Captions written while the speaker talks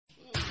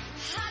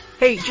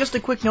Hey, just a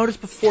quick notice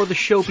before the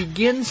show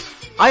begins.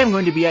 I am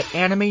going to be at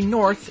Anime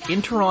North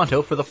in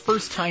Toronto for the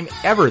first time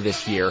ever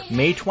this year,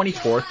 May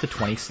 24th to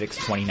 26th,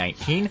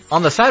 2019.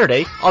 On the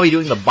Saturday, I'll be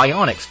doing the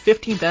Bionics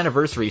 15th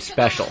anniversary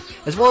special,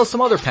 as well as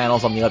some other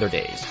panels on the other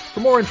days.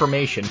 For more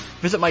information,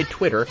 visit my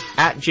Twitter,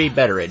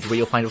 @JBetteridge, where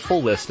you'll find a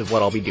full list of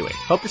what I'll be doing.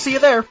 Hope to see you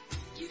there!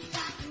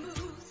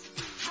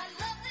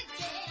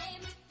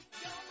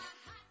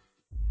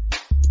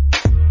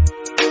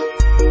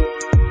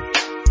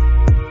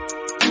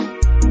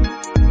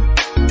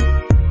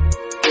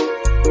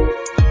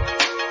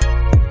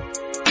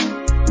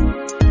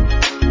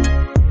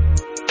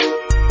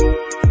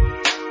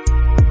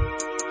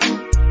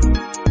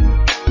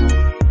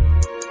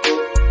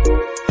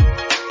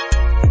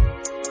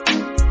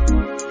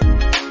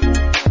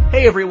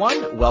 Hey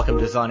everyone, welcome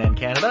to Zonan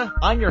Canada.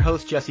 I'm your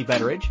host, Jesse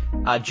Betteridge.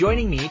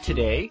 Joining me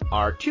today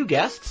are two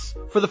guests.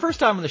 For the first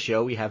time on the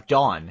show, we have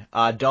Dawn.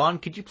 Dawn,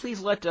 could you please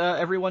let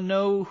everyone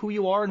know who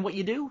you are and what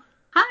you do?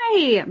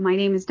 Hi, my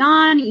name is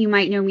Dawn. You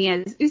might know me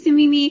as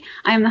Usumimi.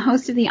 I am the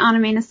host of the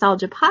Anime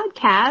Nostalgia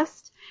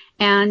podcast,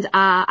 and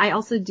I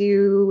also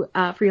do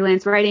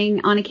freelance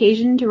writing on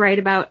occasion to write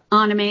about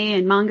anime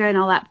and manga and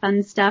all that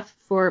fun stuff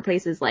for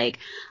places like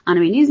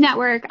Anime News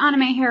Network,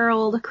 Anime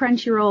Herald,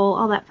 Crunchyroll,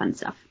 all that fun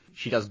stuff.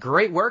 She does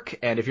great work,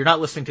 and if you're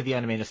not listening to the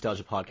Anime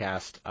Nostalgia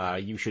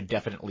podcast, you should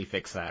definitely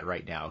fix that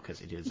right now,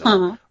 because it is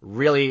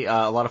really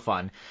a lot of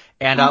fun.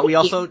 And we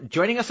also,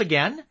 joining us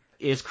again,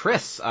 is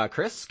Chris.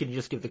 Chris, can you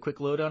just give the quick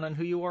lowdown on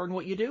who you are and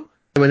what you do?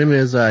 My name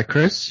is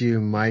Chris. You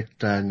might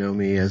know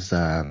me as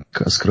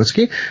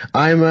Skrutsky.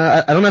 I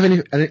don't have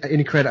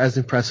any credit as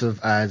impressive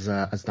as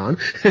Don.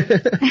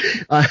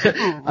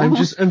 I'm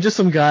just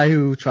some guy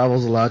who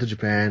travels a lot to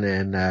Japan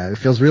and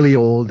feels really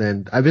old,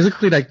 and I'm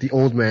basically like the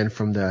old man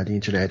from the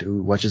internet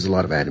who watches a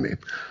lot of anime.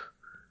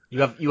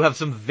 You have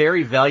some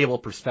very valuable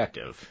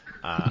perspective.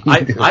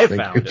 I've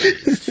found at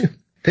least.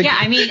 Yeah,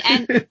 I mean,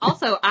 and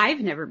also I've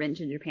never been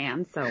to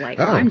Japan, so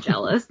I'm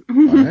jealous. All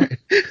right.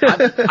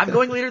 I'm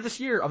going later this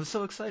year. I'm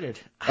so excited.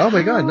 Oh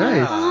my god,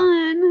 nice.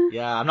 Fun.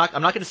 Yeah, I'm not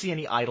going to see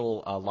any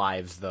idol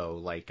lives though.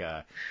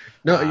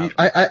 No,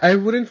 I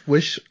wouldn't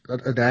wish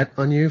that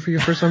on you for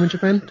your first time in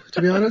Japan,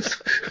 to be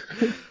honest.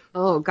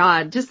 Oh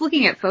god, just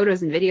looking at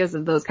photos and videos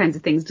of those kinds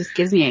of things just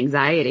gives me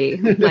anxiety.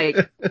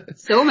 Like,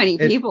 so many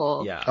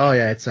people. Yeah. Oh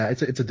yeah, it's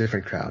a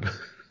different crowd.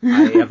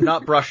 I have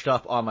not brushed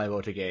up on my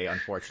Motoge,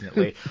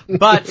 unfortunately.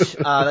 But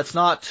that's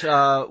not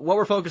what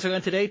we're focusing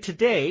on today.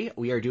 Today,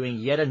 we are doing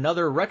yet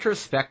another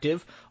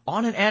retrospective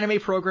on an anime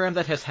program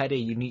that has had a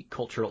unique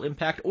cultural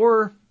impact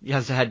or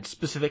has had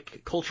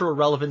specific cultural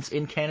relevance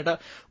in Canada.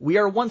 We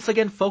are once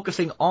again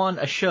focusing on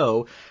a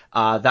show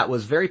that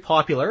was very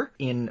popular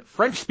in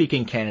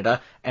French-speaking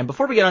Canada. And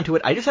before we get onto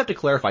it, I just have to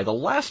clarify, the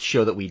last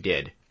show that we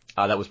did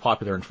that was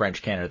popular in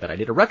French Canada that I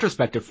did a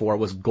retrospective for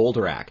was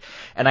Goldorak.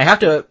 And I have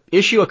to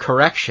issue a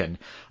correction.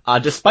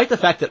 Despite the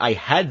fact that I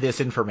had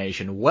this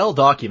information well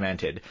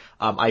documented,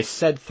 I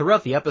said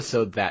throughout the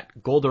episode that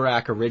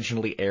Goldorak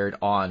originally aired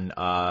on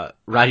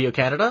Radio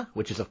Canada,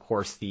 which is of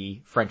course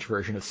the French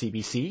version of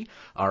CBC,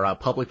 our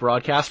public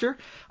broadcaster.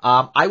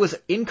 I was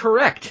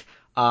incorrect.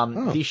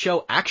 The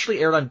show actually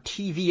aired on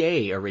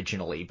TVA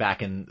originally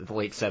back in the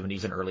late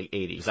 70s and early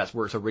 80s. That's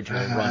where its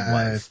original run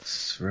was.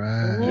 That's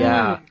right.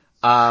 Yeah.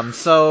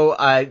 So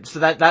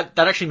that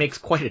actually makes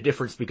quite a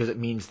difference because it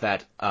means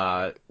that,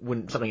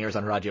 when something airs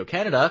on Radio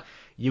Canada,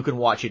 you can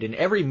watch it in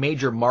every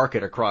major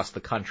market across the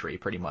country,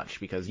 pretty much,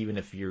 because even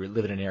if you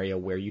live in an area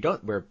where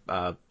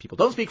people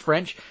don't speak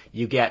French,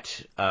 you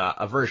get,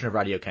 a version of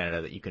Radio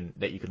Canada that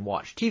you can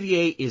watch.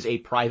 TVA is a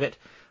private,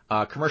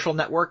 commercial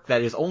network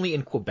that is only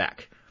in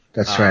Quebec.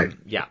 That's right.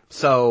 Yeah.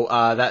 So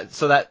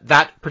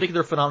that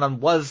particular phenomenon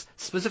was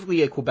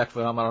specifically a Quebec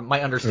phenomenon.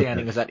 My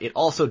understanding is that it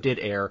also did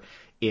air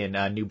in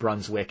New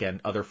Brunswick and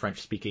other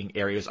French-speaking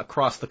areas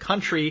across the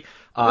country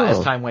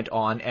as time went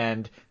on.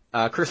 And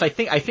Chris, I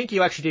think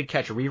you actually did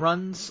catch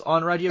reruns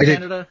on Radio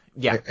Canada.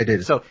 Yeah, I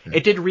did. So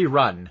it did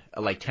rerun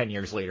like 10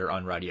 years later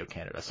on Radio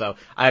Canada. So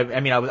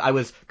I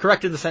was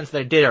correct in the sense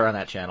that it did air on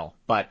that channel,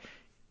 but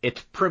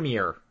its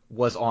premiere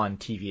was on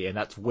TV, and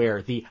that's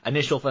where the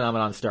initial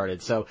phenomenon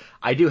started. So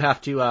I do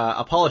have to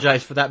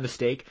apologize for that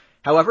mistake.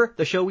 However,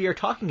 the show we are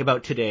talking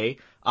about today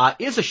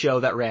is a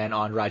show that ran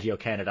on Radio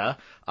Canada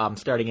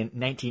starting in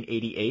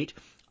 1988.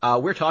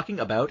 We're talking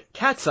about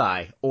Cat's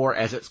Eye, or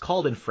as it's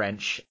called in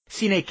French,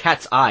 Ciné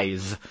Cat's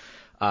Eyes.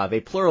 They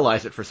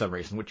pluralize it for some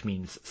reason, which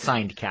means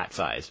signed cat's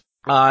eyes.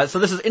 So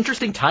this is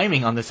interesting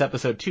timing on this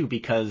episode too,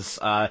 because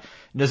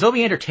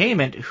Nozomi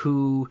Entertainment,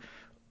 who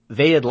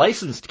they had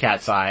licensed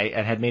Cat's Eye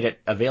and had made it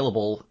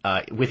available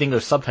with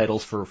English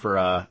subtitles for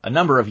a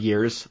number of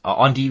years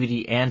on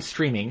DVD and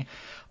streaming,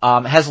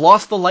 has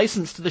lost the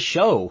license to the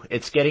show.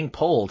 It's getting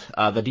pulled.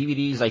 The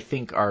DVDs, I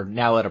think, are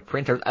now at a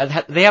printer.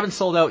 They haven't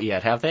sold out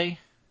yet, have they?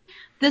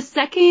 The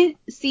second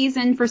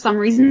season, for some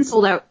reason,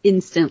 sold out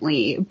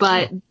instantly,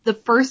 but the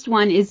first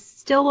one is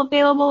still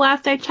available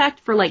last I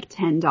checked for like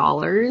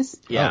 $10.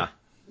 Yeah.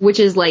 Which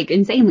is like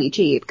insanely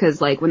cheap, because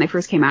like when they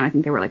first came out, I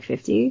think they were like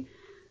 $50.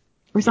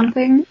 or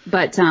something.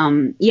 But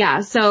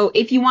yeah, so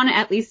if you want to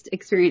at least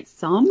experience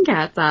some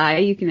Cat's Eye,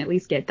 you can at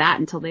least get that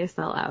until they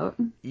sell out.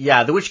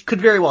 Yeah, which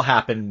could very well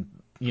happen,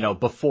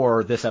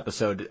 before this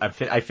episode.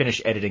 I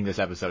finish editing this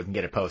episode and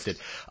get it posted.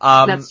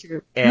 That's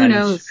true. And Who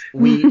knows?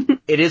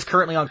 it is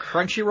currently on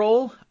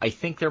Crunchyroll. I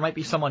think there might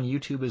be some on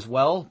YouTube as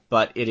well,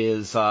 but it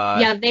is.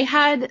 Yeah, they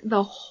had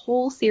the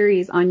whole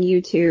series on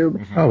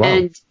YouTube, Oh, wow.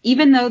 and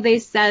even though they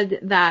said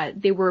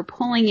that they were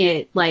pulling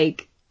it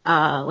like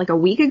a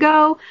week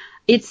ago,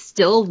 it's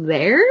still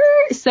there.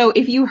 So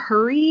if you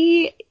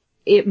hurry,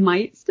 it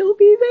might still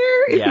be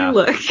there if you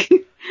look.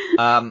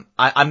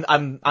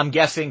 I'm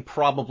guessing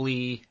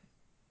probably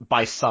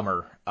by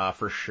summer,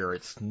 for sure,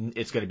 it's going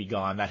to be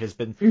gone. That has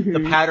been the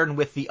pattern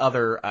with the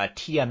other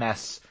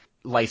TMS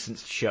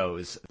licensed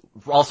shows.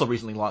 Also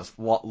recently lost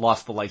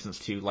the license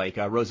to like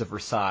Rose of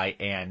Versailles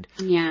and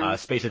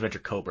Space Adventure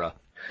Cobra.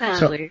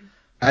 Sadly.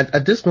 So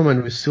at this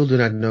moment, we still do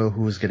not know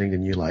who is getting the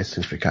new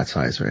license for Cat's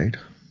Eyes, right?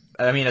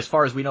 I mean, as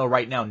far as we know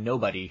right now,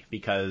 nobody,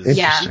 because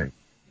Interesting.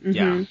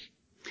 yeah.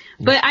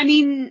 But I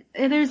mean,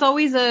 there's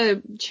always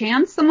a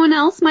chance someone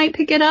else might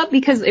pick it up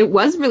because it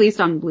was released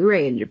on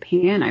Blu-ray in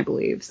Japan, I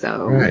believe.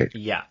 So Right.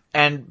 Yeah.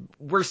 And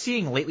we're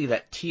seeing lately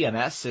that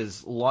TMS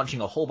is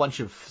launching a whole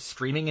bunch of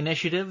streaming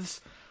initiatives.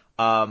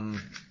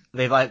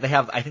 They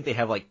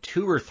have like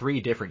 2 or 3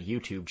 different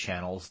YouTube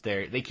channels.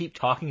 They keep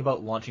talking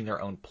about launching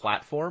their own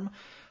platform.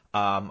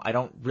 I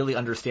don't really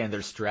understand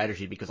their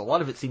strategy because a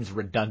lot of it seems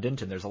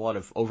redundant and there's a lot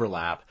of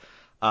overlap.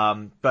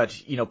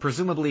 But,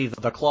 presumably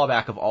the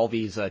clawback of all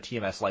these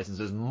TMS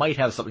licenses might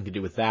have something to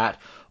do with that,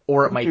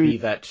 or it might be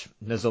that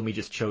Nozomi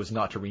just chose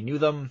not to renew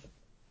them.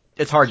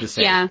 It's hard to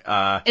say.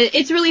 Yeah.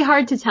 It's really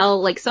hard to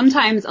tell. Like,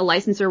 sometimes a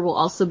licensor will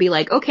also be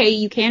like, okay,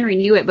 you can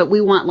renew it, but we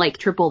want like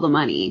triple the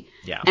money.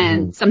 Yeah.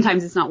 And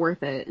sometimes it's not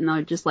worth it. And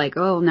they're just like,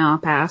 oh, no,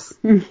 pass.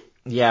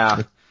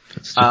 Yeah.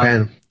 It's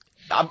Japan.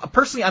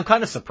 Personally, I'm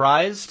kind of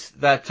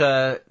surprised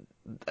that,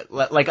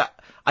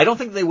 I don't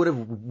think they would have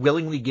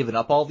willingly given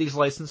up all these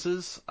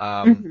licenses.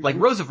 Like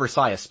Rose of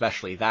Versailles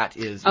especially, that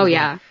is...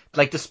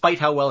 Like, despite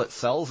how well it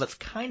sells, that's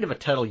kind of a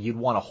title you'd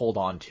want to hold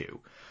on to.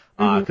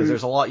 Because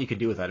there's a lot you can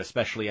do with that,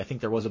 especially, I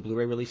think there was a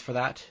Blu-ray release for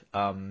that,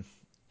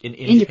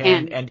 in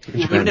Japan. And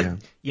even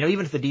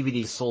if the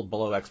DVD sold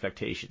below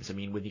expectations, I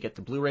mean, when you get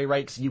the Blu-ray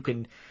rights,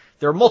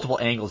 there are multiple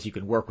angles you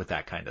can work with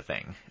that kind of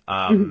thing.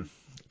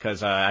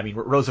 Because,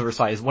 Rose of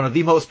Versailles is one of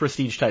the most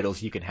prestige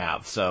titles you can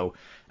have, so,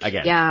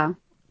 again... Yeah.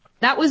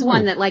 That was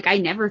one that, like, I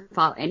never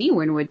thought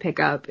anyone would pick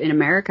up in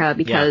America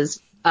because,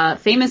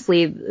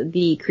 famously,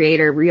 the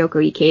creator,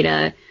 Ryoko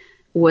Ikeda,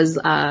 was,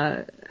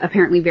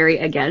 apparently very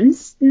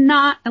against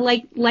not,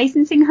 like,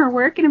 licensing her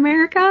work in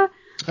America.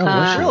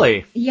 Oh,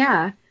 really?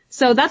 Yeah.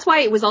 So that's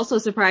why it was also a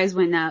surprise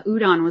when,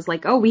 Udon was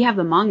like, oh, we have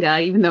the manga,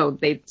 even though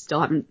they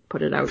still haven't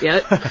put it out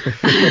yet.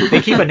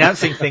 They keep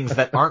announcing things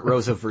that aren't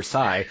Rose of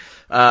Versailles,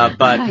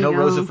 but no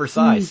Rose of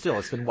Versailles still.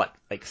 It's been, what,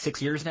 like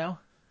 6 years now?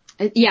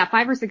 Yeah,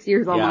 5 or 6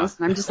 years almost.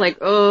 And I'm just like,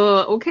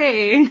 oh,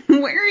 okay,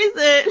 where is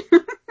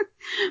it?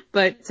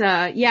 But,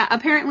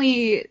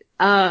 apparently,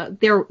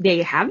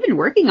 they have been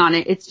working on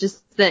it. It's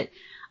just that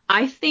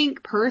I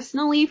think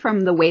personally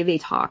from the way they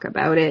talk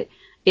about it,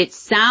 it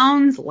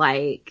sounds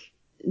like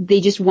they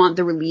just want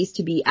the release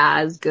to be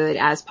as good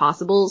as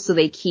possible. So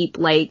they keep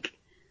like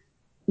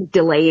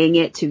delaying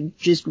it to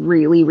just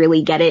really,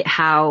 really get it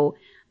how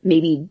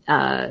maybe,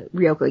 Ryoko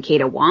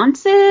Ikeda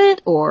wants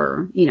it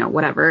or,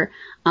 whatever.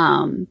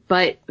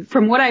 But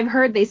from what I've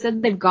heard, they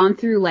said they've gone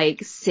through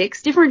like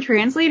 6 different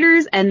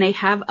translators and they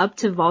have up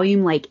to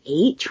volume like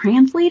 8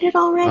 translated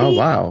already. Oh,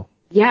 wow.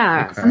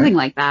 Yeah, Okay. something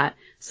like that.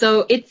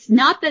 So it's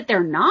not that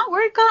they're not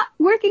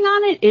working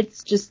on it.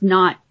 It's just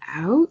not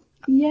out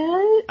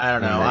yet. I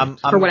don't know.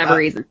 For whatever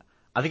reason.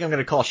 I think I'm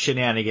going to call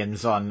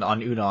shenanigans on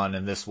Udon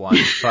in this one,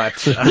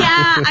 but... Yeah,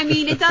 I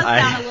mean, it does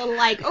sound a little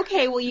like,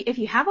 okay, well, if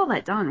you have all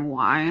that done,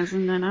 why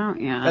isn't it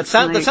out yet? That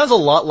sounds a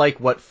lot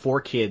like what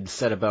 4Kids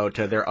said about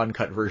their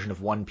uncut version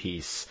of One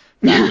Piece.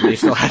 They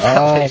still had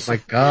that my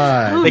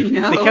god.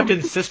 They kept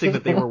insisting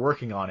that they were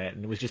working on it,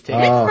 and it was just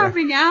taking... It's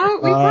coming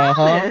out, we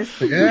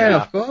promise.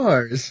 Yeah, of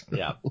course.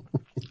 Yeah.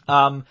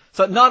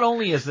 So not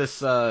only is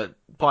this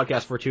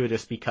podcast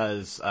fortuitous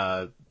because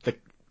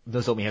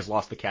Nozomi has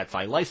lost the Cat's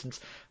Eye license,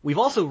 we've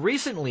also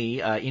recently,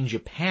 in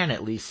Japan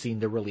at least,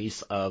 seen the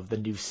release of the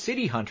new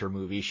City Hunter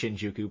movie,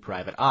 Shinjuku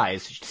Private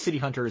Eyes. City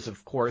Hunter is,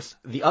 of course,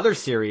 the other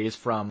series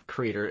from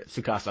creator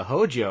Tsukasa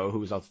Hojo,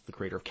 who is also the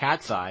creator of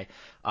Cat's Eye.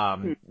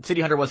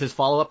 City Hunter was his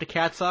follow-up to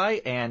Cat's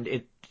Eye, and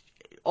it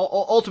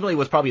ultimately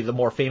was probably the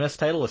more famous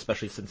title,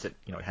 especially since it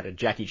had a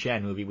Jackie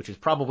Chan movie, which is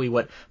probably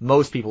what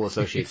most people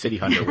associate City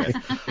Hunter with.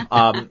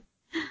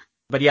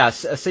 But yeah,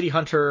 City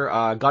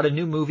Hunter got a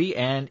new movie,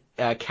 and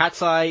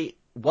Cat's Eye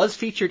was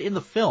featured in the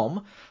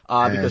film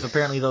because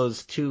apparently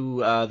those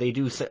two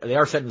they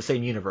are set in the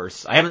same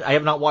universe. I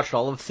have not watched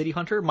all of City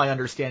Hunter. My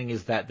understanding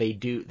is that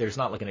there's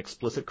not like an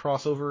explicit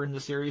crossover in the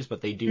series, but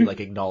they do like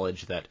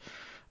acknowledge that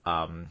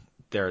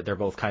they're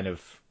both kind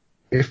of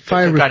If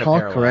I recall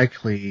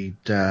correctly,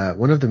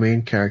 one of the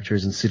main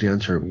characters in City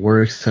Hunter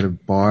works at a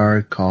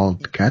bar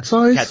called Cat's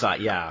Eyes. Cat's Eye,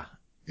 yeah.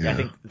 I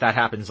think that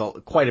happens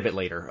quite a bit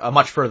later,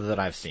 much further than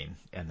I've seen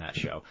in that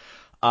show.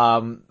 I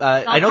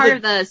know part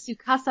of the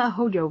Tsukasa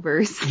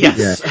Hojoverse.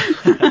 Yes.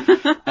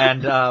 Yeah.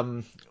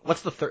 And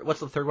what's the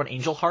third one?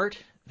 Angel Heart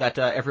that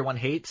everyone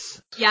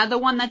hates. Yeah, the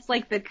one that's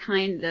like the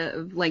kind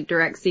of like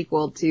direct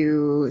sequel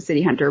to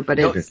City Hunter, but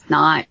it's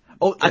not.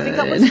 Oh, I think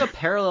that was in a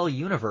parallel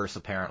universe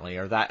apparently,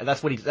 or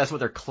that's what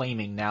they're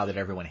claiming now that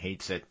everyone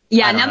hates it.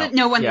 Yeah, now that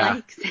no one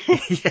likes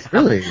it. Yeah.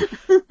 Really?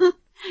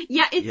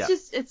 Yeah,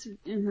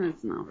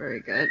 it's not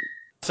very good.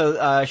 So,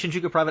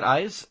 Shinjuku Private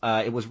Eyes,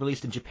 it was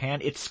released in Japan.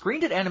 It's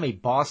screened at Anime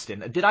Boston.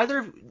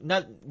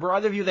 Were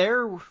either of you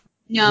there?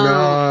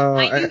 No.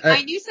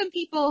 I knew some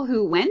people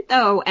who went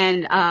though,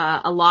 and,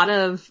 a lot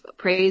of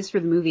praise for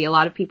the movie. A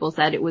lot of people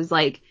said it was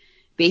like,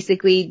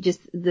 basically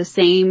just the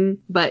same,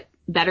 but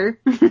better.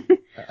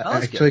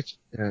 Actually,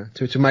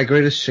 to my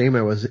greatest shame,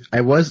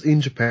 I was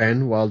in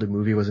Japan while the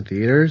movie was in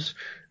theaters.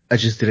 I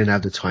just didn't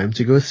have the time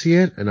to go see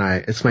it, and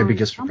it's my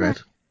biggest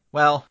regret.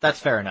 Well, that's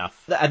fair enough.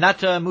 And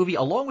that movie,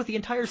 along with the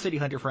entire City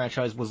Hunter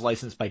franchise, was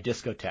licensed by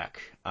Discotek,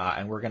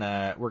 and we're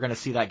gonna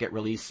see that get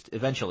released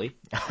eventually.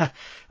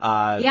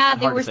 Yeah,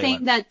 they were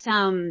saying that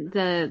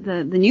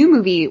the new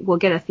movie will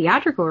get a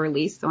theatrical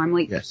release, so I'm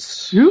like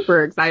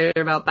super excited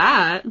about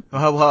that.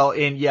 Well,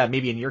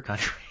 maybe in your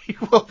country.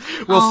 We'll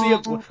see.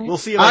 We'll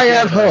see. I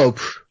have hope.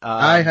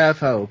 I have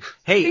hope.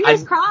 Hey,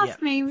 fingers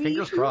crossed, maybe.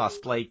 Fingers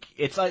crossed. Like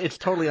it's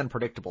totally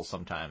unpredictable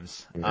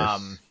sometimes.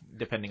 Yes.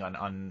 Depending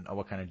on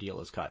what kind of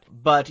deal is cut.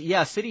 But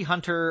yeah, City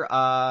Hunter,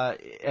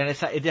 and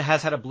it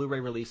has had a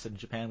Blu-ray release in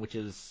Japan, which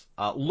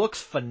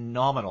looks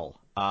phenomenal.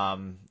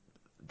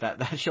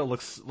 That show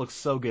looks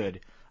so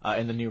good,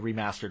 in the new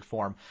remastered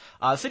form.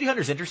 City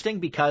Hunter's interesting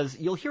because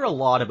you'll hear a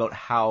lot about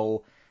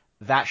how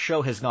that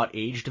show has not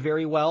aged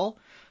very well.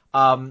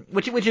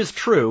 Which is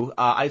true.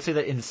 I'd say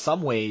that in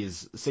some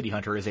ways, City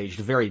Hunter has aged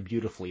very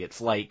beautifully. It's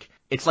like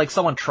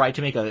someone tried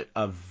to make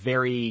a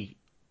very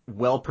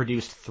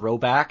well-produced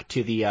throwback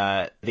to the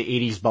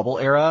 80s bubble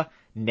era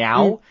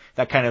now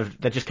that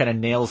just kind of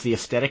nails the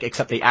aesthetic,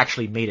 except they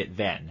actually made it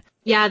then.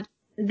 Yeah,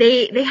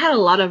 they had a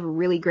lot of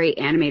really great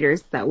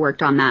animators that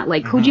worked on that.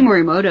 Like Koji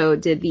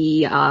Morimoto did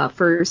the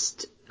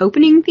first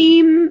opening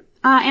theme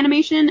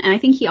animation, and I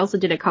think he also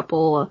did a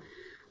couple.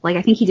 Like,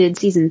 I think he did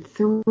season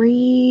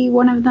 3,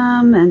 one of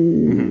them,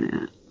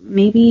 and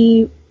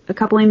maybe a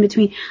couple in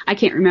between. I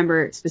can't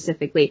remember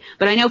specifically,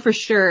 but I know for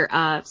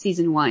sure,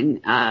 season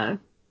 1,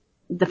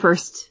 the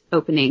first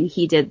opening,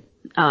 he did,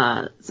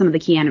 some of the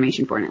key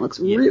animation for it, and it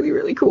looks really,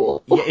 really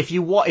cool. Yeah, if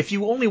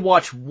you only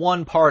watch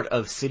one part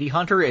of City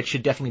Hunter, it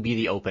should definitely be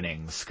the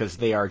openings, because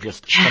they are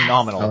just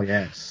phenomenal. Oh,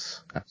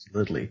 yes.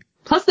 Absolutely.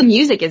 Plus the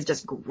music is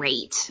just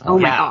great. Oh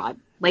my god.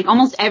 Like,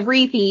 almost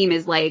every theme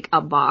is like a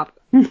bop.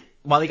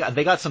 Well,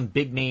 they got some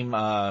big name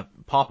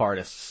pop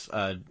artists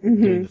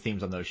doing the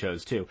themes on those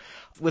shows too.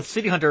 With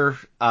City Hunter,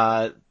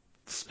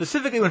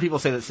 specifically when people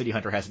say that City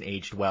Hunter hasn't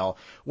aged well,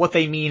 what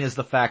they mean is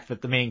the fact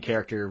that the main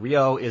character,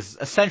 Ryo, is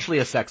essentially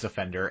a sex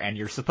offender, and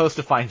you're supposed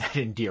to find that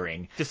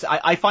endearing.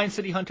 I find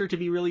City Hunter to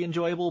be really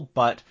enjoyable,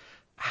 but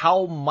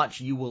how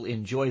much you will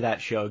enjoy that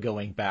show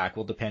going back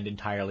will depend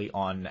entirely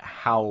on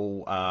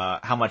how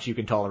much you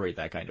can tolerate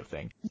that kind of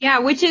thing. Yeah,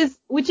 which is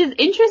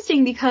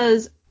interesting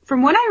because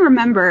from what I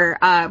remember,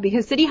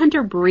 because City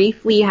Hunter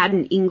briefly had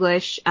an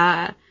English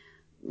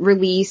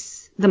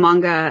release, the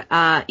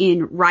manga,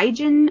 in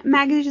Raijin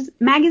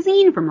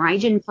magazine from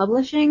Raijin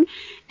Publishing,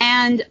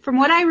 and from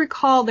what I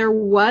recall, there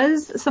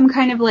was some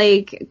kind of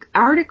like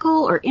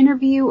article or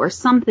interview or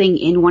something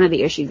in one of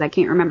the issues. I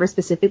can't remember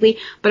specifically,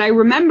 but I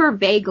remember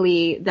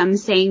vaguely them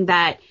saying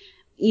that,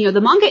 the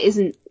manga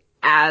isn't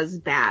as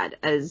bad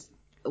as,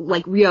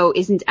 like, Ryo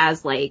isn't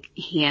as, like,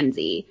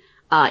 handsy.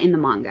 In the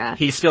manga.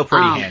 He's still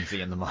pretty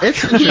handsy in the manga.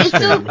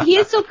 He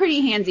is still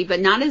pretty handsy, but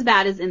not as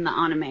bad as in the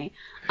anime.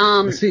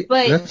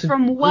 But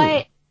from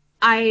what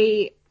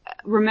I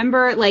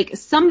remember, like,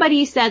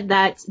 somebody said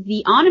that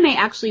the anime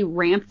actually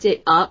ramped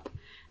it up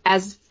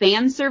as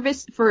fan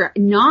service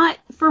not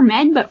for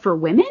men, but for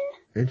women.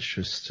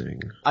 Interesting.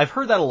 I've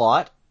heard that a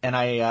lot, and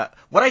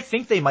what I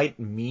think they might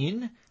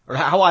mean, or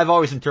how I've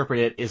always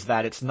interpreted it, is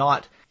that it's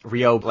not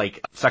Ryo,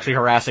 like, sexually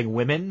harassing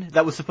women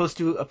that was supposed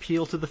to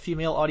appeal to the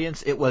female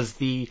audience. It was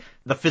the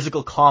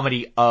physical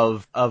comedy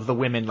of the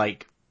women,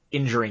 like,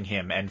 injuring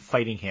him and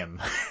fighting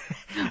him.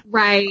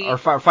 Right. Or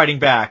fighting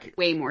back.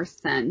 Way more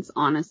sense,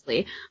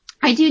 honestly.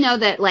 I do know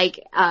that, like,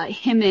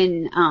 him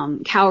and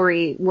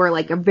Kaori were,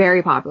 like, a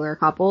very popular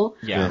couple.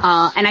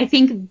 Yeah. And I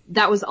think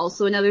that was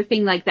also another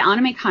thing, like, the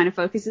anime kind of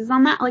focuses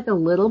on that, like, a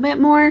little bit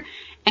more.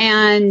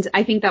 And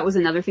I think that was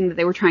another thing that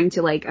they were trying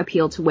to, like,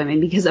 appeal to women,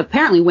 because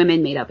apparently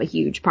women made up a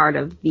huge part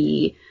of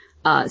the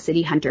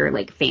City Hunter,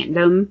 like,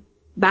 fandom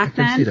back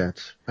then. I can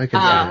see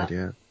that,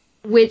 yeah.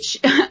 which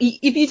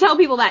if you tell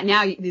people that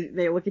now,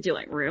 they look at you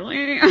like,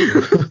 really?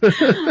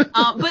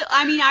 But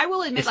I mean, I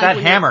will admit, it's like,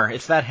 that hammer.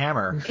 It's that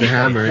hammer. The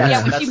hammer,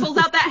 yeah, when she pulls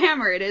out that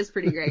hammer, it is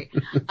pretty great.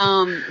 But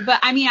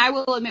I mean, I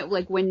will admit,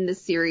 like, when the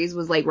series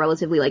was like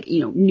relatively like,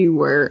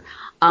 newer,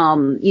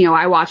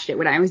 I watched it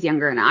when I was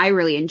younger and I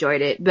really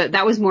enjoyed it. But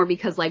that was more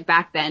because like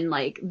back then,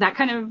 like that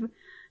kind of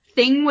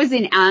thing was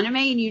in anime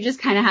and you just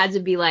kind of had to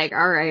be like,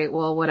 all right,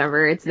 well,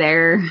 whatever, it's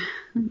there.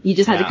 You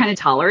just had to kind of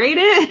tolerate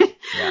it.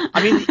 Yeah.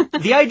 I mean,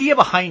 the idea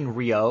behind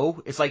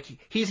Ryo is like,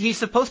 he's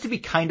supposed to be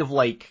kind of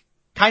like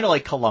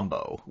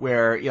Columbo,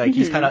 where like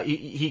he's kind of,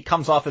 he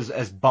comes off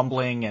as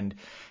bumbling and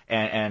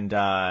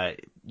kind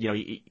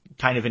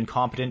of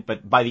incompetent,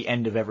 but by the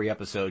end of every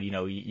episode,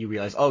 you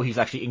realize, oh, he's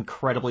actually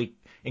incredibly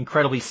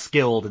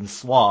skilled and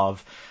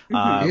suave, in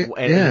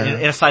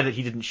a side that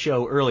he didn't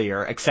show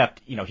earlier,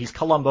 except, he's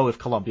Columbo if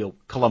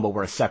Columbo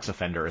were a sex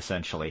offender,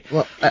 essentially.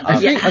 Well, I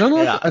think, I don't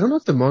know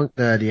if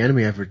the anime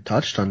ever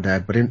touched on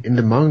that, but in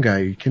the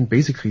manga, you can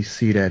basically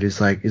see that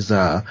he's like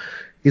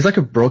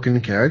a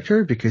broken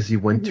character because he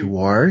went to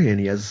war and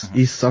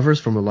he suffers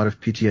from a lot of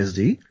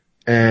PTSD.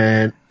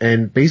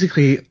 And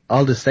basically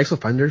all the sex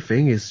offender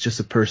thing is just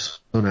a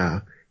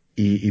persona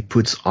he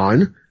puts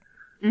on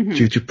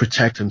to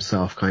protect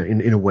himself kind of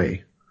in a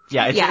way.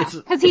 Yeah,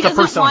 because he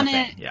doesn't want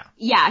to.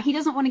 Yeah, he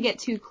doesn't want to get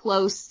too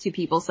close to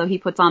people, so he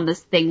puts on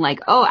this thing like,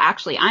 "Oh,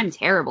 actually, I'm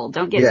terrible.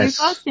 Don't get too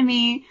close to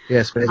me."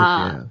 Yes, basically.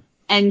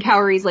 And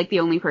Kaori's like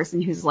the only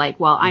person who's like,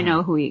 "Well, I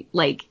know who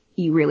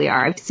you really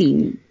are. I've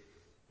seen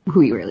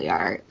who you really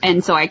are,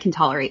 and so I can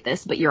tolerate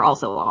this, but you're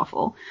also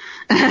awful."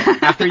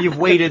 After you've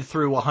waded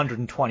through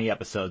 120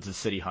 episodes of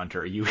City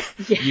Hunter, you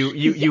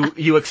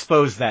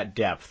expose that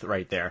depth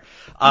right there.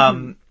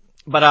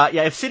 But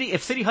if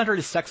City Hunter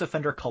is sex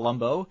offender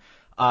Columbo,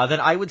 then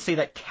I would say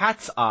that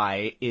Cat's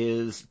Eye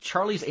is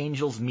Charlie's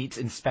Angels meets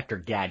Inspector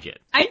Gadget.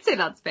 I'd say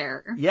that's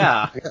fair.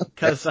 Yeah,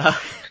 because I'd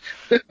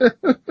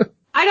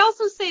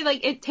also say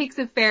like it takes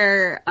a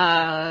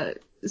fair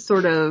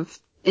sort of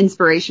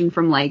inspiration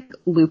from like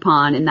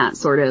Lupin in that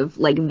sort of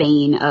like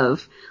vein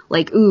of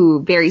like,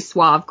 ooh, very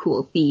suave,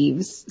 cool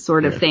thieves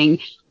sort of thing,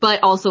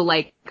 but also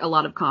like a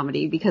lot of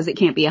comedy because it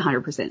can't be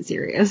 100%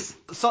 serious.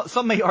 So,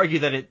 some may argue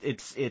that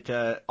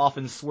it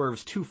often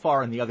swerves too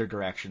far in the other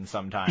direction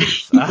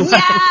sometimes.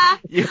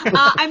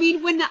 I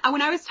mean, when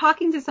I was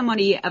talking to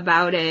somebody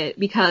about it,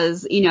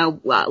 because,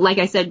 like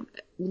I said,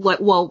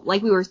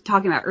 like we were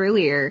talking about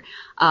earlier,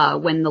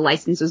 when the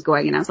license was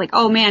going, and I was like,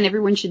 oh man,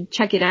 everyone should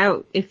check it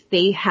out. If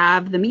they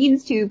have the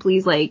means to,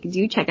 please, like,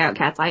 do check out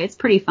Cat's Eye. It's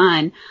pretty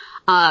fun.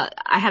 I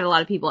had a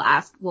lot of people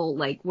ask, well,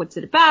 like, what's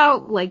it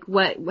about? Like,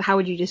 how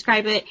would you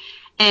describe it?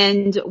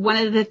 And one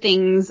of the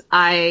things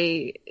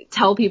I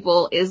tell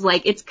people is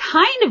like, it's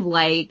kind of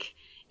like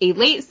a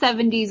late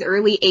 70s,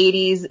 early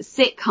 80s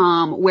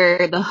sitcom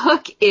where the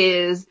hook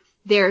is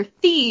they're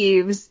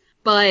thieves,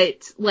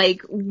 but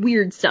like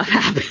weird stuff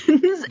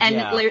happens.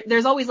 And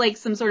there's always like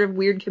some sort of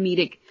weird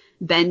comedic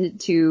bend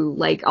to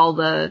like all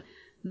the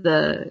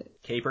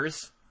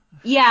capers.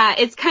 Yeah,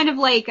 it's kind of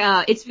like,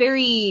 it's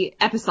very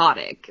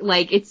episodic.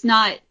 Like, it's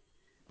not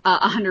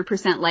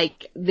 100%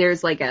 like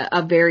there's like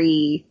a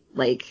very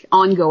like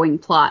ongoing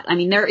plot. I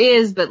mean, there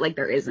is, but like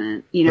there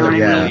isn't. You know what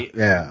I mean?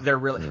 They're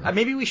really.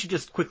 Maybe we should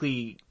just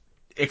quickly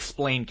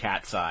explain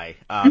Cat's Eye,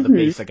 the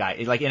basic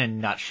guy, like in a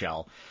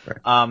nutshell.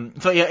 Right.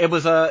 So yeah, it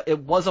was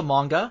a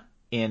manga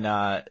in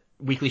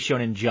Weekly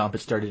Shonen Jump. It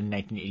started in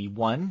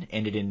 1981,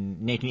 ended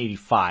in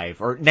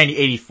 1985 or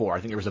 1984. I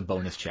think there was a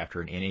bonus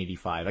chapter in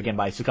 85, again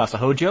by Tsukasa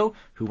Hojo,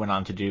 who went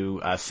on to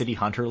do City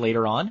Hunter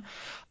later on.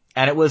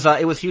 And it was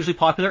hugely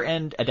popular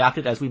and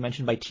adapted, as we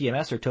mentioned, by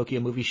TMS or Tokyo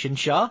Movie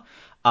Shinsha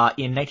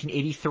in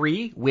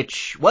 1983,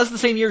 which was the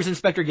same year as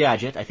Inspector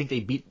Gadget. I think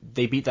they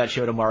beat that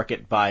show to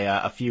market by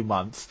a few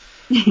months.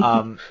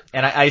 And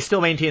I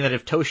still maintain that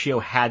if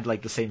Toshio had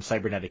like the same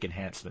cybernetic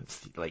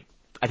enhancements, like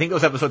I think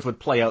those episodes would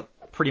play out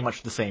pretty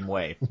much the same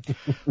way.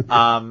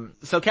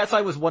 So Cat's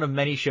Eye was one of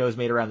many shows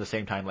made around the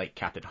same time, like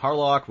Captain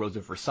Harlock, Rose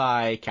of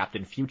Versailles,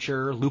 Captain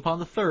Future, Lupin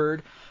the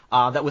Third,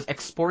 that was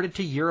exported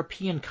to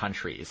European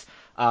countries.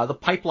 The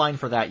pipeline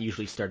for that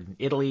usually started in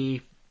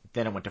Italy,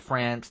 then it went to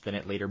France, then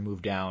it later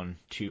moved down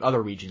to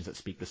other regions that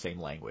speak the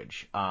same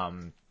language.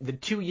 The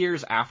 2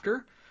 years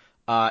after,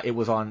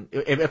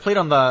 it played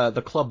on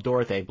the Club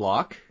Dorothée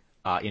block,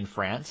 in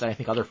France, and I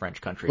think other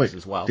French countries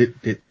as well. Did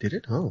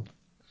it? Oh.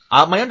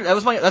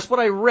 That's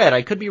what I read.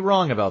 I could be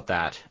wrong about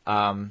that.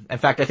 In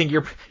fact, I think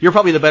you're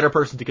probably the better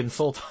person to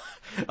consult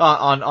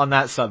on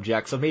that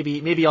subject. So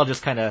maybe I'll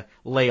just kind of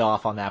lay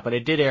off on that. But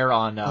it did air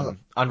on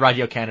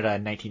Radio Canada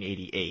in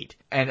 1988,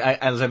 and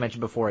as I mentioned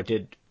before, it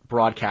did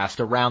broadcast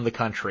around the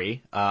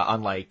country,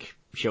 unlike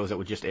shows that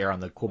would just air on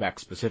the Quebec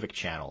specific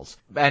channels.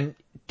 And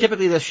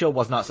typically, this show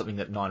was not something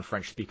that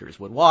non-French speakers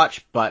would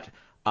watch, but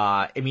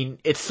I mean,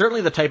 it's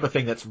certainly the type of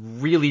thing that's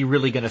really,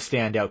 really going to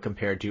stand out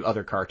compared to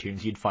other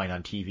cartoons you'd find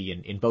on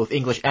TV in both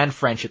English and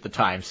French at the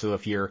time. So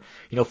if you're,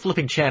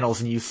 flipping channels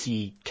and you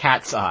see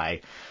Cat's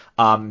Eye,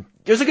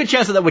 there's a good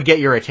chance that would get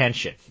your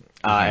attention,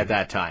 at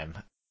that time.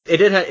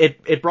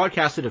 It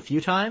broadcasted a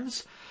few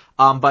times.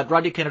 But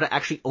Radio Canada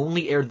actually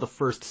only aired the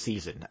first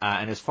season,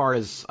 and as far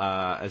as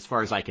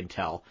I can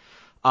tell,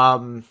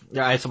 yeah,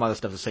 I had some other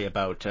stuff to say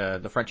about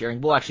the French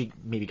airing. We'll actually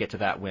maybe get to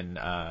that when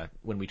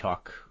we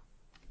talk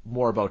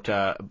more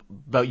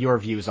about your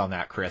views on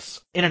that,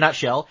 Chris. In a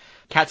nutshell,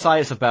 Cat's Eye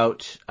is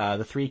about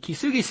the three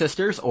Kisugi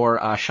sisters, or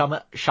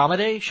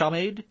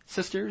Chamade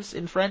sisters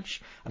in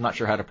French. I'm not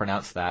sure how to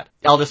pronounce that.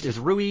 Eldest is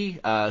Rui,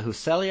 who's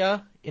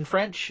Celia in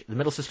French. The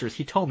middle sister is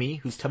Hitomi,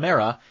 who's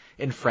Tamara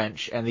in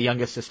French, and the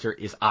youngest sister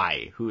is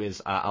Ai, who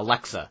is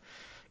Alexia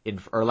in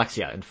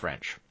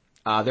French.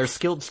 They're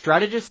skilled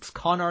strategists,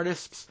 con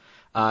artists,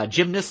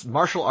 gymnasts,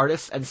 martial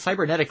artists, and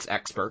cybernetics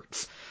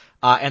experts.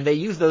 And they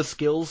use those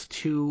skills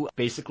to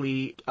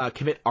basically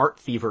commit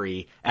art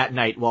thievery at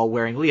night while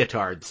wearing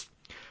leotards.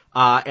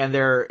 And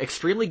they're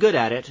extremely good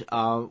at it.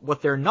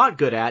 What they're not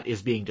good at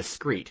is being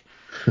discreet.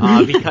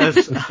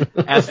 Because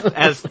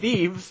as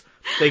thieves,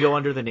 they go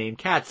under the name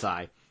Cat's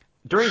Eye.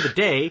 During the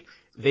day,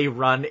 they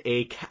run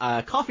a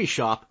coffee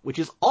shop, which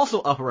is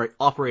also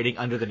operating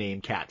under the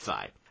name Cat's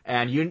Eye.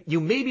 And you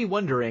may be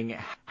wondering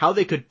how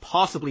they could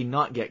possibly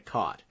not get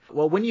caught.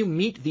 Well, when you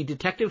meet the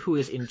detective who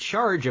is in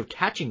charge of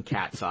catching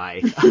Cat's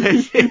Eye,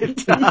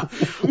 it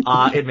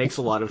makes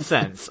a lot of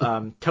sense.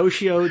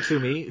 Toshio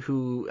Tsumi,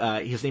 who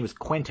his name is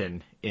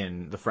Quentin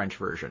in the French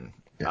version,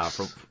 yes,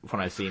 from what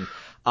I've seen,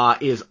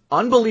 is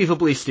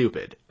unbelievably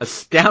stupid,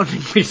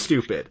 astoundingly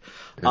stupid,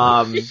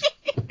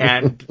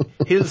 and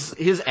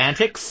his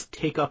antics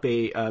make up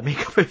a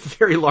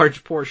very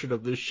large portion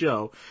of this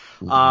show.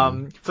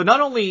 So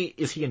not only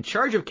is he in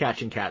charge of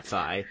catching Cat's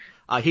Eye,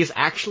 he's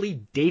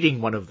actually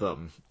dating one of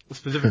them,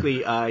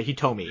 specifically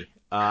Hitomi,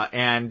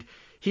 and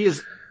he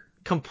is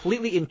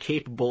completely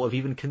incapable of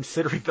even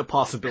considering the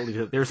possibility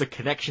that there's a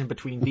connection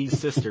between these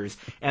sisters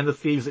and the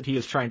thieves that he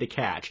is trying to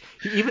catch.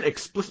 He even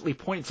explicitly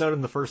points out in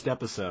the first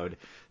episode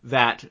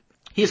that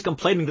he is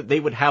complaining that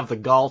they would have the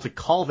gall to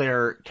call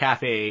their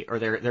cafe or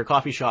their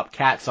coffee shop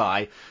Cat's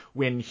Eye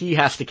when he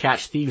has to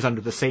catch thieves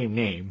under the same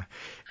name.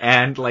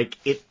 And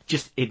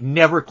it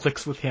never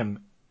clicks with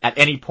him at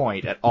any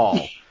point at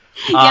all.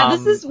 Yeah,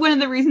 this is one of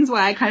the reasons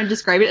why I kind of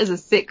describe it as a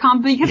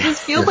sitcom, because this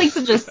feels like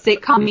such a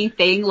sitcom-y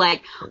thing.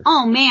 Like,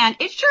 oh man,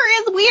 it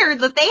sure is weird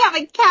that they have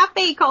a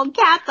cafe called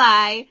Cat's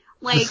Eye.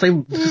 Like, it's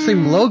the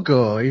same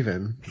logo,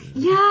 even.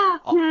 Yeah.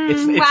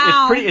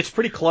 Wow. It's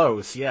pretty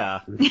close. Yeah.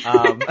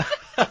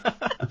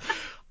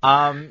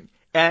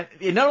 And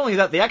not only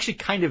that, they actually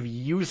kind of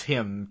use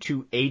him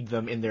to aid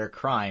them in their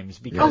crimes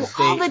because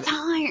all the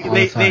time.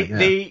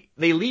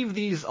 They leave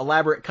these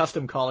elaborate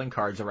custom calling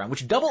cards around,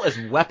 which double as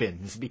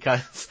weapons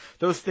because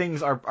those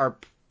things are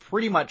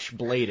pretty much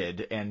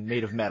bladed and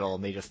made of metal,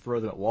 and they just throw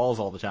them at walls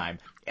all the time.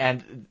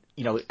 And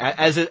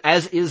as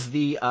is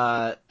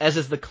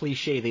the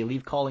cliche, they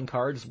leave calling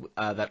cards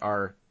that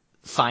are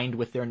signed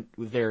with their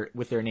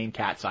name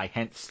Cat's Eye,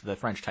 hence the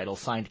French title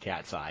Signed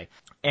Cat's Eye.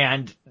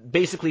 And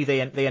basically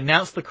they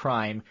announce the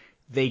crime.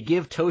 They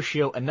give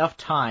Toshio enough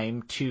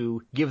time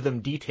to give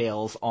them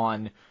details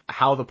on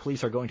how the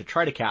police are going to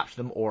try to capture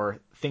them or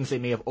things they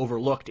may have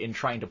overlooked in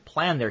trying to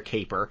plan their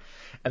caper,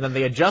 and then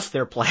they adjust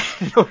their plan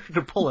in order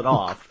to pull it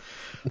off.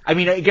 I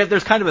mean, again,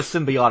 there's kind of a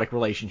symbiotic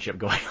relationship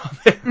going on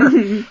there.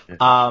 Mm-hmm.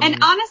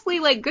 And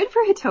honestly, good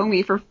for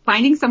Hitomi for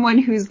finding someone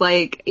who's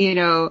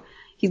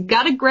he's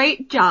got a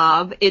great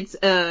job. It's,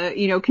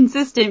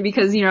 consistent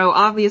because,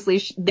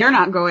 obviously they're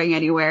not going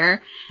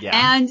anywhere.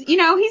 Yeah. And,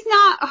 he's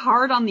not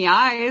hard on the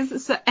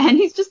eyes. So, and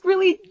he's just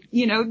really,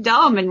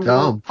 dumb and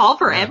will fall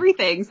for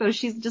everything. So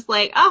she's just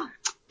like, oh,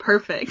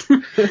 perfect.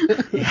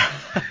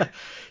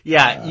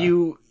 There's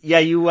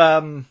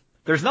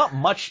not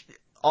much,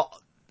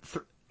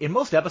 in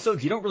most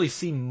episodes, you don't really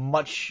see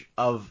much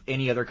of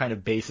any other kind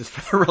of basis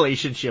for the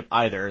relationship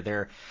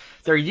either.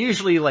 They're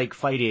usually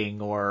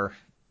fighting or,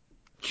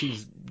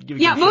 she's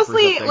giving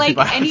mostly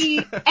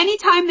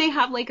anytime they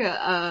have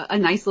a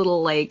nice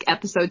little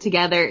episode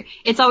together,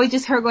 it's always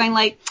just her going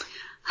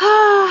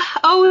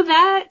oh,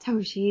 that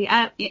Toshi,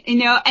 and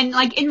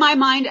in my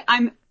mind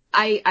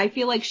I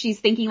feel like she's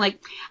thinking at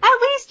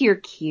least you're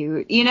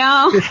cute,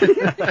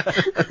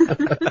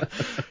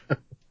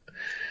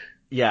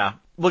 Yeah,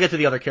 we'll get to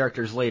the other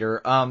characters later.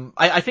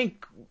 I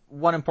think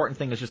one important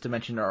thing is just to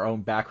mention our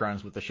own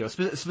backgrounds with the show,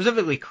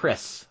 specifically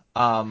Chris.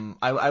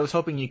 I was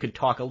hoping you could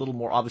talk a little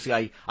more.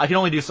 Obviously, I can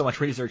only do so much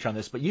research on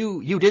this, but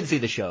you did see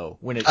the show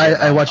when it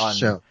I watched the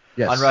show,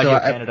 yes, on Radio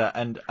Canada,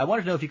 and I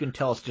wanted to know if you can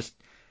tell us just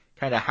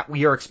kind of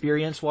your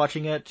experience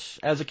watching it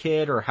as a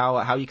kid, or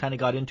how you kind of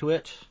got into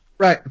it.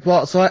 Right.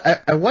 Well, so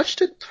I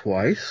watched it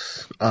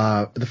twice.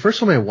 The first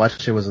time I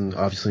watched it was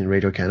obviously in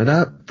Radio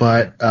Canada,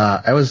 but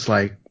I was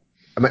my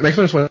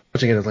first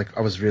watching it was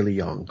I was really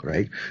young,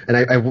 right? And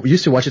I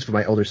used to watch it with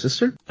my older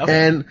sister,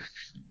 and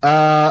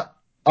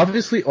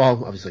Obviously,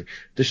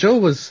 the show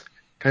was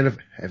kind of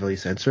heavily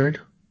censored,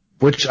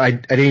 which I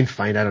didn't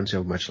find out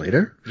until much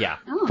later. Yeah.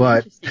 Oh,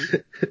 but,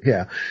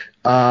 yeah.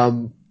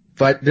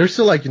 But there's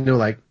still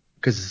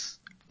cause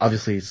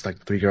obviously it's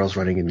three girls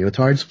running in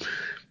leotards.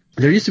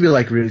 There used to be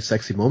really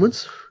sexy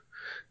moments.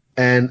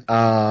 And,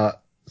 so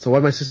so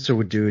what my sister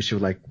would do is she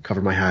would like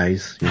cover my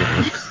eyes, you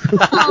know.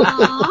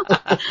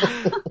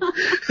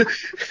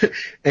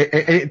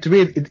 and to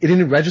me, it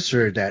didn't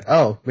register that,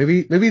 oh,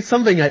 maybe it's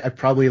something I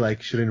probably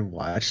like shouldn't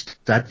watch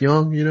that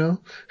young, you know.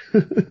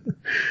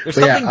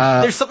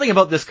 There's something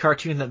about this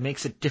cartoon that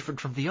makes it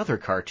different from the other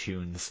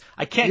cartoons.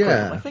 I can't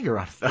quite put my finger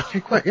on it though. I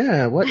can't quite,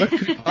 what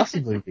could it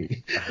possibly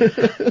be?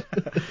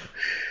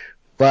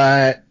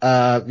 But,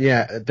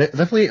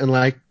 definitely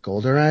unlike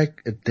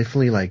Goldorak, it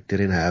definitely like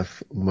didn't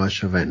have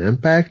much of an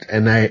impact.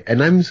 And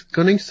I'm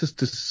going to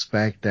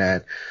suspect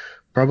that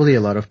probably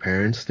a lot of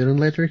parents didn't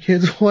let their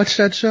kids watch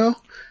that show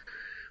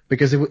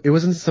because it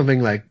wasn't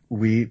something like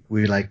we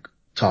like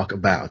talk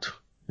about,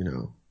 you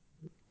know.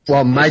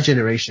 Well, my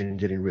generation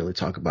didn't really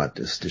talk about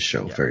this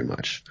show very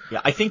much.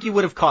 Yeah, I think you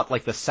would have caught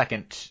like the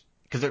second,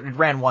 because it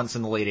ran once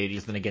in the late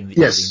 80s, then again in the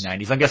early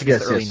 90s. I'm guessing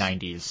it's the early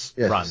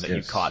 90s run that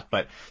you caught,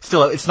 but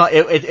still, it's not.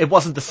 It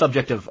wasn't the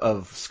subject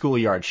of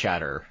schoolyard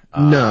chatter.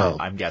 No,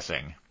 I'm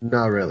guessing.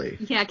 Not really.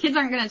 Yeah, kids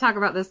aren't going to talk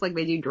about this like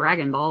they do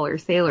Dragon Ball or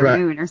Sailor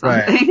Moon or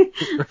something.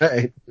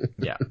 Right.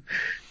 Yeah.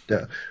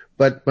 Yeah.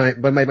 But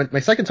my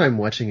second time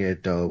watching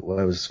it though,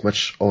 I was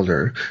much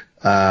older,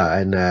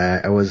 I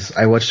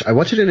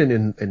watched it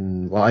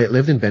in I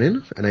lived in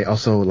Benin, and I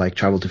also like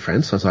traveled to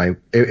France, so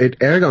it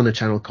aired on a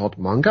channel called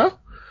Manga,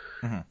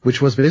 which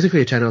was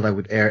basically a channel that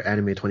would air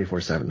anime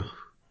 24/7.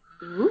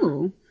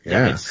 Ooh.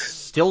 Yeah. It's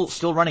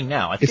still running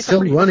now. I think it's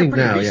still running it's a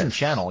pretty now. recent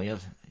channel. Yeah.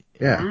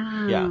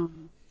 Wow.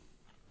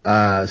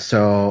 Yeah.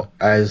 So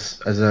as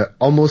a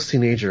almost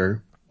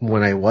teenager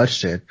when I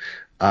watched it,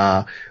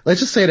 let's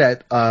just say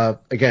that,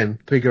 again,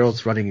 3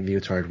 girls running in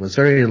leotard was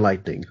very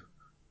enlightening.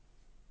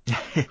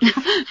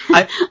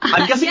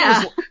 I'm guessing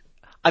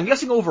I'm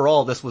guessing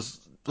overall this was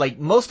like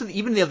most of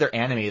even the other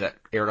anime that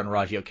aired on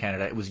Radio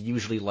Canada, it was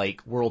usually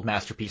like World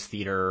Masterpiece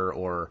Theater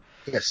or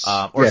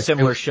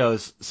similar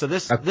shows. So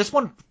this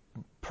one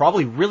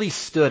probably really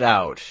stood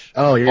out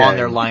on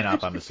their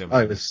lineup, I'm assuming.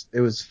 It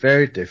was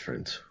very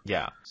different.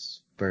 Yeah.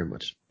 Very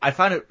much. I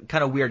found it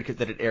kind of weird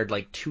that it aired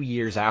like 2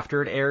 years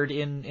after it aired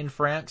in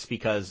France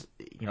because,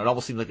 you know, it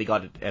almost seemed like they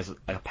got it as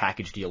a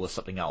package deal with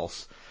something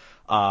else.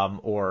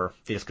 Or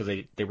just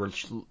because they were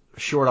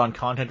short on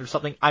content or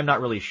something. I'm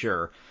not really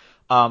sure.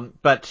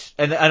 But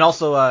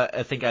also,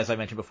 I think as I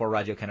mentioned before,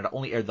 Radio Canada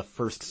only aired the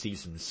first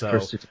season. So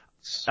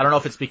I don't know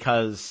if it's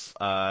because,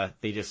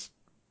 they just,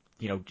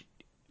 you know,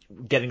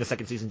 getting the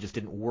second season just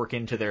didn't work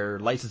into their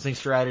licensing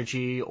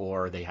strategy,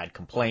 or they had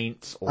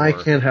complaints, or... I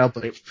can't help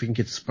but think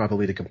it's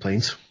probably the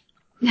complaints.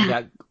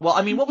 Yeah. Well,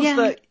 I mean, what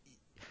was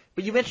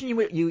but you mentioned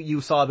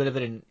you saw a bit of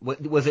it in,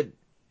 was it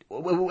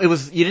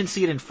you didn't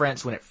see it in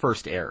France when it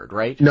first aired,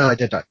 right? No, I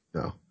did not,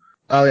 no.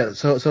 Oh yeah,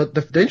 so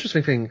the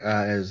interesting thing,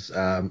 is,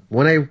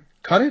 when I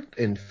caught it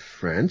in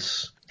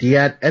France, they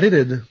had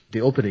edited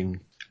the opening,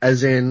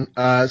 as in,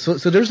 so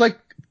there's like,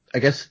 I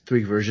guess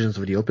 3 versions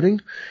of the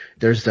opening.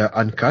 There's the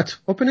uncut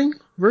opening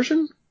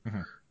version.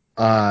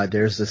 Mm-hmm.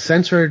 There's the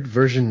censored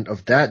version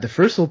of that, the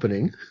first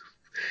opening.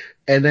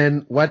 And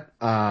then when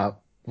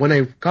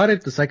I got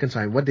it the second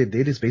time, what they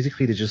did is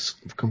basically they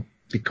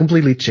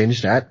completely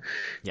changed that.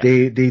 Yeah.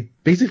 They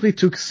basically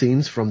took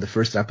scenes from the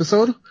first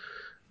episode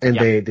and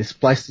they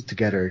spliced it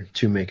together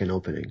to make an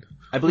opening.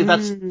 I believe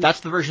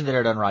that's the version that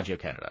aired on Radio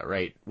Canada,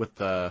 right? With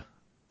the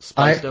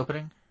spliced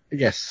opening?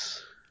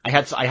 Yes. I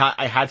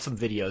had some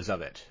videos of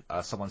it.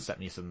 Someone sent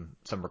me some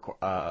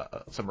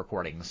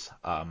recordings.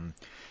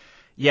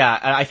 Yeah,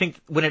 I think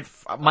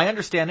my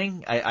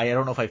understanding, I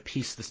don't know if I've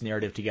pieced this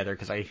narrative together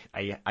because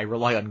I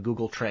rely on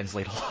Google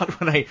Translate a lot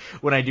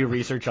when I do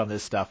research on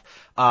this stuff.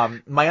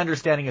 My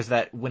understanding is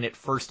that when it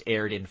first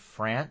aired in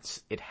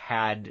France,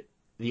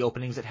 the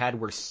openings it had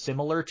were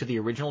similar to the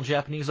original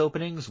Japanese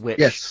openings,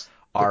 which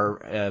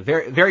are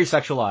very very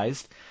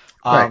sexualized.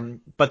 Right.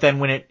 But then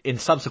in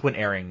subsequent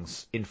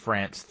airings in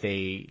France,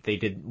 they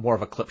did more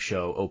of a clip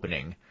show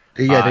opening.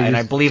 And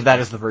I believe that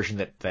is the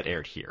version that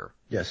aired here.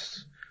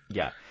 Yes.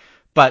 Yeah.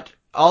 But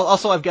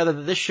also I've gathered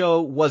that this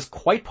show was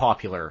quite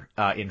popular,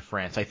 in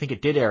France. I think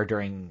it did air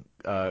during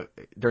the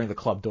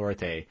Club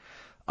Dorothée,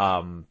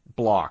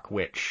 block,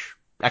 which,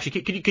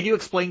 actually, could you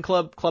explain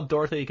Club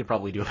Dorothée? You could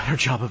probably do a better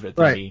job of it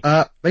than me.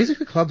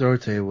 Basically Club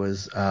Dorothée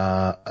was,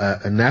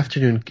 an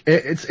afternoon,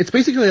 it's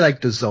basically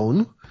like The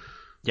Zone.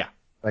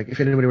 Like,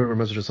 if anybody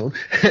remembers The Zone.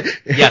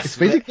 Yes. It's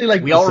basically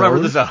like we all remember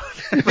The Zone.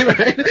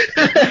 Right?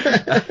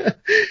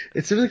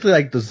 It's basically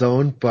like The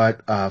Zone,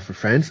 but, for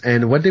France.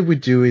 And what they would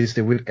do is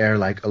they would air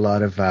like a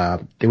lot of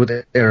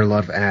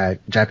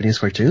Japanese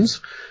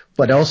cartoons,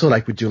 but also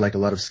like would do like a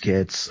lot of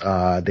skits.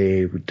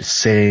 They would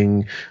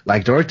sing,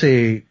 like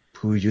Dorothée,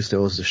 who used to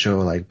host the show,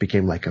 like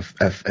became like a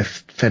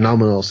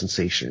phenomenal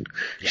sensation.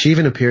 Yeah. She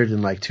even appeared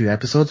in like 2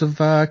 episodes of,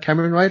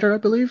 Kamen Rider, I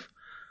believe.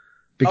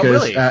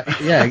 Because, really?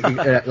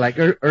 Like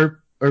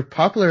her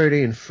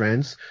popularity in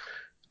France,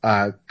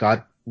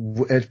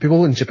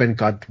 people in Japan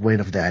got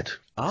wind of that.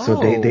 Oh, so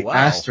they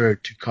asked her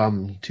to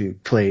come to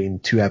play in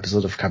 2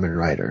 episodes of Kamen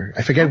Rider.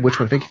 I forget which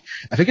one.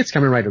 I think it's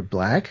Kamen Rider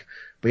Black.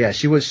 But yeah,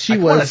 she was. I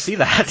want to see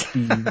that.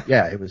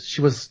 She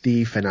was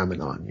the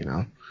phenomenon, you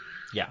know.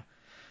 Yeah.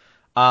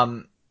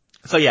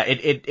 So yeah,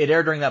 it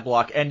aired during that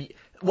block. And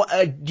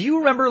do you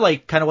remember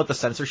like kind of what the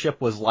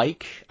censorship was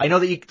like? I know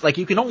that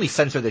you can only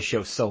censor this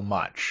show so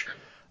much.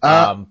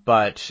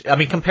 But I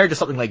mean, compared to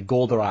something like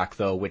Goldorak,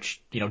 though,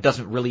 which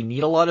doesn't really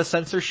need a lot of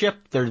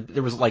censorship, there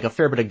was like a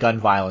fair bit of gun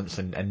violence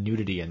and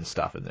nudity and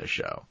stuff in this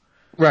show.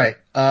 Right.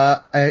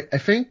 I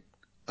think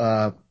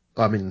I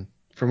mean,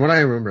 from what I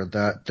remember,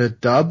 the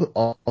dub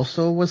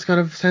also was kind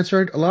of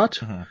censored a lot.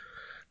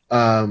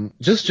 Mm-hmm.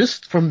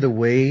 Just from the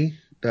way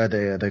that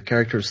the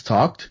characters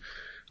talked,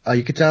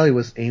 you could tell it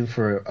was aimed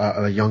for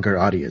a younger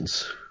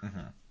audience.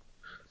 Mm-hmm.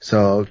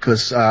 So,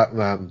 cause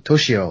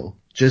Toshio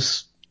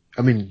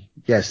I mean,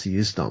 yes, he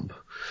is dumb.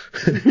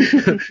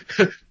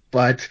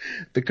 But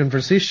the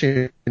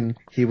conversation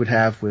he would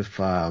have with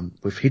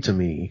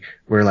Hitomi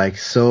were like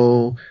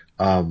so,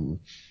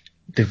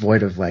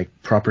 devoid of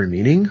like proper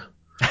meaning,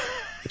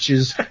 which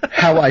is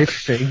how I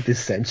think they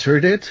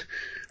censored it,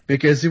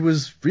 because it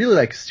was really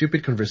like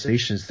stupid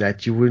conversations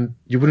that you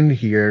wouldn't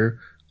hear,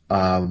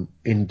 in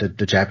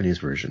the Japanese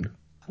version.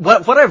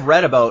 What I've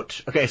read about,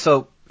 okay,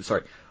 so,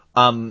 sorry.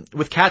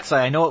 With Cat's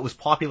Eye, I know it was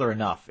popular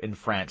enough in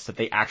France that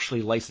they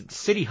actually licensed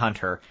City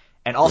Hunter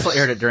and also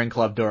aired it during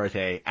Club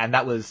Dorothée, and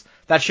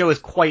that show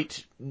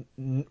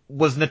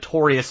was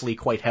notoriously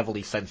quite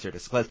heavily censored.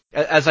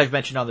 As I've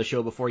mentioned on the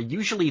show before,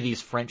 usually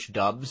these French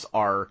dubs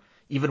are,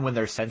 even when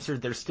they're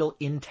censored, they're still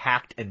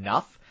intact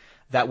enough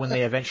that when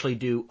they eventually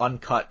do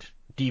uncut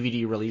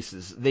DVD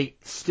releases, they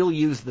still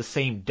use the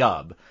same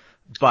dub,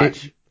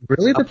 but... It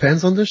really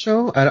depends on the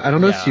show. I don't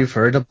know if you've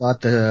heard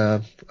about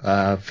the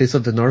Fist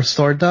of the North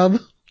Star dub.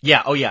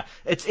 Yeah, oh yeah.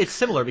 It's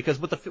similar because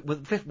with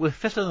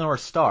Fist of the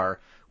North Star,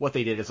 what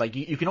they did is like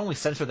you can only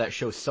censor that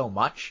show so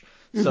much.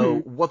 So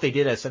what they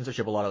did as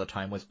censorship a lot of the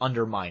time was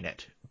undermine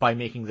it by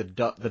making the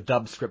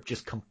dub script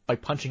by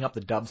punching up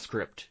the dub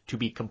script to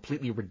be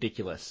completely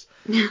ridiculous,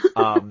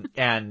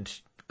 and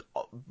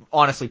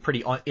honestly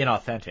pretty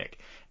inauthentic.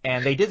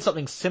 And they did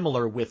something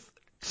similar with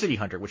City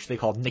Hunter, which they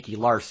called Nicky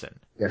Larson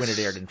when it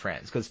aired in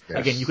France. Because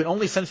again, you can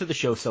only censor the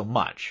show so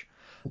much.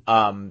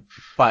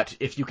 But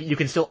if you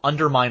can still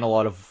undermine a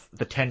lot of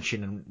the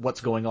tension and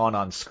what's going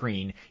on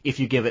screen if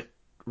you give it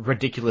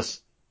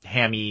ridiculous,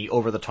 hammy,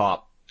 over the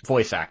top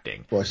voice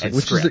acting.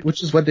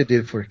 Which is what they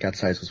did for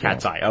Cat's Eye as well.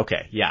 Cat's Eye,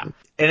 okay, yeah. And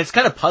it's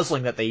kind of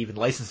puzzling that they even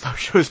licensed those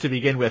shows to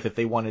begin with if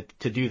they wanted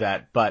to do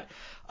that. But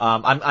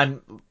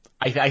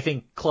I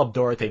think Club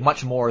Dorothée,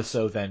 much more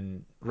so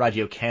than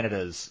Radio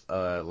Canada's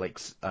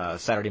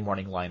Saturday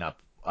morning lineup.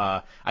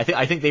 I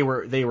think they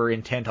were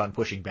intent on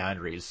pushing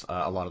boundaries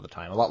a lot of the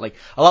time. A lot like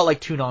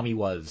Toonami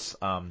was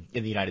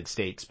in the United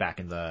States back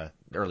in the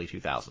early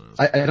 2000s.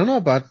 I don't know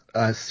about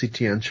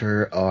City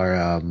Hunter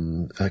or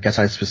Cat's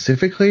Eye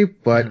specifically,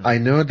 but I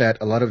know that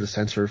a lot of the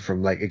censor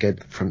from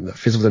the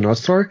Fist of the North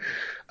Star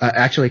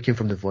actually came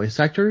from the voice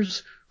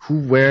actors who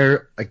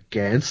were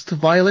against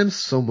violence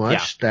so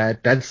much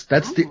that that's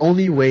the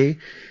only way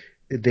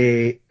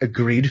they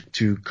agreed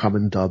to come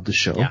and dub the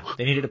show. Yeah,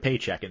 they needed a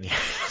paycheck in the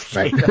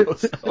right. Though,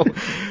 so,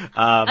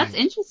 that's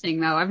interesting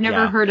though. I've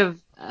never heard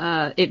of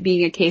it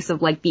being a case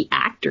of like the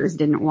actors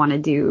didn't want to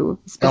do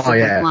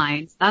specific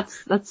lines.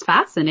 That's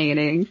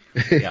fascinating.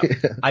 Yeah.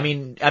 I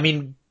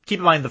mean, keep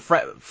in mind the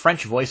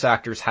French voice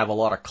actors have a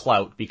lot of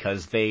clout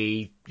because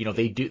they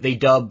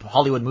dub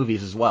Hollywood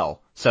movies as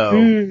well. So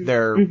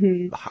they're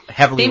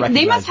heavily recognized.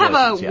 They must have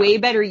a way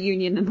better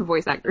union than the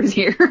voice actors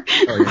here.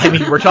 I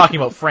mean, we're talking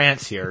about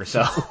France here,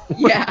 so.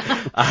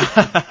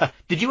 Yeah.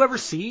 Did you ever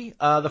see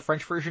the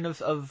French version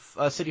of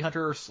City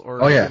Hunter or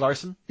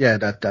Larson? Yeah,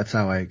 that's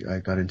how I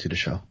got into the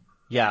show.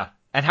 Yeah.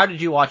 And how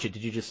did you watch it?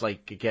 Did you just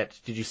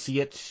did you see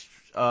it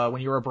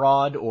when you were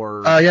abroad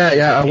or?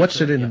 I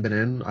watched it in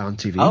Benin on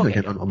TV,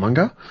 on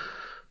manga.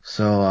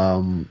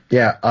 So,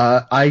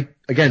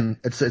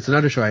 it's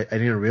another show I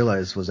didn't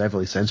realize was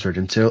heavily censored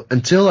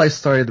until I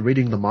started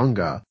reading the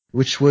manga,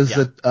 which was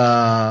it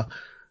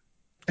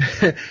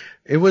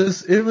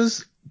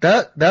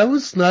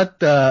was not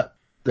the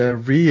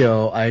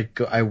Rio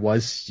I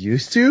was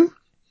used to.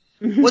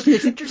 Well,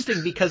 it's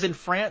interesting because in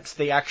France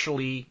they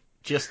actually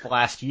just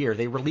last year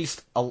they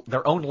released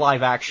their own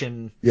live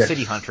action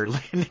City Hunter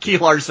Nicky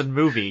Larson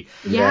movie.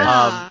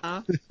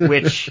 Yeah.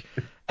 Which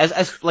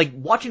as like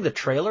watching the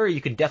trailer, you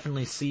can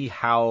definitely see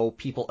how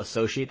people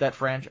associate that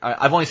franchise.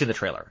 I've only seen the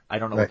trailer. I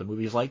don't know what the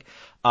movie is like.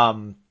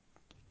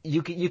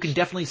 You can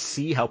definitely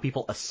see how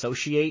people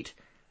associate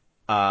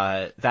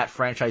that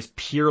franchise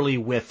purely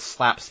with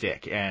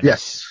slapstick and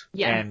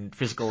and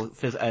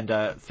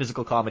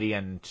physical comedy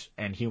and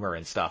humor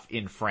and stuff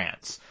in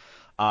France.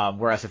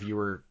 Whereas if you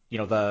were,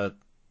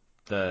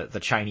 the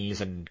Chinese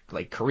and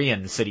like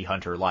Korean City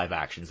Hunter live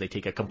actions, they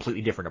take a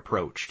completely different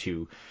approach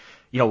to,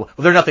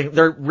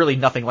 they're really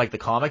nothing like the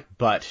comic,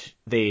 but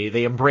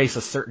they embrace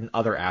a certain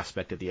other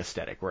aspect of the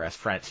aesthetic, whereas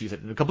France use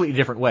it in a completely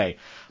different way.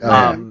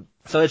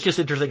 So it's just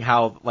interesting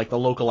how like the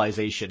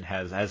localization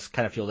has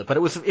kind of fueled it, but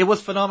it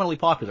was phenomenally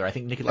popular. I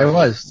think Nicky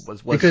Larson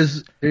was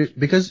because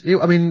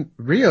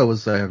Rio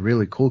was a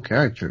really cool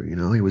character.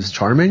 He was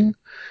charming,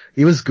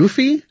 he was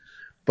goofy,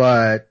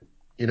 but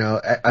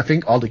I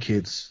think all the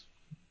kids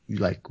you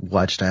like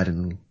watched that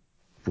and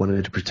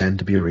wanted to pretend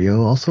to be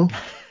Rio also?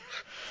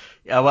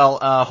 Yeah, well,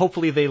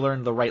 hopefully they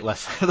learned the right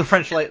lesson. The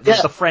French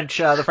the French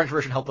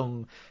version helped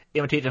them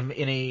imitate him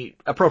in a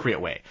appropriate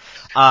way.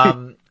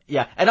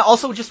 Yeah, and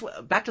also just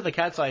back to the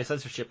Cat's Eye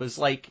censorship is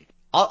like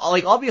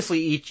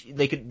obviously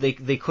they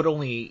could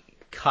only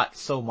cut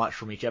so much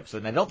from each episode,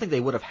 and I don't think they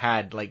would have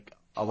had like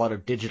a lot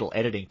of digital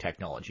editing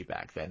technology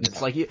back then.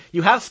 It's like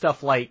you have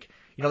stuff like,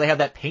 you know, they have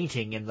that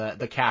painting in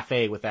the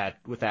cafe with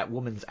that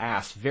woman's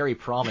ass very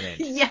prominent.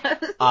 Yes.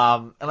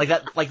 And like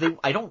that,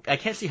 I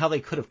can't see how they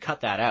could have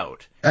cut that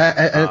out.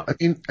 I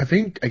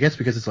guess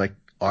because it's like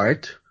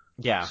art.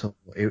 Yeah. So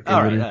it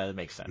all right, that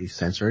makes sense. Be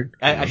censored.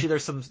 Actually,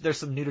 there's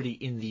some nudity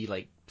in the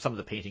like some of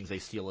the paintings they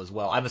steal as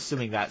well. I'm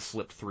assuming that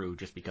slipped through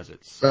just because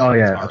it's. Oh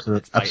yeah, art.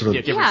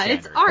 absolutely. Yeah,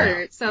 it's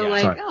art, so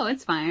like, oh,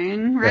 it's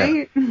fine,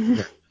 right?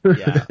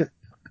 Yeah.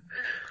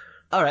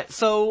 All right.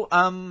 So,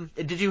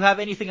 did you have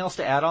anything else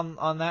to add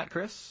on that,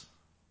 Chris?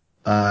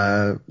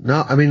 No,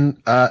 I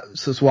mean,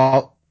 so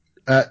while,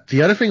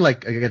 the other thing,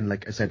 like, again,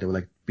 like I said, there would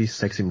like be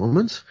sexy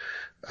moments.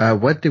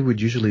 What they would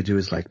usually do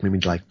is like maybe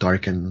like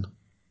darken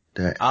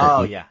the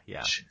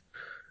image,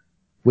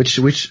 which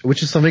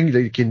is something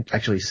that you can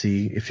actually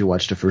see if you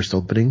watch the first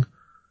opening.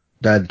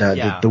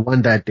 The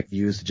one that they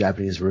use the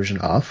Japanese version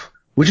of,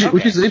 which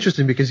is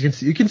interesting because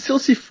you can still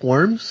see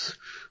forms,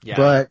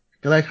 but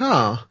you're like,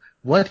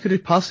 what could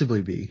it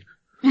possibly be?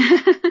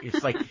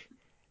 It's like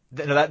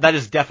that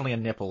is definitely a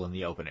nipple in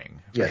the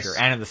opening, for sure,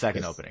 and in the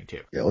second opening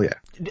too. Oh yeah.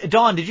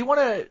 Dawn, did you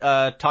want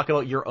to talk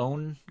about your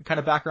own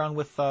kind of background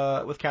with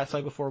Cat's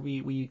Eye before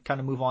we kind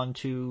of move on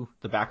to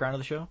the background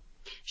of the show?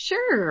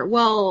 Sure.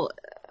 Well,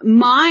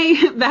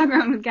 my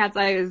background with Cat's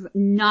Eye is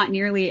not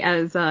nearly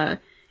as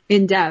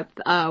in depth.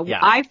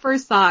 I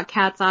first saw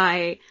Cat's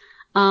Eye.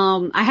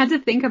 I had to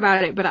think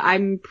about it, but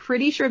I'm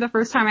pretty sure the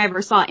first time I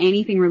ever saw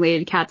anything related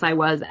to Cat's Eye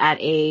was at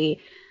a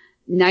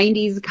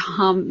 90s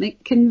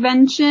comic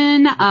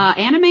convention,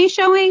 anime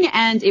showing,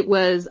 and it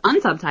was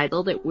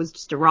unsubtitled. It was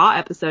just a raw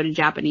episode in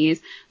Japanese,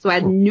 so I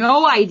had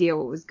no idea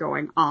what was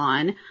going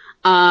on.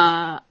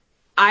 For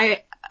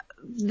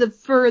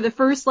the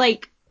first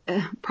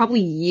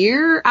probably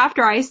year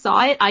after I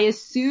saw it, I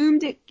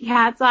assumed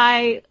Cat's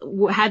Eye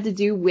had to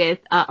do with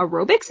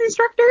aerobics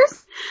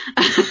instructors.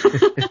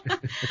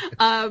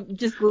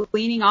 Just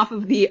gleaning off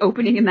of the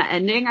opening and the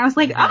ending, I was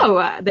like, they're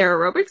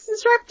aerobics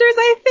instructors,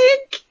 I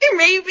think,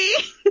 maybe.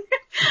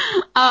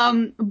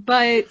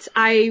 But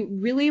I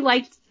really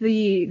liked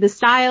the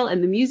style,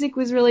 and the music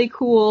was really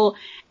cool,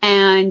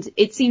 and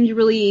it seemed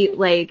really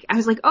like, I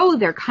was like,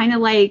 they're kind of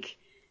like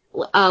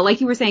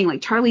you were saying,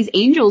 like Charlie's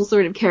Angels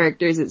sort of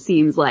characters, it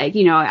seems like.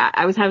 You know,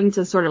 I was having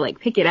to sort of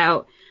like pick it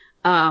out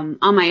on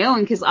my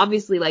own, because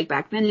obviously like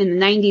back then in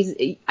the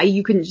 90s,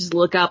 you couldn't just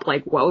look up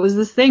like, what was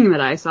this thing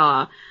that I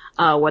saw?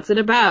 What's it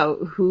about?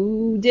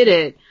 Who did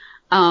it?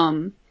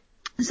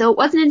 So it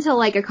wasn't until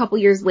like a couple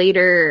years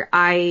later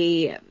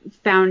I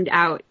found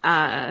out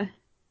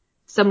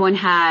someone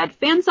had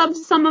fan subbed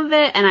some of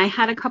it, and I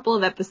had a couple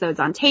of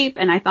episodes on tape,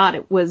 and I thought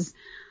it was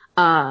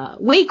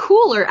way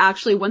cooler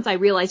actually once I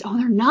realized,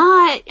 they're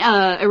not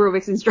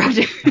aerobics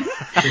instructors.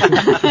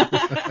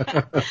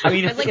 I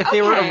mean, if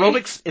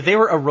they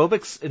were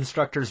aerobics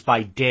instructors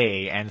by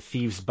day and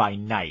thieves by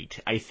night,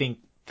 I think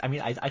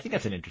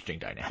that's an interesting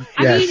dynamic.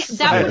 I mean,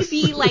 that would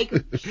be like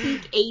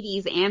peak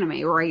 80s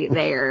anime right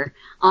there,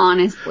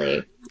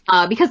 honestly.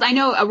 Because I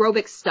know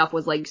aerobics stuff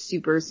was like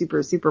super,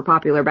 super, super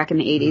popular back in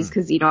the 80s,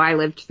 because, you know, I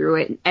lived through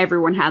it.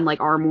 Everyone had like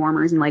arm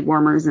warmers and leg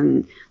warmers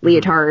and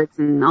leotards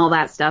and all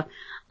that stuff.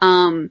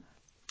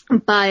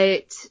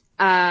 But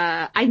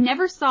I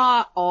never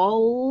saw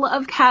all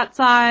of Cat's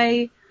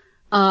Eye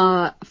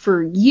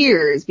for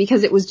years,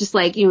 because it was just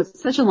like, you know,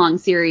 it's such a long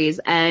series,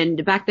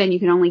 and back then you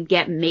could only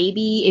get,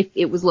 maybe if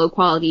it was low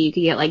quality, you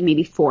could get like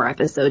maybe 4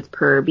 episodes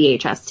per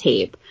VHS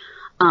tape.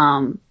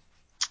 And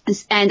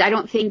I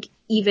don't think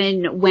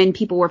even when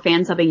people were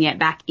fan subbing it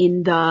back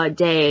in the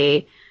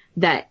day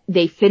that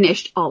they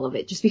finished all of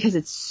it, just because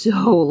it's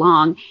so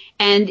long.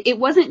 And it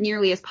wasn't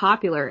nearly as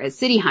popular as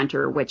City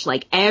Hunter, which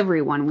like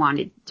everyone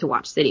wanted to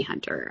watch City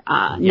Hunter.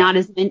 Not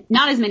as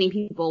many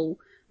people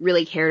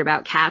really cared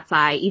about Cat's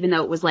Eye, even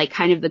though it was like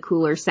kind of the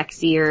cooler,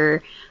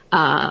 sexier,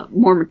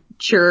 more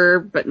mature,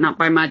 but not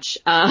by much,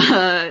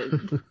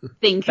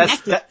 thing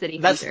connected to City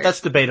Hunter. That's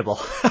debatable.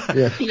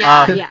 Yeah.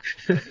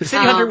 City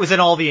Hunter was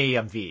in all the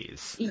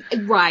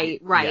AMVs.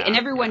 Right. Yeah, and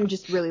everyone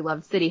just really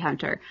loved City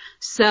Hunter.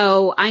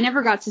 So I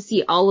never got to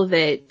see all of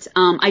it.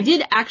 I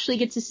did actually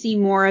get to see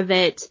more of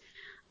it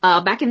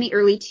back in the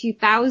early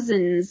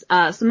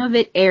 2000s. Some of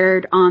it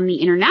aired on the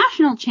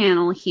international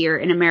channel here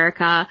in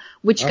America,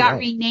 which got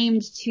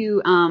renamed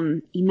to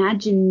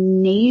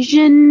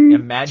Imagination.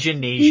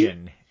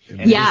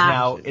 And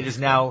it is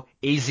now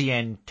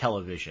AZN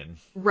Television.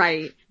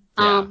 Right.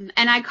 And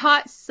I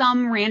caught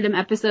some random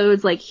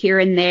episodes like here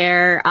and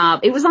there.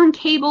 It was on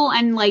cable,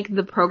 and like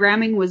the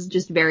programming was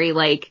just very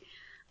like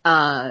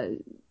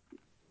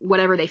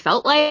whatever they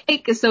felt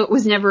like. So it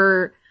was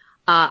never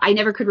I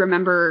never could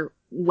remember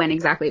when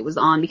exactly it was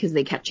on, because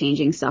they kept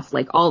changing stuff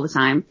like all the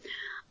time.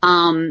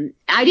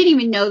 I didn't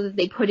even know that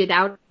they put it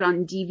out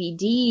on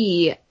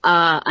DVD,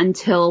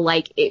 until,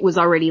 like, it was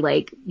already,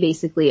 like,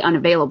 basically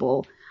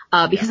unavailable.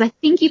 Because I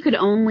think you could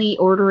only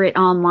order it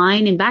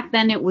online, and back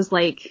then it was,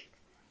 like,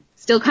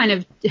 still kind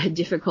of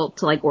difficult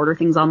to, like, order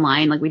things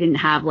online. Like, we didn't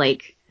have,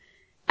 like,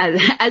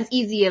 as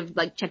easy of,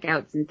 like,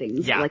 checkouts and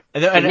things. Yeah. Like,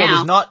 And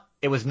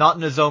it was not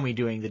Nozomi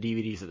doing the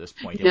DVDs at this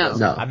point. It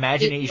was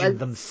Imagination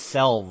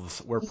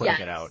themselves were putting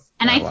it out.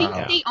 And I think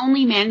they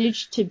only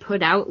managed to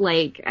put out,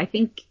 like, I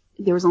think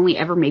there was only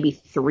ever maybe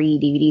 3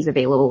 DVDs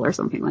available or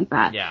something like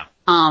that. Yeah.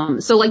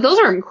 So, like, those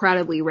are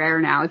incredibly rare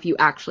now if you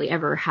actually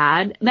ever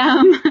had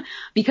them,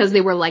 because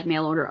they were, like,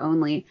 mail order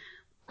only.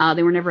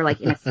 They were never,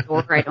 like, in a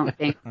store, I don't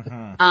think.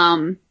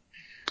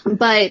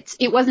 But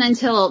it wasn't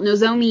until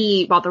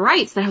Nozomi bought the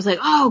rights that I was like,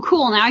 oh,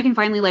 cool, now I can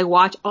finally, like,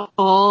 watch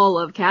all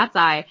of Cat's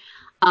Eye.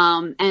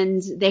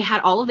 And they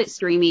had all of it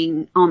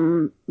streaming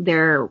on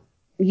their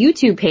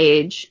YouTube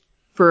page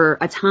for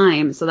a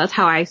time, so that's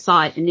how I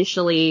saw it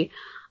initially.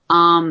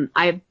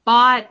 I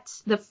bought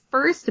the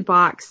first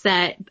box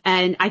set,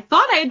 and I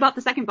thought I had bought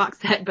the second box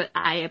set, but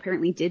I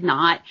apparently did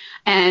not.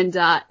 And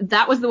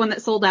that was the one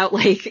that sold out,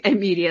 like,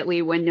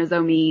 immediately when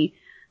Nozomi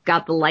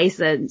got the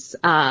license,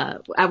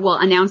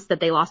 announced that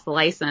they lost the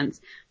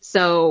license.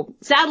 So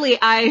sadly,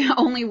 I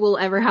only will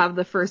ever have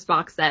the first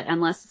box set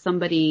unless some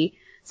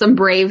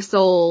brave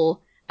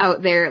soul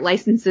out there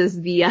licenses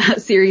the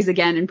series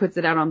again and puts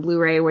it out on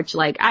Blu-ray, which,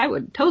 like, I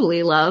would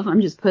totally love.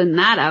 I'm just putting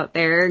that out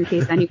there in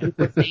case anyone's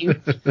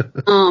listening.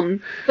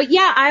 But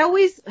yeah, I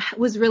always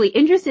was really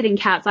interested in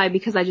Cat's Eye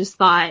because I just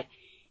thought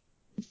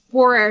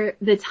for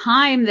the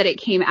time that it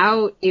came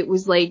out, it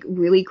was, like,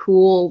 really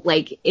cool.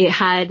 Like, it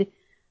had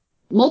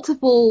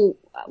multiple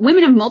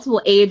women of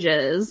multiple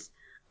ages,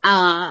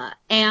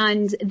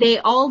 and they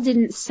all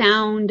didn't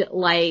sound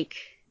like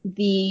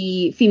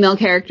the female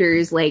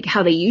characters, like,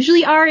 how they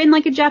usually are in,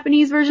 like, a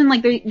Japanese version.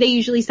 Like, they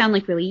usually sound,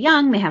 like, really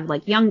young. They have,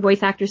 like, young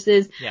voice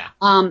actresses. Yeah.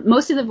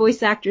 Most of the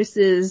voice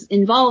actresses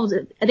involved,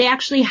 they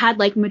actually had,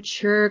 like,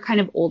 mature, kind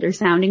of older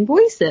sounding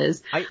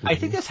voices. I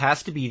think this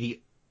has to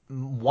be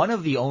one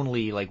of the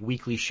only, like,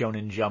 weekly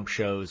Shonen Jump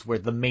shows where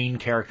the main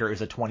character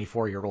is a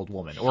 24-year-old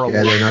woman or a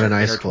woman they're not in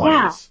high her school.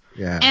 20s.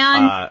 Yeah.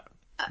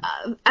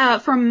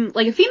 And from,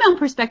 like, a female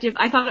perspective,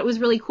 I thought it was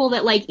really cool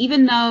that, like,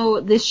 even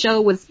though this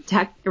show was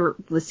or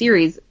the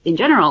series in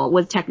general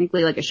was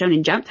technically, like, a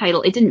Shonen Jump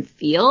title, it didn't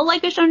feel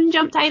like a Shonen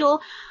Jump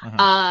title.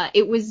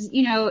 It was,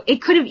 you know,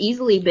 it could have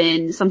easily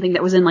been something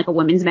that was in, like, a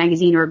women's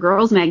magazine or a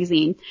girls'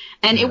 magazine.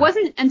 And it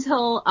wasn't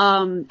until,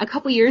 a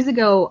couple years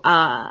ago,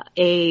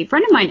 a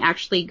friend of mine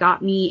actually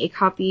got me a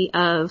copy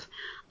of,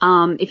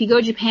 if you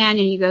go to Japan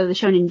and you go to the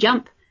Shonen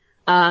Jump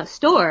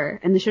store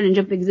and the Shonen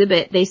Jump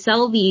exhibit, they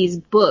sell these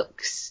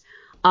books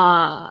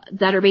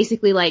that are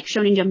basically like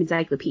Shonen Jump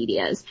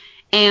encyclopedias,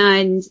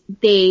 and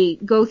they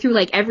go through,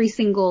 like, every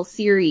single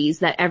series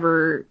that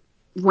ever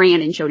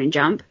ran in Shonen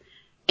Jump,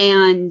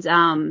 and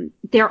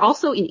they're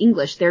also in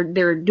English.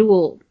 They're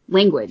dual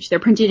language. They're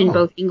printed in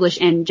both English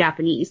and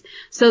Japanese,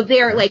 so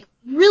they're like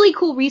really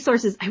cool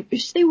resources. I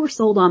wish they were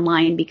sold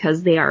online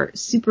because they are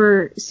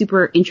super,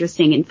 super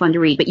interesting and fun to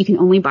read, but you can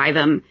only buy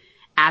them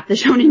at the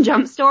Shonen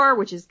Jump store,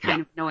 which is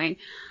kind of annoying.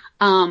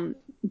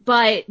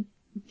 But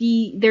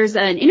there's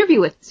an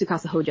interview with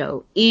Tsukasa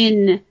Hojo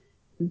in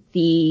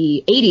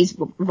the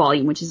 80s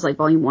volume, which is, like,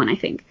 volume 1, I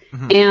think.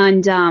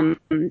 And,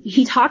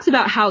 he talks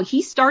about how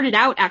he started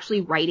out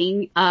actually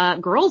writing,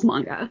 girls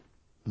manga.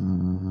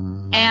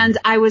 And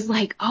I was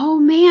like, oh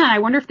man, I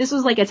wonder if this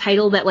was, like, a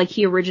title that, like,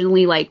 he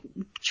originally, like,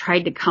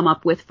 tried to come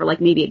up with for,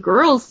 like, maybe a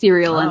girls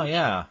serial.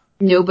 And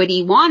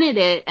nobody wanted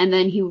it, and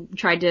then he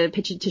tried to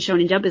pitch it to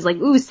Shonen Jump as, like,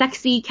 ooh,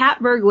 sexy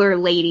cat burglar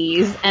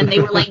ladies, and they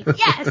were like,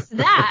 yes,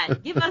 that,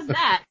 give us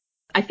that.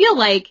 I feel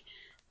like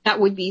that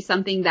would be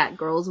something that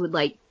girls would,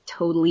 like,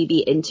 totally be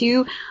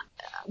into.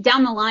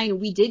 Down the line,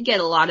 we did get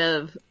a lot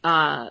of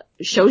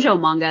shoujo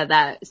manga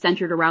that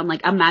centered around,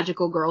 like, a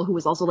magical girl who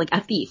was also, like,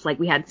 a thief. Like,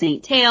 we had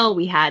Saint Tail,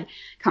 we had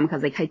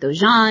Kamikaze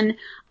Kaito-Jan,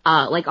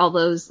 like, all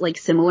those, like,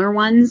 similar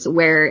ones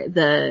where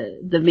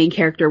the main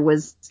character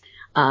was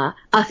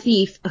a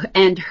thief,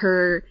 and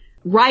her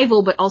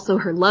rival, but also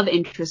her love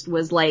interest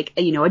was, like,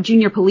 you know, a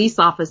junior police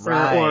officer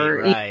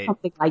or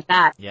something like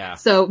that. Yeah.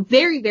 So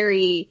very,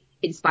 very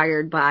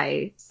inspired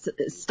by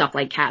stuff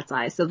like Cat's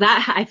Eye. So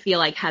that, I feel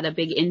like, had a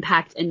big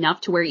impact enough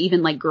to where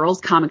even, like,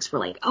 girls comics were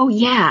like, oh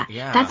yeah,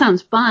 that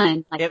sounds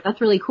fun. Like, that's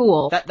really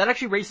cool. That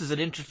actually raises an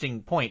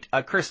interesting point.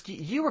 Chris, do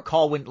you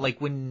recall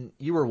when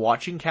you were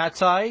watching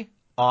Cat's Eye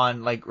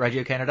on, like,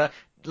 Radio Canada,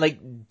 like,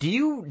 did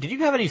you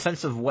have any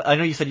sense of what, I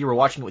know you said you were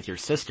watching it with your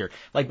sister,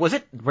 like,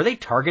 were they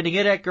targeting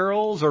it at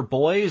girls or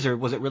boys, or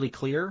was it really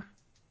clear?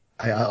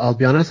 I'll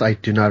be honest, I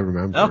do not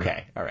remember.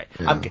 Okay, all right.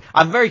 Yeah.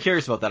 I'm very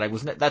curious about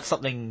that. That's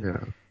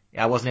something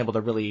I wasn't able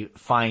to really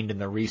find in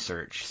the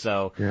research.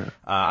 So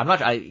I'm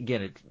not.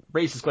 Again, it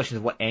raises questions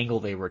of what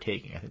angle they were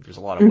taking. I think there's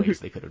a lot of ways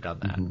they could have done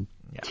that.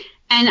 Yeah.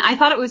 And I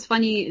thought it was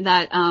funny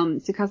that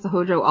Tsukasa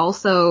Hojo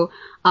also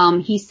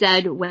he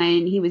said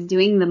when he was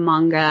doing the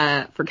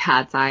manga for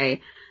Cat's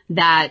Eye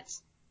that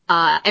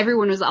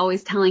everyone was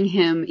always telling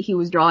him he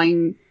was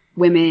drawing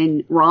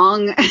women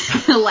wrong.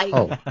 Like,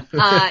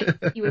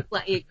 he was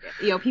like,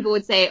 people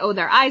would say, oh,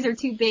 their eyes are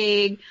too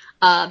big,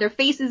 their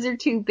faces are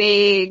too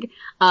big,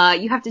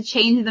 you have to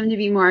change them to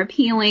be more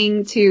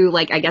appealing to,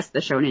 like, I guess the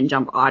Shonen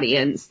Jump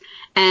audience.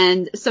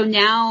 And so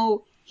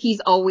now he's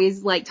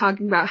always, like,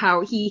 talking about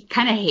how he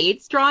kind of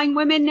hates drawing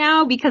women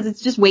now because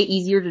it's just way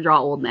easier to draw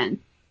old men.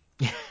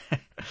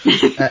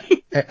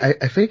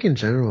 I think in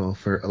general,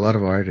 for a lot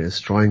of artists,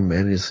 drawing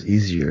men is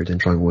easier than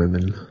drawing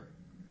women.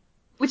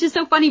 Which is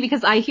so funny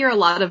because I hear a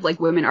lot of, like,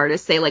 women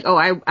artists say, like, oh,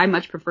 I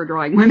much prefer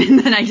drawing women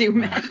than I do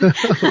men.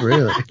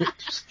 Really?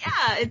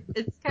 Yeah,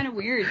 it's kind of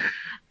weird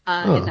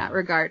in that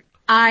regard.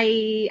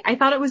 I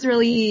thought it was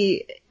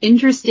really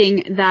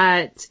interesting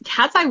that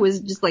Cat's Eye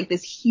was just, like,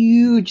 this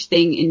huge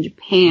thing in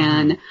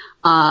Japan.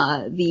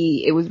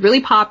 It was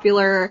really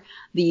popular.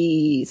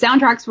 The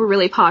soundtracks were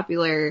really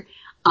popular.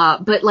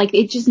 But, like,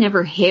 it just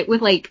never hit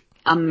with, like,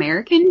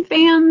 American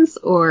fans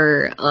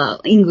or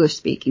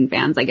English-speaking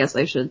fans, I guess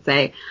I should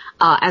say,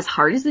 as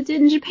hard as it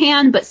did in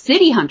Japan. But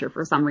City Hunter,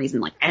 for some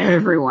reason, like,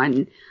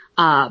 everyone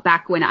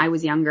back when I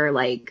was younger,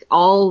 like,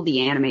 all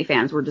the anime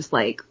fans were just,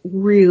 like,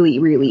 really,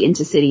 really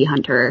into City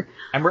Hunter.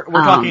 And we're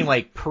talking,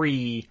 like,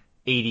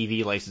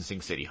 pre-ADV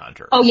licensing City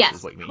Hunter. Oh,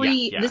 yes.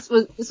 This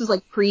was,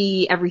 like,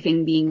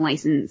 pre-everything being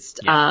licensed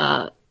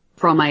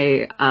from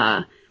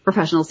a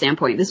professional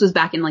standpoint. This was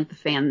back in, like, the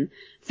fan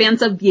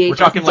sub VHS We're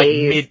talking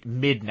days. Like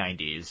mid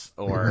 90s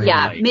or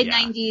mid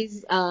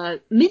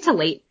 90s, mid to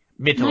late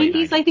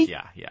 90s, I think.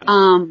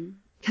 Yeah.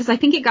 Cause I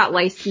think it got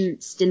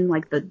licensed in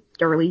like the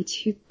early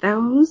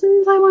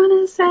 2000s, I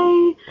want to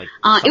say.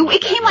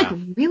 It came like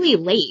really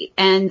late,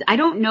 and I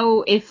don't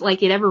know if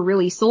like it ever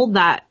really sold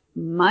that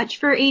much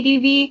for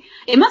ADV.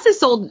 It must have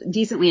sold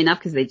decently enough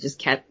because they just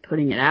kept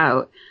putting it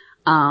out.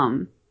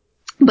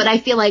 But I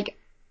feel like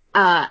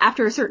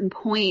after a certain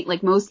point,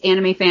 like most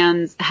anime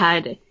fans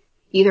had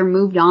either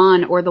moved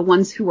on or the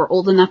ones who were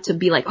old enough to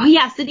be like, oh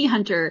yeah, City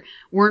Hunter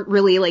weren't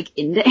really like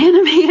into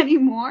anime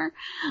anymore.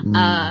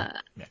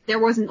 There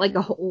wasn't like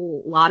a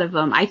whole lot of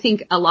them. I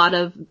think a lot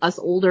of us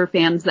older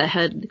fans that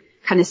had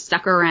kind of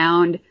stuck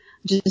around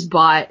just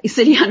bought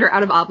City Hunter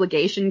out of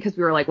obligation because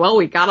we were like, well,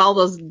 we got all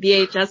those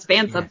VHS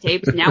fan sub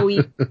tapes. Now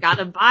we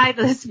gotta buy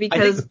this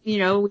because, we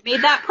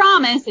made that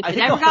promise. It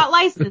never got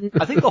licensed.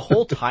 I think the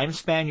whole time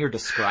span you're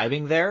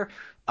describing there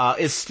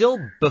is still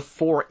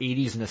before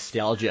 80s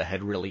nostalgia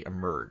had really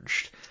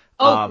emerged.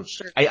 For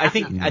sure. I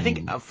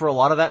think for a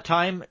lot of that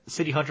time,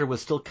 City Hunter was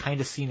still kind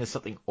of seen as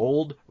something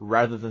old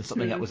rather than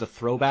something that was a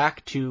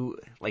throwback to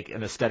like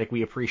an aesthetic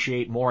we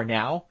appreciate more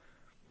now.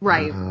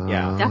 Right.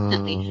 Yeah.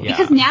 Definitely. Yeah.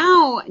 Because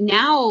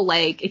now,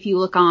 like, if you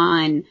look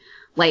on,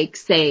 like,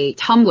 say,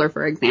 Tumblr,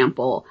 for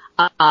example,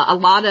 a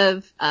lot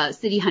of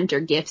City Hunter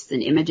GIFs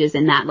and images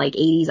in that, like,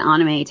 80s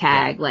anime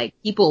tag, like,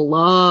 people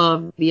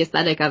love the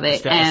aesthetic of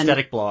it.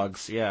 Aesthetic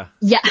blogs, yeah.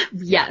 Yeah,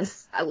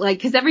 yes.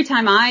 Like, because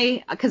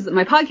my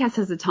podcast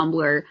has a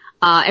Tumblr,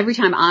 every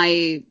time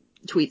I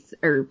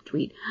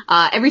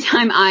every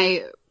time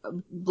I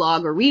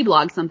blog or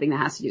reblog something that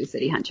has to do with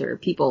City Hunter,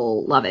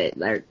 people love it.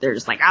 They're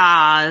just like,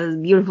 this is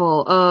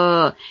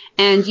beautiful,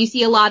 and you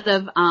see a lot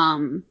of,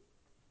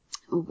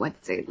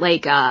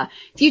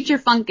 future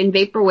funk and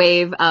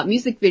vaporwave,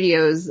 music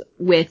videos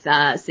with,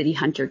 City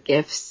Hunter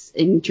GIFs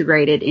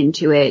integrated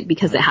into it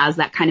because it has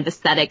that kind of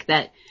aesthetic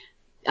that,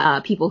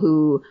 people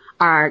who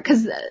are,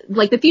 cause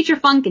like the future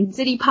funk and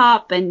city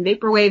pop and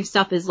vaporwave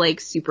stuff is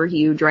like super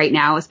huge right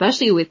now,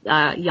 especially with,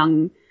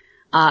 young,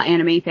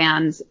 anime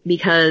fans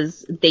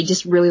because they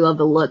just really love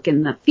the look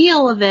and the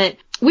feel of it,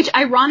 which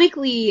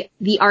ironically,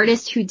 the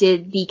artist who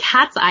did the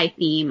Cat's Eye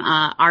theme,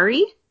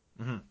 Ari,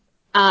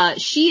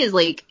 she is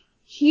like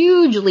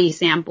hugely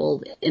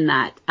sampled in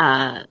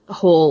that,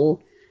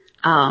 whole,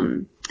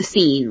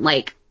 scene.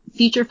 Like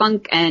future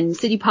funk and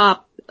city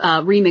pop,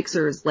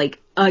 remixers like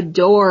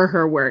adore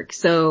her work.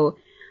 So,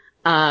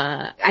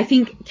 I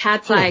think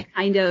Cat's Eye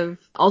kind of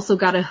also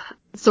got a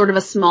sort of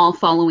a small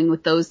following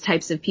with those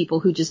types of people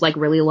who just like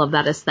really love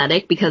that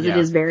aesthetic because it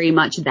is very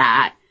much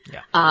that.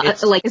 Yeah.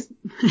 Like,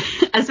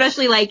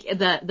 especially like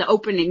the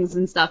openings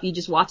and stuff, you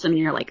just watch them and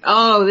you're like,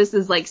 oh, this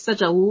is like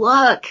such a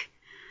look.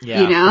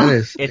 Yeah. That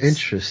is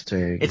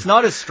interesting. It's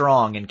not as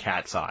strong in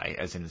Cat's Eye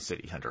as in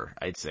City Hunter,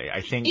 I'd say.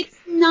 I think it's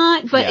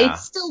not, but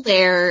it's still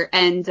there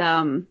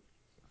and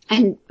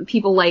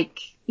people like,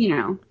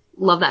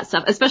 love that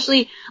stuff,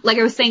 especially like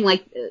I was saying,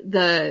 like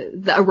the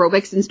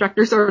aerobics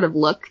instructor sort of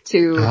look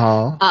to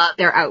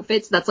their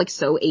outfits. That's like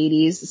so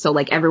 80s. So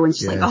like everyone's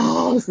just like,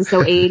 oh, this is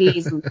so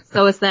 80s, and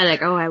so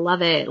aesthetic. Oh, I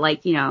love it.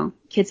 Like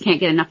kids can't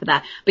get enough of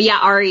that. But yeah,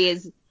 Ari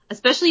is,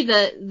 especially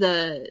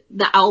the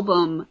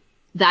album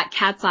that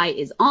Cat's Eye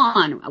is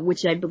on,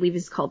 which I believe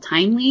is called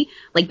Timely.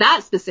 Like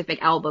that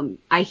specific album,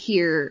 I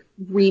hear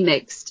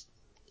remixed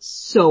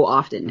so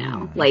often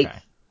now.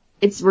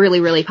 It's really,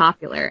 really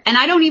popular. And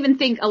I don't even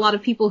think a lot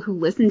of people who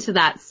listen to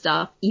that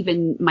stuff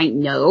even might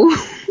know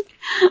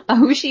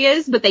who she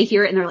is, but they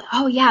hear it and they're like,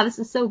 oh yeah, this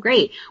is so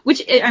great.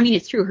 Which, I mean,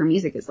 it's true. Her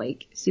music is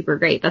like super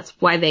great. That's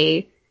why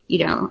they,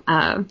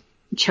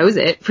 chose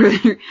it for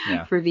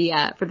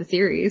the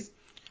series.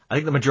 I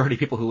think the majority of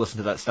people who listen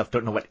to that stuff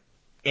don't know what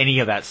any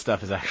of that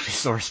stuff is actually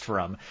sourced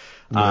from.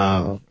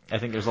 No. I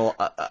think there's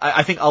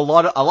I think a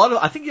lot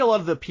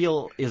of the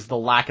appeal is the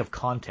lack of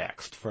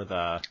context for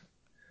the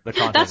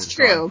content. That's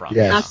true.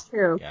 Yes. That's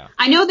true. Yeah.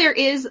 I know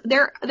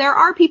there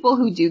are people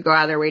who do go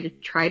out of their way to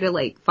try to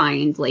like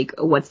find like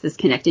what's this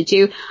connected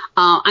to.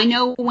 I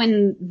know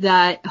when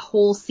that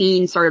whole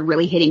scene started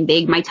really hitting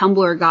big, my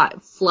Tumblr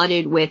got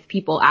flooded with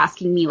people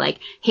asking me like,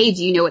 "Hey,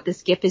 do you know what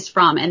this GIF is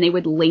from?" And they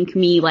would link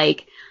me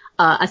like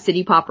a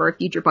City Pop or a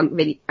Future Funk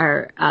video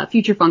or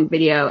Future Funk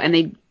video,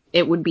 and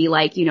it would be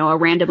like, you know, a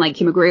random like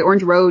Kimagure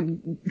Orange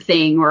Road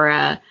thing or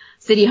a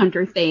City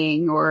Hunter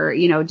thing or,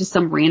 you know, just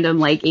some random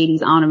like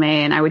 80s anime,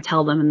 and I would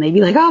tell them and they'd be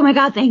like, "Oh my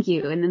god, thank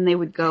you." And then they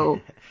would go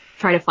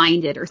try to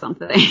find it or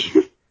something.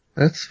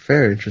 That's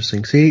very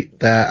interesting. See,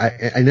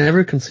 I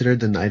never considered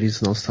the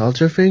 90s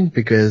nostalgia thing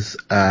because,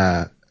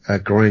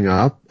 growing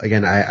up,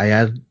 again, I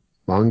had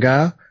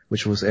manga,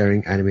 which was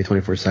airing anime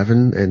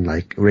 24/7 and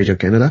like Radio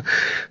Canada.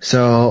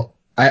 So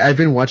I've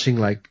been watching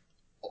like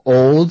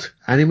old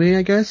anime,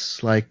 I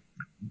guess, like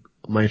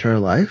my entire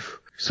life.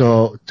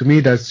 So to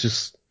me, that's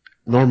just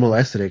normal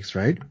aesthetics,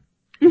 right?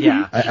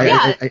 Yeah.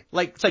 I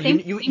Like, it's like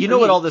Same you know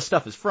what all this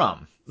stuff is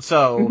from.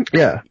 So,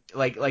 yeah.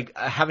 like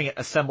having it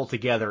assembled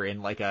together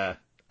in like a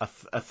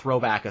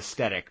throwback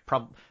aesthetic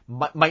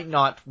might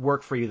not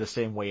work for you the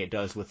same way it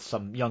does with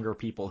some younger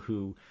people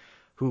who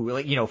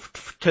like, you know,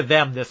 to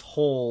them this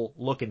whole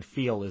look and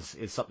feel is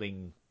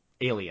something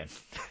alien.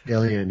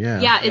 Alien,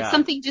 yeah. Yeah, it's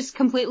something just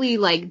completely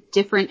like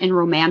different and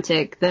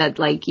romantic that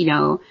like, you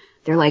know,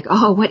 they're like,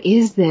 "Oh, what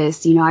is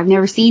this? You know, I've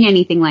never seen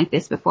anything like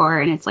this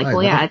before." And it's like,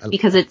 it's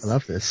because I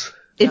love this.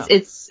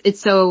 It's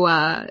so,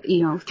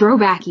 you know,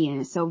 throwbacky and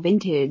it's so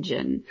vintage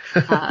and,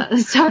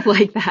 stuff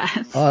like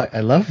that. Oh, I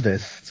love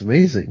this. It's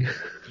amazing.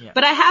 Yeah.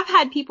 But I have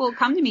had people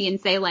come to me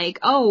and say like,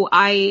 "Oh,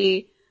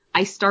 I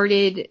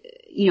started,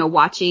 you know,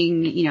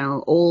 watching, you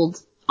know,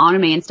 old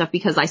anime and stuff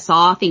because I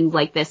saw things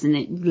like this and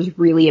it just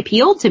really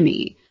appealed to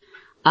me."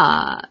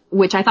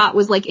 Which I thought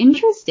was like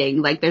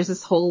interesting. Like there's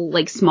this whole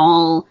like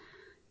small,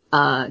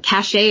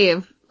 cachet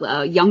of,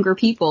 younger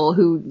people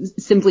who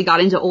simply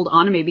got into old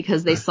anime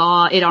because they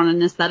saw it on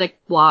an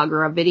aesthetic blog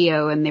or a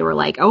video and they were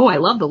like, "Oh, I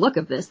love the look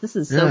of this. This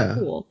is so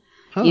cool."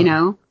 Huh. You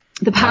know?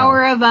 The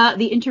power of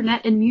the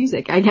internet and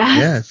music, I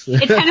guess.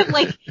 Yes. It's kind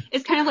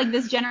of like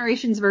this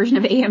generation's version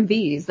of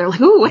AMVs. They're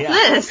like, "Ooh,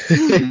 what's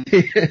this?"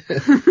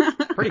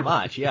 Pretty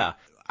much, yeah.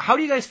 How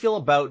do you guys feel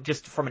about,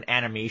 just from an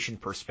animation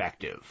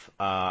perspective,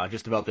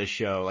 just about this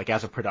show, like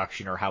as a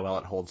production, or how well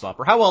it holds up,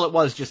 or how well it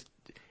was just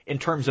in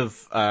terms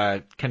of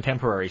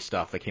contemporary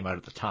stuff that came out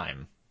at the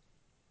time?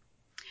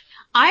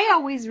 I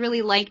always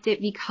really liked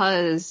it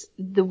because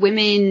the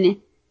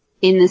women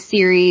in the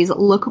series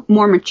look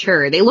more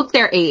mature. They look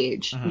their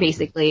age,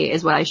 basically,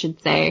 is what I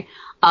should say.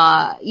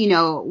 You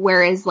know,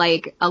 whereas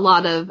like a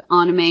lot of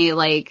anime,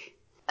 like,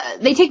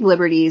 they take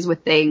liberties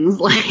with things,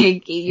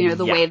 like, you know,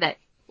 the way that,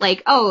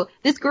 like, "Oh,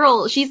 this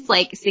girl, she's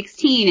like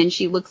 16 and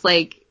she looks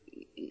like,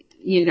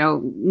 you know,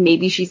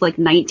 maybe she's like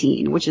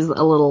 19, which is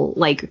a little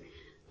like,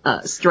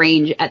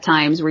 strange at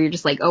times where you're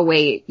just like, "Oh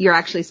wait, you're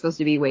actually supposed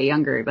to be way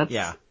younger." That's,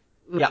 yeah.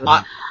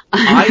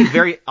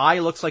 I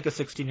looks like a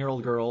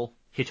 16-year-old girl.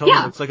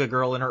 Hitomi looks like a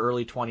girl in her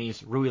early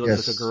 20s. Rui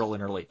looks like a girl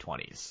in her late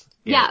 20s.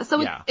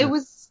 It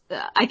was,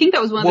 I think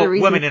that was one of the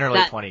reasons. Women in her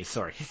late 20s,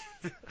 sorry.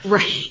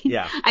 Right.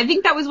 Yeah. I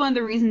think that was one of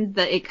the reasons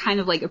that it kind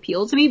of like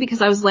appealed to me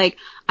because I was like,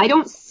 I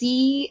don't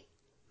see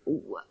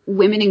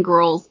women and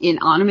girls in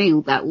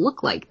anime that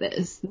look like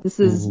this. This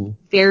is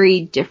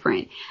very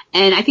different.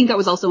 And I think that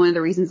was also one of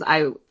the reasons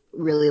I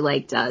really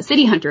liked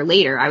City Hunter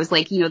later. I was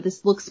like, you know,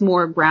 this looks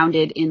more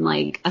grounded in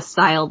like a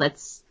style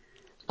that's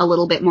a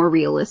little bit more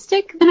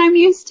realistic than I'm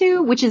used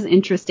to, which is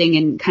interesting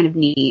and kind of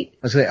neat.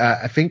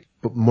 I think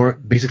more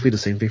basically the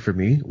same thing for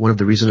me. One of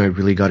the reasons I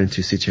really got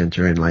into City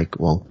Hunter and like,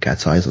 well,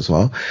 Cat's Eyes as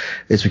well,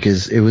 is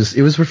because it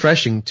was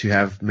refreshing to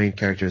have main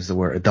characters that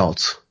were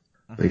adults,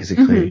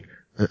 basically.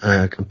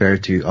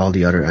 Compared to all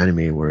the other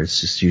anime where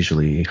it's just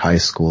usually high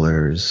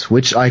schoolers,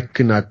 which I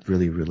could not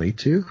really relate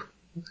to,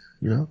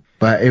 you know.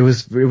 But it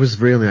was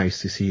really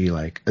nice to see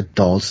like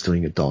adults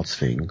doing adults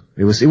thing.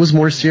 It was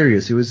more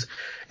serious. It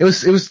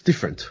was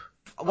different.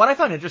 What I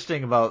found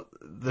interesting about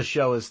the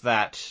show is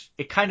that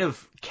it kind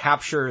of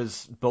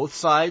captures both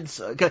sides.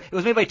 It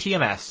was made by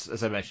TMS,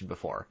 as I mentioned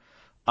before.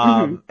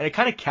 And it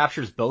kind of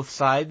captures both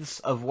sides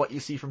of what you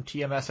see from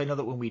TMS. I know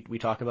that when we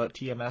talk about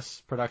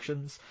TMS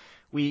productions,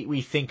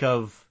 we think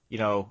of, you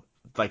know,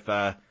 like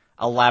the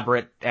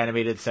elaborate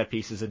animated set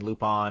pieces in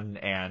Lupin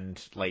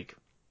and like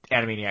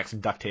Animaniacs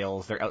and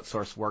DuckTales, their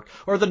outsourced work,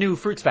 or the new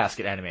Fruits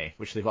Basket anime,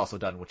 which they've also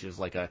done, which is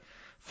like a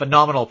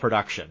phenomenal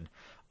production.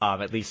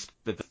 At least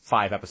the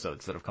 5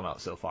 episodes that have come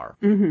out so far.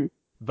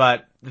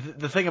 But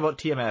the thing about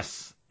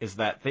TMS is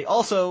that there's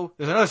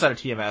another side of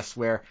TMS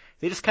where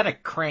they just kind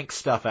of crank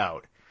stuff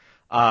out.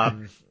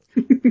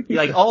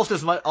 Like almost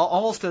as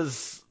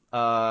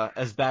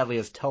badly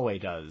as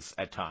Toei does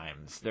at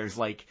times. There's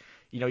like,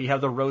 you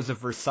have the Rose of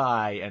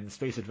Versailles and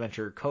Space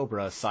Adventure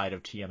Cobra side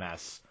of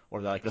TMS,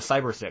 or the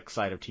Cyber Six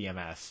side of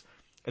TMS.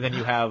 And then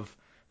you have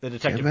the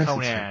Detective TMS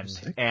Conan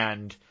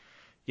and,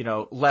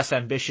 less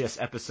ambitious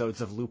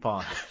episodes of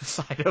Lupin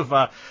side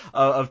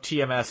of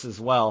TMS as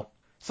well.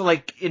 So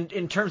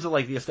in terms of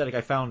the aesthetic,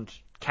 I found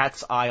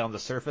Cat's Eye on the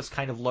surface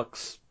kind of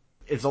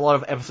it's a lot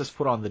of emphasis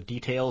put on the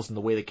details and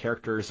the way the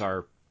characters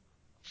are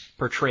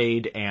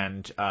portrayed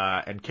and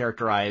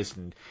characterized,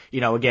 and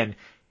again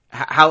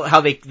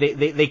how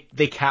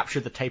they capture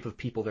the type of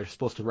people they're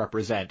supposed to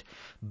represent.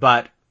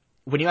 But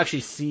when you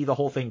actually see the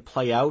whole thing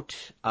play out,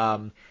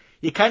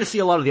 you kind of see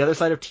a lot of the other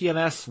side of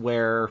TMS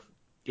where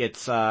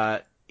it's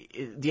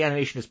the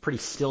animation is pretty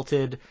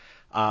stilted.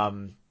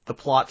 The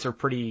plots are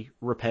pretty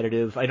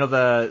repetitive. I know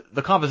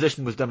the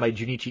composition was done by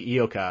Junichi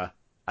Ioka.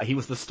 He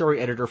was the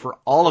story editor for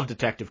all of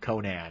Detective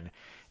Conan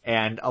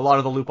and a lot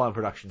of the Lupin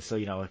productions. So,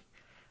 a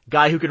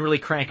guy who can really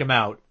crank him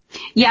out.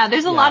 Yeah,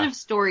 there's a lot of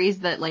stories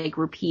that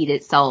repeat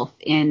itself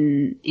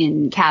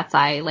in Cat's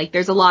Eye.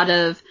 There's a lot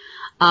of,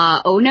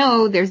 oh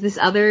no, there's this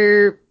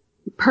other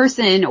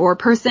person or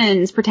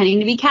persons pretending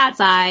to be Cat's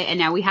Eye, and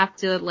now we have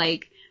to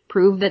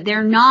prove that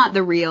they're not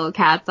the real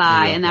Cat's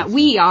Eye and that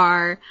we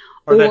are.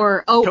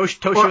 Or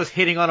Toshio's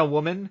hitting on a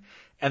woman,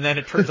 and then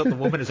it turns out the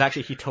woman is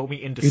actually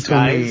Hitomi in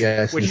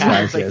disguise, which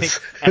happens, I think,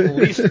 at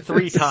least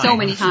 3 times. So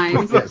many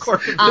times.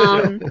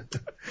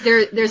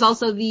 There's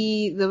also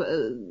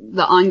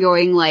the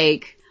ongoing,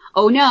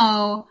 oh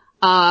no,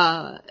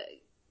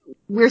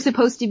 we're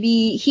supposed to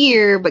be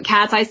here, but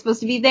Cat's Eye's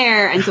supposed to be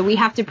there, and so we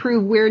have to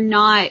prove we're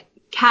not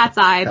Cat's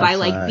Eye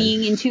by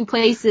being in 2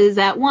 places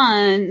at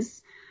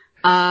once.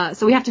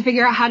 So we have to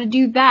figure out how to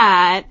do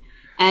that,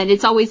 and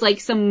it's always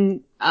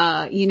some,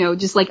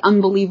 just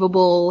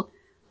unbelievable,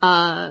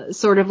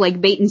 sort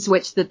of bait and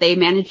switch that they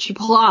manage to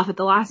pull off at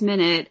the last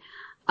minute,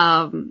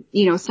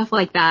 stuff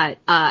like that.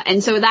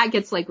 And so that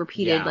gets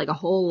repeated a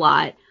whole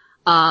lot.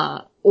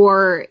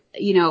 Or,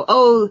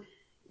 oh,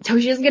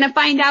 Toshio's gonna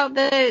find out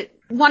that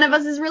one of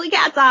us is really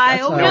Cat's Eye.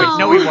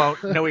 No, we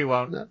won't. No, we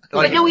won't.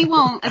 But no, we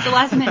won't at the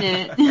last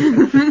minute.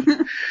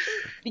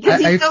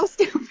 Because he's so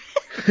stupid.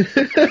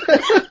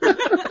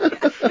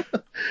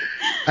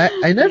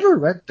 I never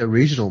read the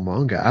original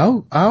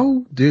manga.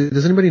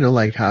 Does anybody know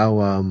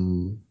how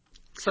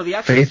so the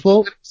actual,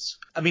 faithful?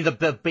 I mean,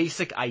 the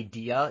basic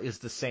idea is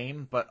the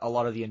same, but a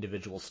lot of the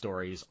individual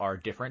stories are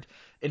different.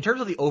 In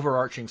terms of the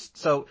overarching,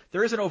 so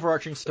there is an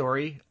overarching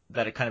story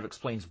that it kind of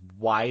explains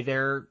why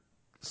they're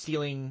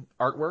stealing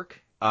artwork.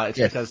 It's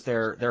because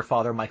their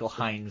father, Michael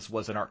Hines,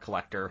 was an art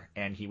collector,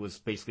 and he was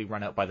basically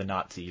run out by the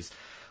Nazis.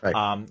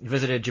 Right.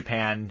 Visited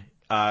Japan,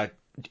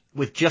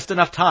 with just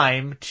enough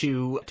time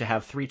to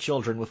have 3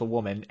 children with a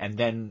woman and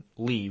then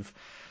leave.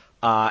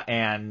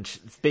 And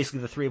basically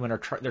the 3 women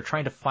they're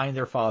trying to find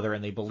their father,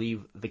 and they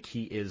believe the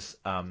key is,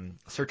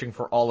 searching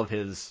for all of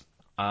his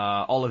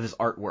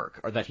artwork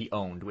or that he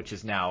owned, which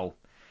is now,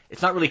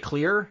 it's not really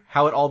clear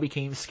how it all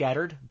became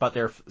scattered, but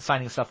they're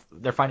finding stuff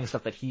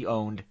that he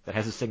owned that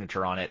has his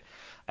signature on it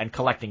and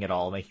collecting it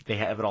all. They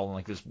have it all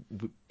in this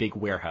big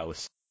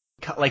warehouse.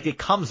 It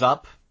comes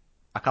up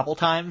a couple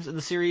times in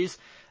the series.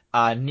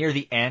 Near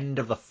the end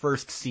of the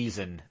first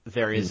season,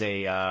 there is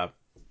a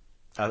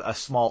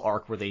small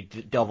arc where they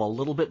delve a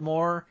little bit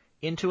more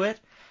into it.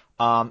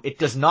 It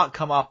does not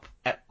come up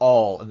at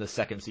all in the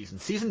second season.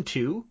 Season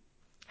 2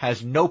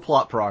 has no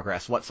plot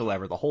progress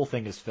whatsoever. The whole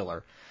thing is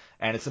filler.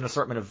 And it's an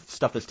assortment of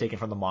stuff that's taken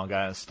from the manga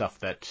and stuff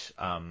that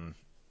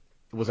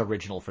was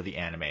original for the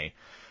anime.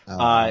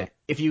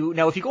 If you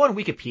go on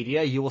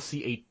Wikipedia, you will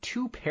see a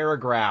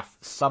 2-paragraph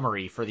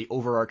summary for the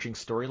overarching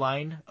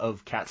storyline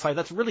of Cat's Eye.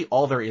 That's really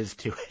all there is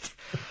to it.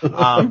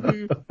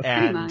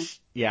 And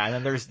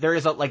then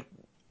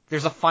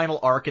there's a final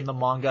arc in the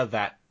manga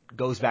that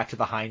goes back to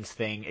the Hines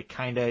thing. It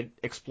kind of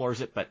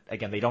explores it, but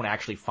again, they don't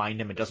actually find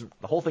him.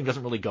 The whole thing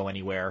doesn't really go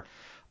anywhere.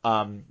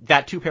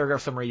 That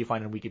 2-paragraph summary you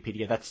find on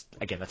Wikipedia, that's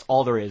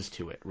all there is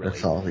to it, really.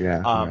 That's all,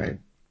 yeah. Right.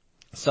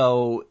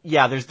 So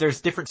yeah,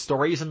 there's different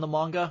stories in the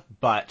manga,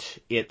 but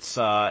it's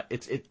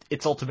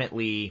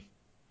ultimately,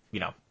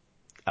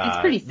 it's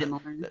pretty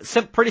similar.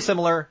 Pretty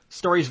similar.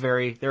 Stories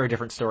vary. There are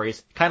different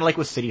stories. Kind of like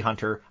with City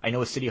Hunter. I know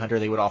with City Hunter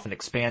they would often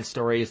expand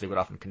stories. They would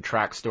often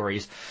contract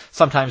stories.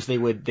 Sometimes they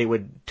would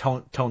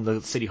tone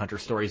the City Hunter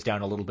stories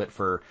down a little bit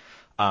for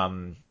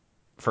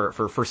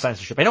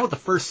censorship. I know with the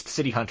first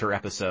City Hunter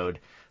episode,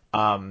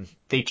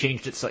 they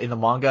changed it so in the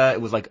manga it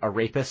was a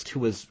rapist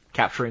who was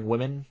capturing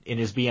women in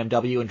his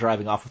BMW and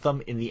driving off with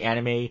them. In the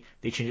anime,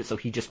 they changed it so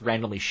he just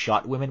randomly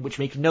shot women, which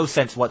makes no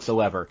sense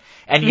whatsoever.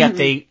 And yet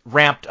they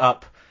ramped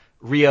up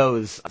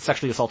Ryo's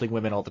sexually assaulting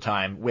women all the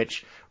time,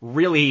 which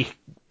really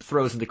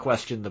throws into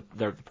question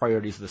the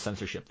priorities of the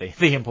censorship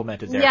they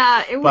implemented there.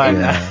 Yeah, it was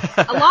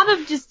a lot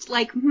of just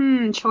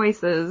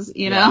choices,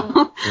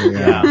 know?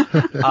 Yeah.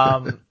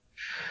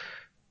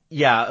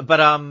 Yeah, but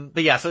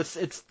yeah, so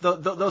it's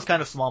those kind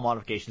of small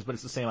modifications, but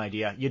it's the same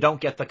idea. You don't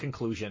get the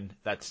conclusion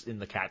that's in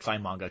the Cat's Eye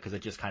manga because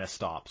it just kind of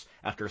stops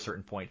after a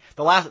certain point.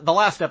 The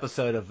last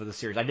episode of the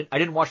series, I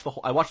didn't watch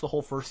I watched the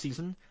whole first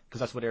season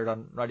because that's what aired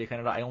on Radio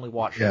Canada. I only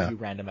watched a few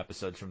random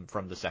episodes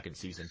from the second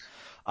season.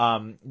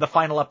 The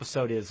final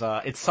episode is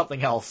it's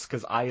something else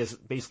because Ai is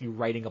basically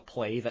writing a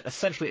play that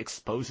essentially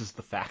exposes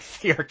the fact that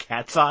they are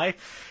Cat's Eye,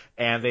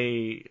 and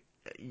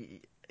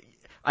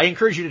I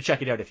encourage you to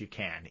check it out if you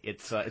can.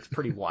 It's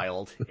pretty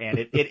wild, and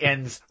it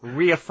ends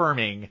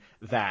reaffirming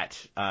that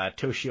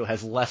Toshio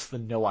has less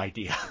than no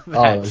idea.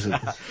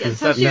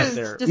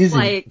 Toshio's just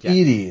like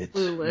idiot.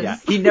 clueless. Yeah,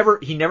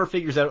 he never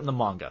figures out in the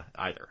manga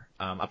either.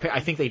 I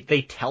think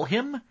they tell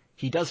him.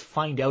 He does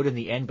find out in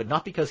the end, but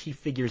not because he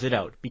figures it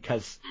out,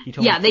 because he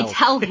totally they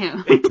tell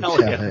him. They tell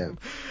him.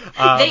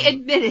 They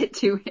admit it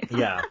to him.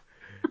 Yeah.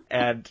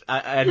 And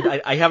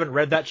I haven't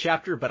read that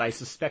chapter, but I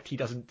suspect he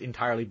doesn't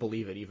entirely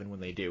believe it, even when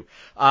they do.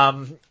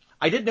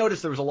 I did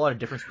notice there was a lot of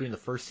difference between the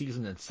first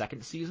season and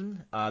second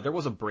season. There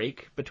was a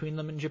break between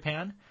them in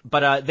Japan,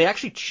 but they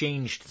actually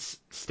changed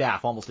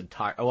staff almost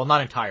entirely. Well,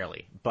 not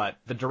entirely, but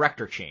the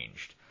director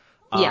changed.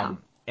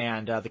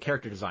 And the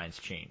character designs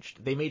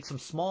changed. They made some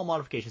small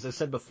modifications. I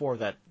said before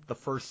that the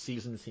first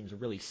season seems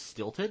really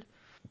stilted,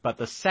 but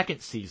the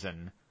second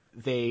season,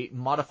 they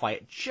modify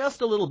it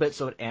just a little bit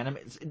so it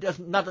animates. It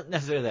doesn't, not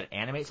necessarily that it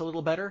animates a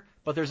little better,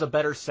 but there's a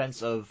better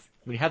sense of,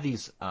 when you have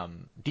these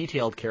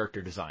detailed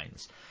character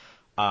designs,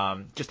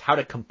 just how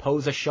to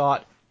compose a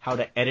shot, how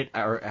to edit,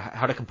 or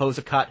how to compose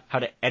a cut, how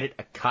to edit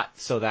a cut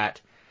so that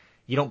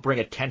you don't bring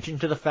attention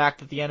to the fact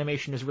that the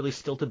animation is really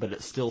stilted, but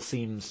it still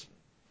seems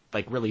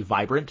like really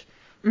vibrant.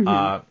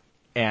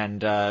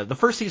 Mm-hmm. The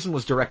first season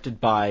was directed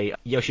by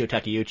Yoshio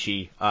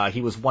Takeuchi.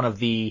 He was one of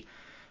the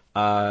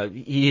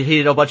he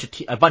did a bunch of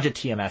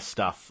TMS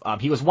stuff.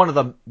 He was one of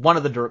the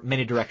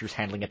many directors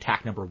handling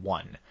Attack Number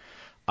 1,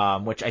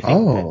 which I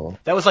think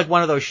that was like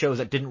one of those shows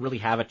that didn't really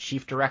have a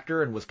chief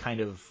director and was kind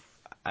of,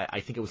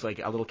 I think it was like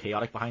a little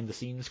chaotic behind the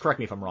scenes. Correct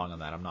me if I'm wrong on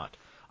that.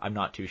 I'm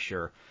not too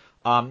sure.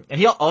 And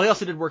he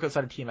also did work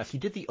outside of TMS. He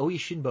did the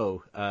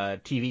Oishinbo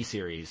TV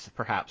series,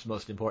 perhaps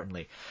most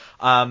importantly.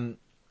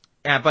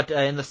 But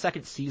in the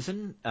second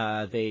season,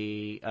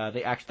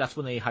 that's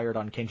when they hired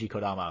on Kenji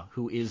Kodama,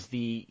 who is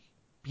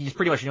he's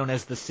pretty much known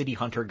as the City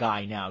Hunter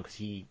guy now, because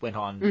he went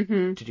on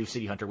to do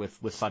City Hunter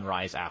with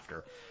Sunrise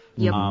after.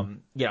 Yep.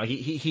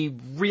 He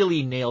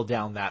really nailed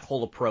down that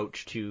whole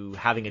approach to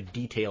having a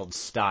detailed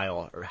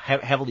style, or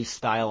heavily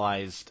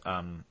stylized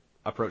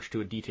approach to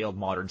a detailed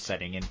modern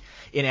setting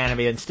in anime,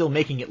 and still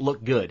making it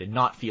look good and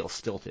not feel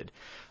stilted.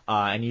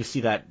 And you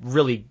see that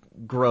really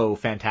grow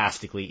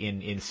fantastically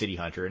in City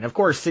Hunter. And of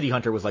course, City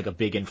Hunter was like a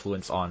big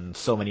influence on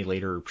so many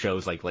later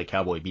shows like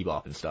Cowboy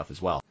Bebop and stuff as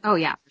well. Oh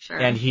yeah, for sure.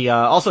 And he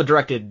also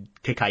directed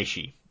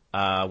Kekkaishi,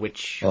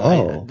 which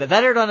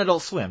that aired on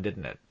Adult Swim,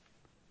 didn't it?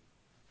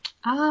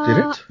 Did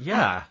it?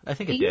 Yeah, I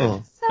think it did.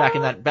 So. Back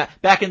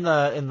in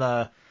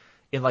the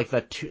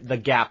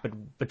gap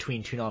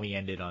between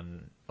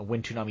Toonami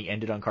when Toonami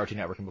ended on Cartoon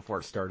Network and before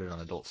it started on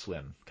Adult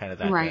Swim, kind of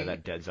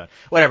that dead zone.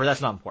 Whatever,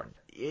 that's not important.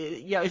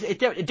 It's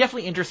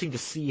definitely interesting to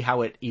see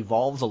how it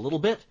evolves a little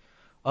bit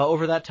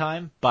over that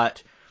time,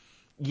 but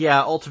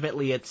yeah,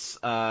 ultimately it's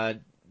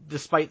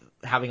despite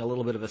having a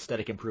little bit of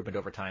aesthetic improvement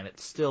over time, it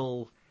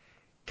still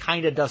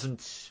kind of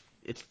doesn't.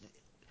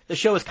 The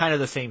show is kind of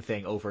the same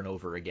thing over and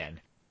over again.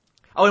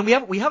 Oh,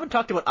 and we haven't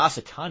talked about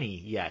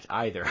Asatani yet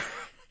either.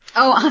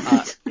 Oh,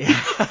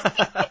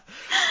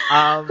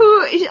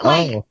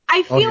 Asatani.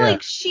 I feel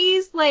like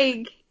she's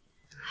like,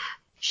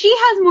 she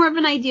has more of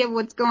an idea of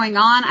what's going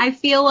on, I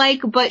feel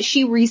like, but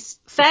she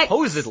respects...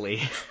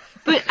 Supposedly.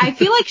 But I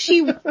feel like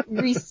she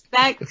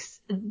respects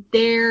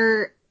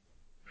the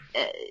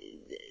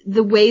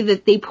way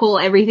that they pull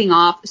everything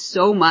off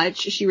so much.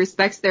 She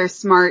respects their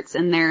smarts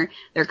and their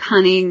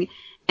cunning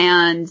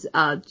and,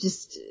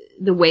 just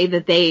the way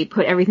that they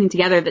put everything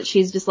together, that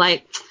she's just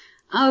like,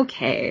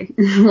 okay,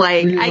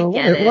 like, I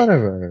get it.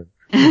 Whatever.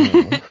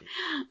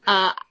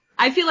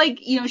 I feel like,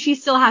 she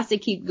still has to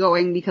keep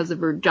going because of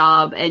her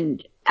job,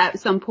 and at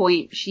some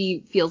point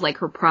she feels like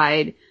her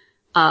pride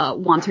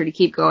wants her to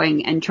keep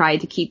going and try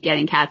to keep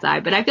getting Cat's Eye.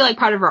 But I feel like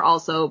part of her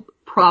also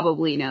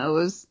probably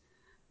knows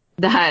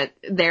that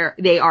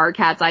they are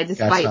Cat's Eye,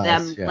 despite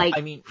them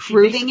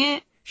proving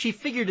it. She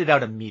figured it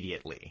out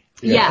immediately.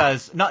 Yeah.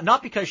 Because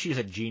not because she's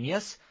a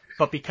genius,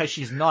 but because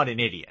she's not an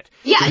idiot.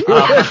 Yeah,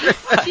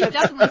 she's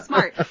definitely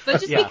smart.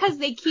 But just because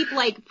they keep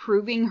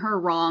proving her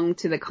wrong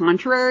to the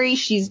contrary,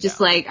 she's just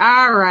like,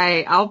 all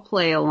right, I'll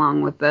play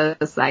along with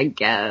this, I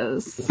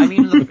guess. I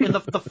mean, in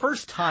the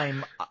first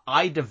time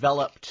I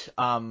developed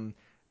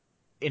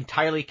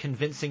entirely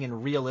convincing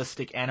and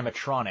realistic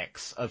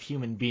animatronics of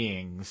human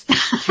beings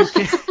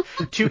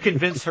to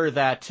convince her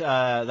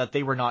that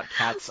they were not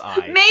Cat's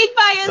Eye. Made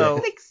by a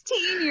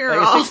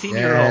 16-year-old. Like a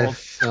 16-year-old.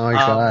 Yes. Oh my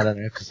god,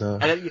 an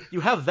episode. And you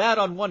have that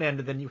on one end,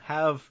 and then you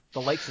have the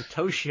likes of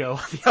Toshio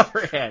on the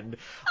other end.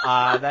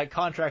 That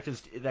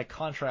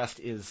contrast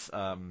is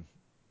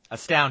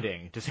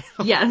astounding to say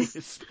the Yes.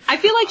 least. I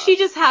feel like she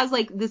just has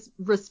like this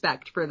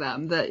respect for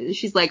them that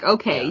she's like,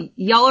 okay,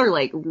 y'all are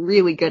like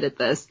really good at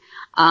this.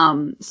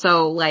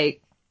 So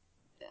like,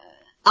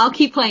 I'll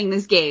keep playing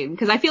this game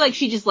because I feel like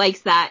she just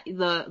likes that,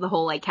 the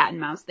whole like cat and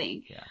mouse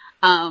thing.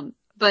 Yeah.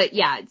 But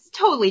yeah, it's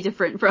totally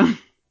different from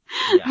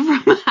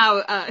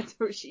how,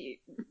 Toshi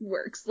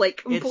works. Like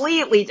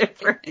completely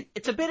different.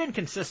 It's a bit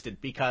inconsistent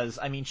because,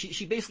 I mean,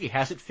 she basically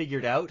has it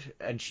figured out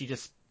and she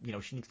just,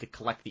 she needs to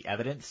collect the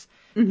evidence,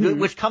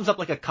 which comes up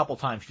like a couple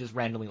times. She just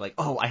randomly like,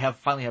 oh, I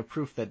finally have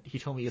proof that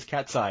Hitomi is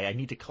cat's eye. I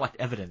need to collect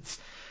evidence.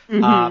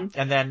 And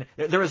then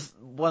there was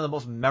one of the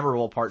most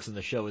memorable parts in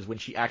the show is when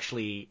she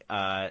actually,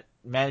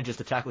 manages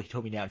to tackle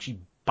Hitomi down.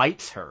 She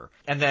bites her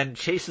and then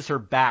chases her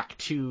back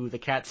to the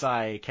Cat's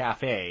Eye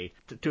Cafe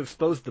to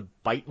expose the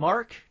bite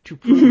mark to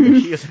prove that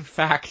she is in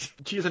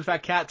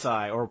fact Cat's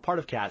Eye or part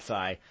of Cat's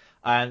Eye.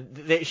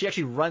 And she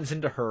actually runs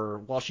into her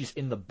while she's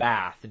in the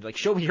bath and like,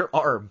 show me your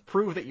arm,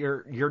 prove that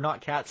you're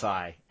not Cat's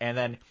Eye. And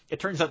then it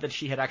turns out that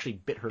she had actually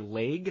bit her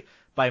leg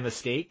by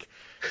mistake,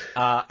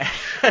 and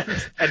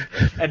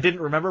didn't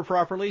remember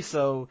properly.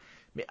 So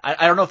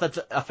I don't know if that's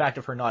a fact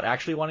of her not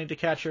actually wanting to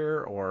catch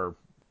her or.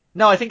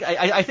 No, I think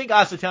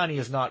Asutani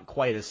is not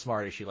quite as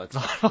smart as she lets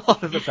on a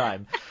lot of the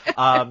time.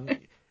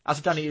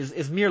 Asutani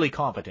is merely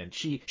competent.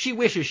 She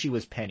wishes she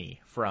was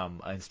Penny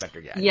from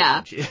Inspector Gadget.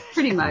 Yeah,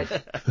 pretty much.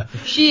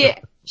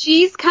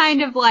 She's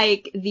kind of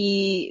like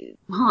I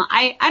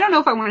don't know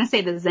if I want to say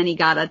the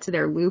Zenigata to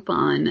their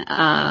Lupin,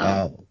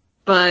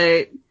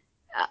 but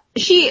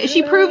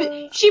she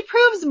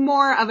proves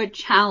more of a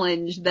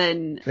challenge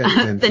than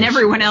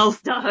everyone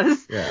else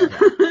does. Yeah.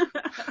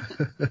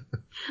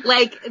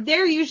 Like,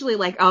 they're usually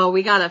like, oh,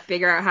 we gotta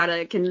figure out how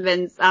to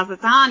convince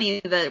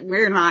Asutani that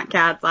we're not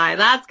Cat's Eye.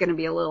 That's gonna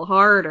be a little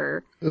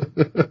harder.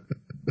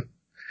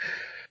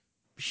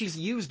 She's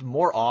used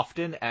more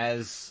often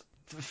as,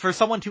 for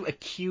someone to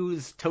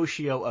accuse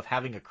Toshio of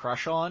having a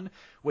crush on,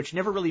 which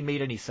never really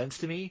made any sense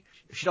to me.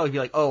 She'd always be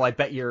like, oh, I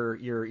bet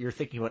you're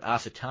thinking about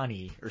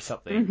Asutani or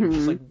something.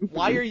 Just like,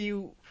 why are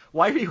you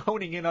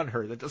honing in on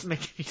her? That doesn't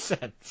make any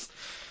sense.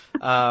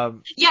 Yeah,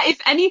 if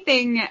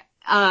anything,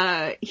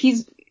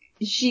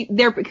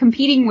 they're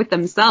competing with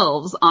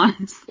themselves,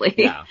 honestly.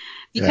 Yeah.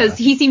 Because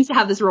he seems to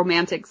have this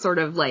romantic sort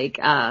of like,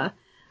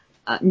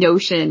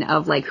 notion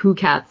of like who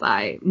Cat's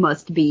Eye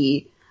must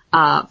be,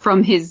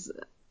 from his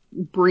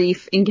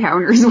brief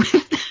encounters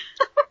with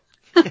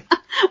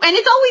and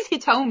it's always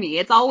Hitomi.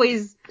 It's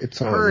always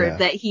her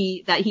that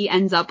he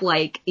ends up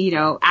like,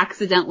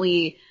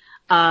 accidentally,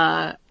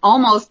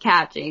 almost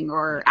catching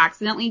or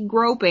accidentally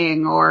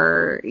groping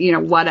or,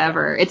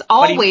 whatever. It's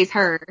always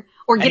her.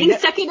 Or getting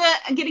stuck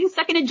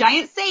in a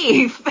giant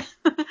safe.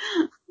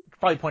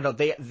 Probably point out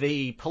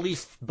the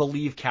police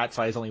believe Cat's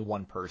Eye is only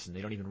one person.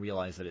 They don't even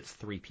realize that it's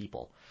 3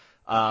 people.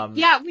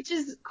 Yeah, which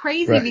is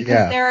crazy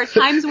because there are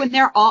times when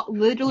they're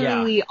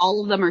literally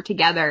all of them are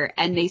together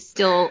and they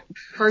still,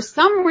 for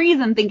some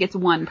reason, think it's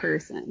one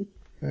person.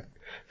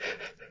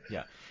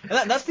 Yeah.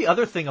 And that's the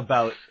other thing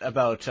about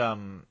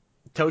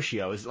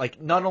Toshio is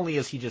like, not only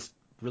is he just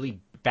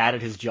really bad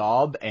at his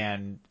job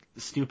and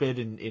stupid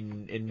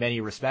in many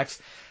respects,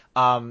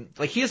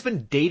 like he has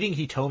been dating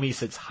Hitomi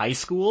since high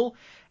school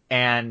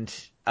and,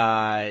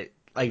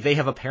 like they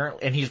have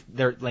apparently,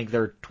 and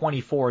they're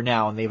 24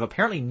 now and they've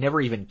apparently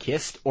never even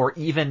kissed or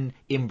even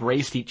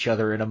embraced each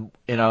other in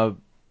a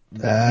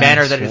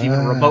manner that is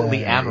even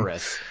remotely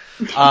amorous.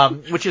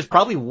 Which is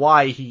probably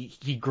why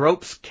he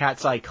gropes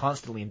Cat's Eye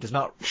constantly and does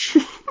not,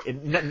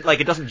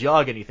 it doesn't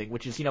jog anything,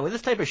 which is, in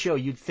this type of show,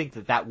 you'd think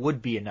that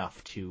would be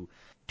enough to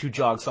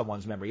jog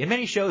someone's memory. In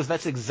many shows,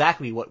 that's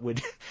exactly what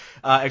would,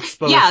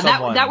 expose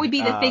someone. That would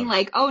be the thing,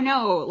 like, oh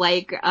no,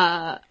 like,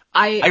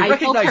 I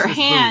felt her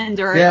hand,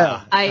 or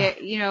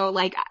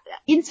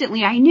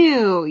instantly I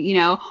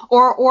knew,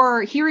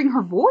 or hearing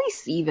her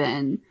voice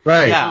even.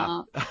 Right.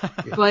 Yeah.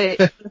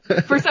 But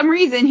for some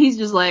reason he's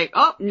just like,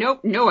 oh, nope,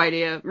 no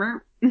idea.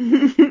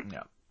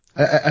 Yeah.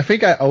 I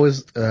think I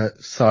always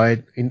saw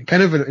it in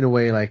kind of in a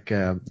way like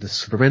the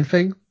Superman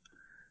thing,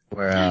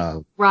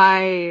 where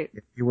right,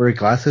 you wear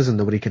glasses and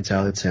nobody can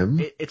tell it's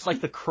him. It's like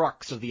the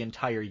crux of the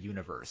entire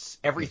universe.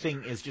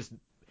 Everything is just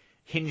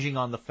hinging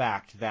on the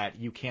fact that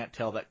you can't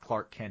tell that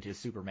Clark Kent is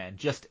Superman,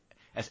 just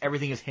as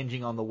everything is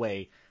hinging on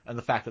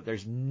the fact that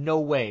there's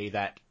no way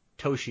that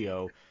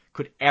Toshio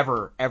could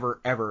ever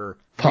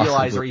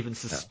realize or even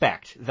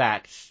suspect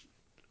that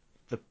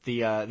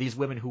these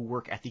women who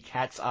work at the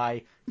Cat's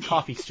Eye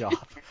coffee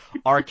shop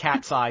are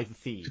Cat's Eye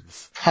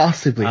thieves.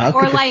 Possibly.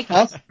 Or like,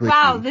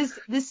 wow, this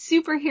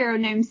superhero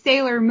named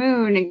Sailor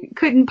Moon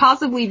couldn't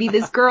possibly be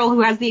this girl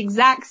who has the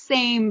exact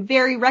same,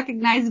 very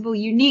recognizable,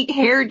 unique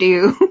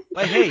hairdo.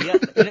 But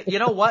hey, you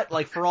know what?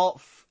 Like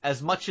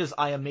as much as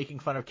I am making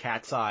fun of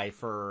Cat's Eye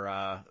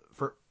for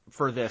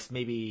this,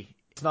 maybe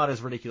it's not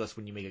as ridiculous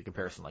when you make a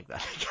comparison like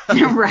that.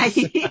 Right.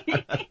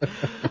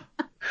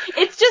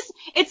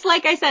 It's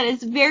like I said,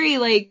 it's very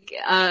like,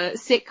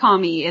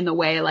 sitcom-y in the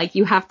way, like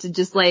you have to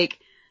just like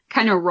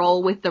kind of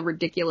roll with the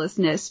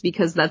ridiculousness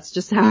because that's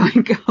just how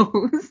it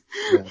goes.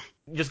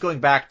 just going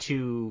back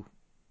to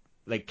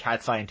like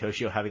Cat's Eye and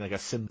Toshio having like a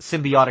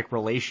symbiotic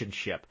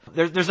relationship.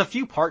 There's a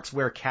few parts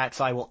where Cat's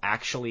Eye will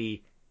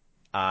actually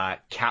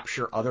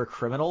capture other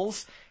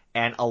criminals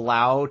and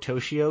allow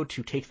Toshio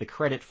to take the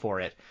credit for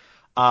it,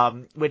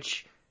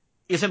 which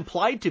is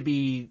implied to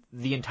be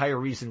the entire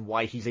reason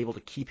why he's able to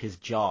keep his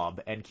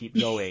job and keep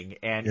going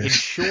and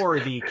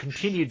ensure the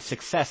continued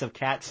success of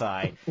Cat's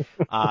Eye,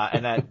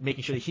 and that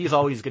making sure that he's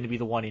always going to be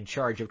the one in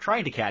charge of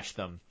trying to catch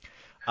them,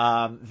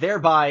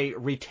 thereby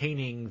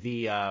retaining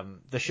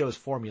the show's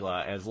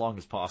formula as long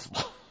as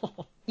possible.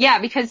 Yeah,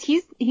 because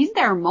he's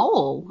their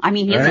mole. I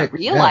mean, he doesn't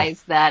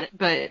realize that,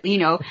 but you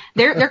know,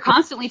 they're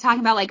constantly talking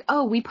about like,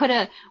 oh, we put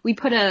a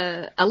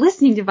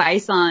listening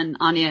device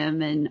on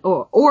him, and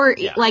or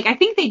like I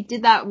think they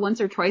did that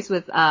once or twice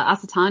with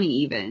Asatani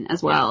even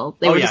as well.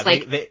 They were just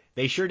like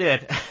they sure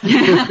did.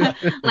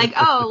 Like,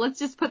 oh, let's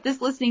just put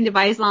this listening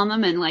device on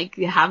them and like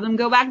have them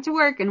go back to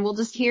work, and we'll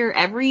just hear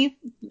every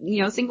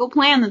single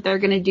plan that they're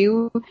gonna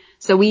do,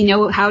 so we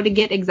know how to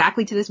get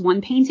exactly to this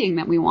one painting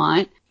that we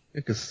want.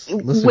 Because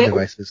listening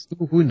devices,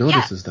 who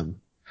notices them?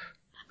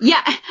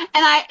 Yeah, and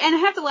I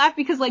have to laugh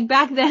because like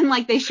back then,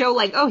 like they show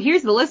like, oh,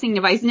 here's the listening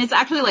device, and it's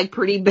actually like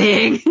pretty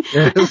big.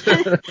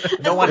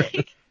 No one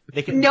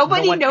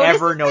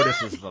ever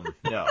notices them.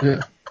 No.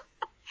 Yeah.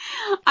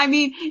 I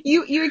mean,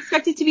 you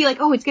expect it to be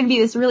like, oh, it's gonna be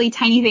this really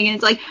tiny thing, and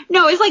it's like,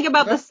 no, it's like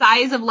about the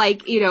size of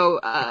like,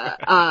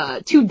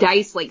 two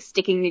dice like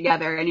sticking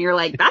together, and you're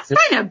like, that's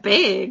kind of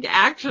big,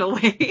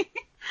 actually.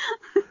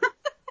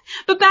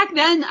 But back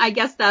then, I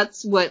guess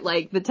that's what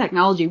like the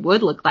technology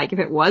would look like if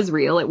it was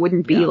real. It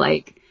wouldn't be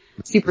like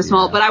super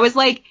small. But I was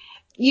like,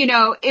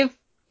 if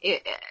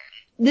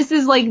this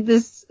is like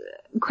this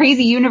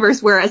crazy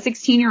universe where a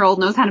 16-year-old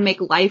knows how to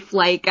make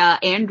lifelike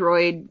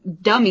Android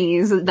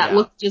dummies that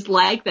look just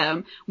like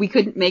them, we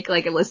couldn't make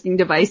like a listening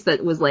device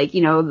that was like,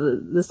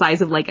 the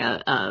size of like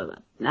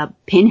a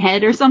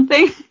pinhead or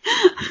something.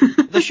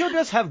 The show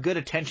does have good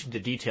attention to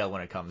detail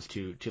when it comes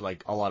to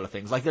like a lot of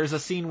things. Like there's a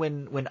scene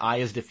when Ai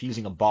is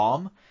defusing a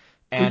bomb,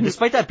 and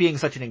despite that being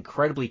such an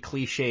incredibly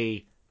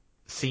cliche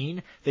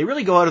scene, they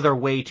really go out of their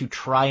way to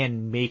try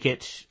and make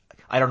it,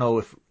 I don't know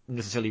if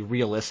necessarily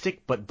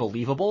realistic, but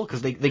believable,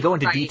 because they go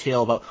into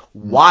detail about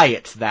why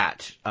it's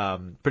that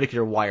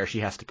particular wire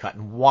she has to cut,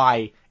 and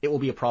why it will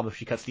be a problem if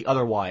she cuts the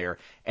other wire,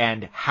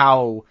 and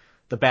how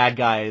the bad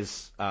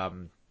guys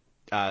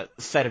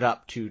set it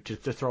up to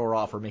throw her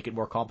off or make it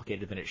more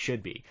complicated than it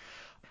should be.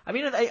 I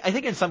mean, I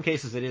think in some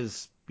cases it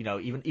is,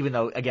 even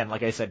though, again,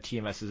 like I said,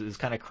 TMS is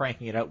kind of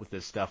cranking it out with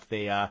this stuff.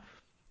 They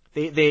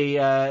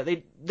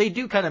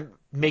do kind of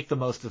make the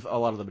most of a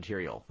lot of the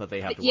material that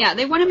they have to work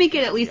they want to make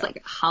it at least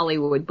like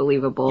Hollywood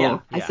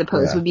believable, I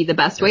suppose would be the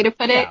best way to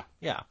put it.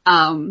 Yeah.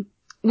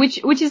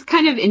 Which is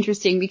kind of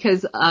interesting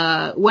because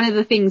one of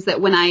the things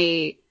that when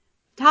I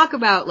talk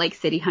about like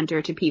City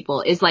Hunter to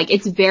people is like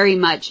it's very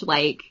much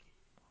like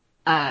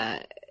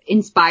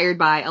inspired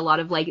by a lot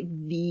of like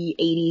the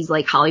 80s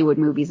like Hollywood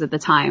movies at the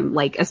time,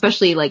 like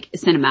especially like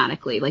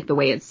cinematically, like the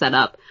way it's set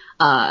up.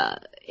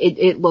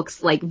 It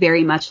looks like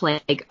very much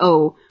like,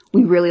 oh,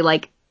 we really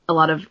like a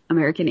lot of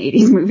American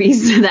 80s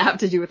movies that have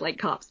to do with like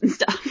cops and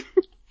stuff.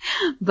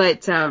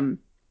 But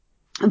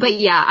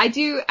yeah, I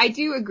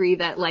do agree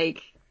that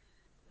like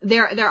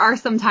there are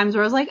some times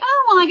where I was like,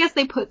 oh, well, I guess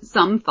they put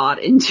some thought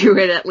into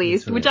it at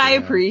least, which I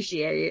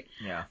appreciate.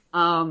 Yeah.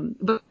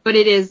 But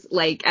it is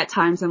like at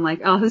times I'm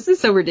like, oh, this is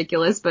so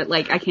ridiculous, but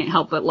like I can't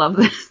help but love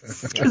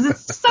this because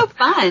it's so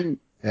fun.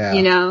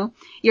 Yeah.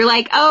 You're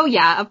like, oh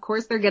yeah, of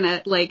course they're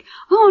gonna like,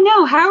 oh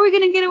no, how are we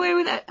gonna get away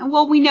with it?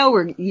 Well, we know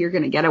you're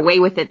gonna get away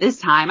with it this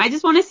time. I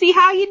just want to see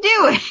how you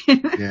do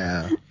it.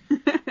 Yeah.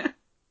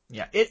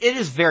 Yeah, it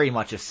is very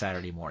much a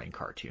Saturday morning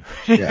cartoon.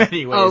 Yeah.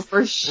 Anyways, oh,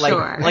 for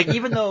sure. Like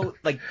even though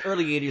like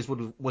early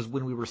 80s was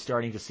when we were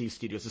starting to see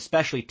studios,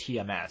 especially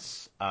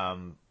TMS,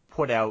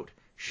 put out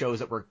shows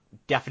that were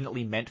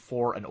definitely meant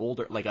for an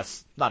older, like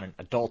not an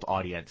adult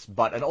audience,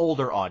 but an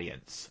older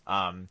audience.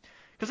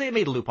 Because they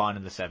made Lupin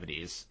in the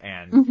 70s,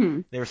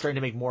 and they were starting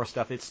to make more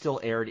stuff. It still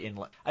aired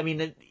in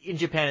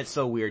Japan it's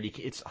so weird.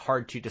 It's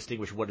hard to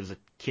distinguish what is a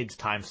kid's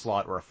time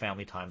slot or a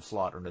family time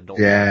slot or an adult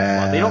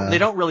time slot. They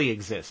don't really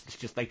exist. It's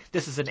just like,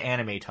 this is an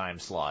anime time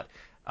slot,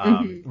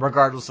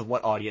 regardless of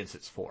what audience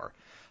it's for.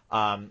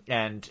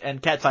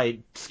 And Cat's Eye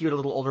skewed a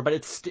little older, but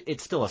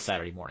it's still a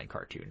Saturday morning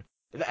cartoon.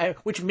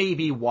 Which may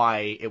be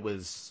why it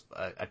was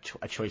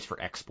a choice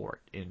for export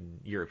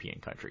in European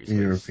countries.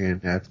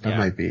 That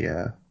might be,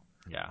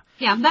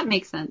 Yeah, that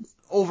makes sense.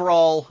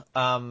 Overall,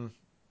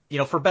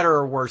 for better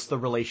or worse, the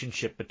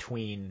relationship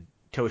between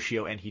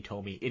Toshio and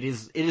Hitomi, it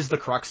is the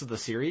crux of the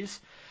series.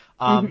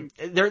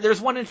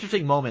 There's one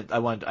interesting moment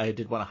I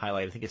did want to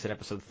highlight. I think it's in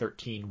episode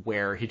 13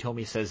 where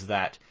Hitomi says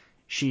that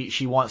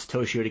she wants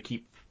Toshio to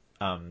keep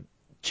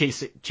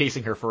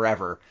chasing her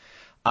forever,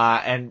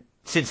 and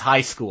since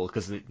high school,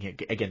 because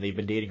again they've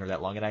been dating her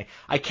that long, and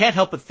I can't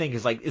help but think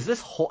is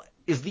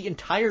the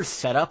entire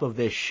setup of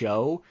this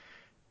show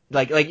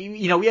Like,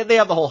 they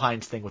have the whole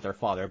Heinz thing with their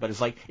father, but it's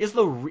like, is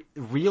the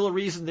real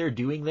reason they're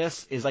doing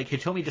this is like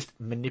Hitomi just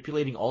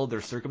manipulating all of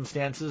their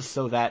circumstances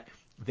so that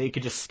they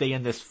could just stay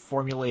in this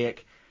formulaic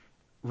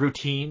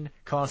routine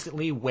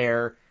constantly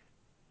where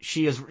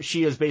she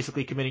is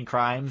basically committing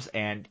crimes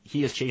and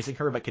he is chasing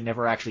her but can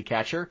never actually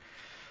catch her?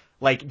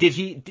 Like, did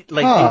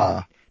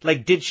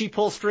she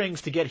pull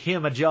strings to get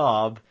him a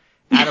job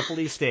at a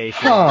police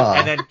station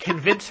and then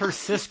convince her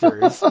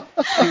sisters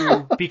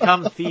to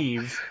become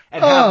thieves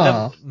and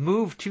have them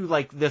move to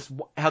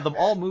have them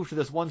all move to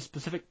this one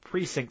specific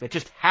precinct that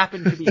just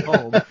happened to be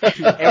home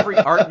to every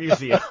art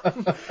museum,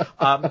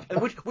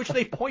 which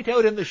they point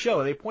out in the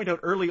show. They point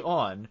out early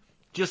on,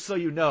 just so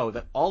you know,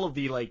 that all of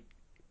the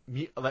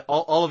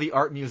all of the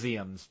art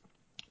museums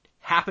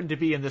happened to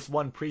be in this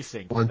one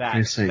precinct that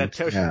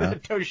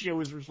Toshio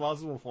was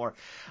responsible for.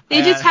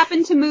 They just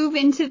happened to move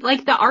into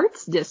like the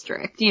arts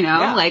district,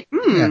 No,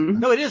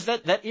 it is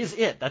that is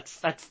it.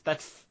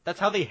 That's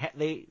how they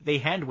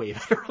hand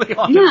wave early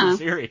on in the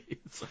series.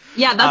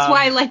 Yeah, that's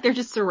why like they're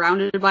just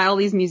surrounded by all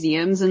these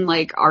museums and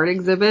like art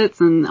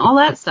exhibits and all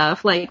that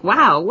stuff. Like,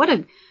 wow, what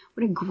a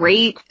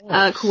great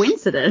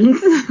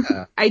coincidence.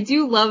 Yeah. I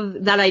do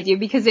love that idea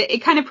because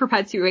it kind of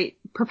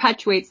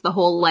perpetuates the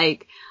whole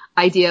like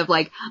idea of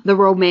like the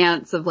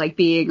romance of like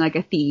being like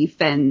a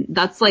thief, and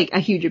that's like a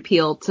huge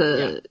appeal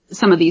to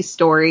some of these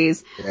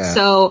stories. Yeah.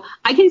 So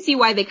I can see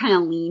why they kind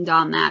of leaned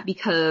on that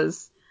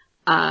because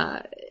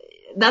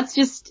that's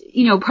just,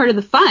 part of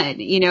the fun.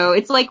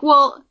 It's like,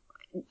 well,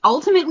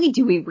 ultimately,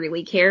 do we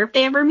really care if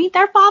they ever meet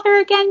their father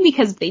again?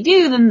 Because if they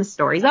do, then the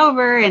story's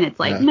over and it's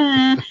like,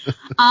 meh.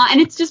 And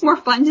it's just more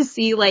fun to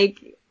see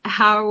like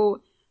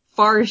how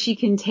far she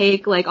can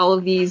take like all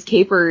of these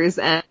capers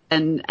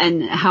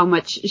and how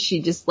much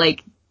she just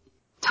like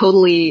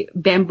totally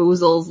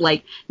bamboozles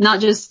like not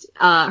just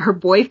her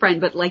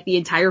boyfriend but like the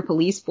entire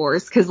police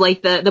force, because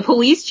like the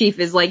police chief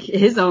is like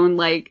his own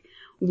like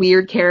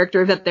weird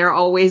character that they're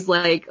always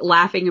like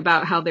laughing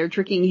about how they're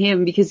tricking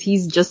him because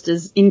he's just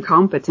as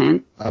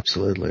incompetent.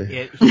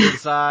 Absolutely.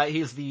 He's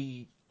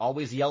the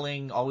always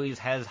yelling, always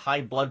has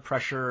high blood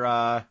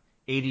pressure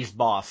 80s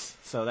boss.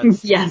 So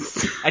that's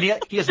yes. And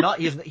he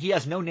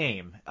has no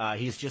name.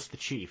 He's just the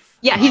chief.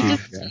 Yeah, he's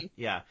just the chief.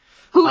 Yeah.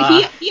 Who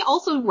he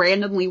also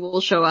randomly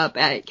will show up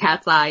at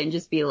Cat's Eye and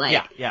just be like,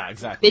 yeah,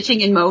 exactly,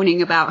 bitching and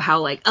moaning about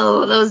how like,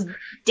 oh,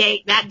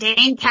 that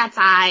dang Cat's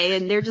Eye,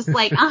 and they're just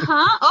like,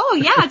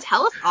 oh yeah,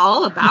 tell us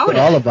all about it.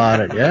 All about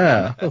it,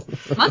 yeah.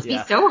 Must be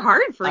so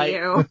hard for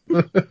you.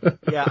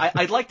 Yeah,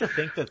 I'd like to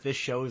think that this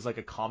show is like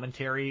a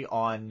commentary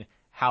on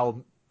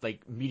how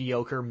like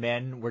mediocre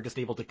men were just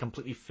able to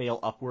completely fail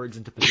upwards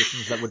into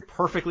positions that would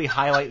perfectly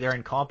highlight their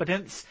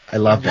incompetence. I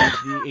love that.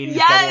 The 80s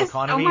bubble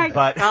economy. Oh my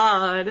but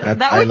god.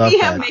 That would be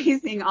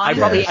amazing,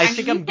 honestly. I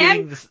think I'm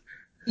giving this...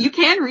 You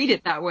can read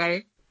it that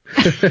way.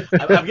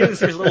 I'm giving this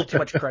series a little too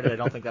much credit. I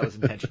don't think that was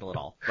intentional at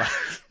all. But...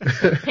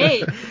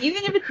 Hey,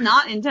 even if it's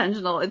not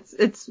intentional,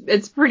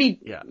 it's pretty,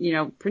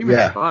 pretty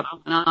much spot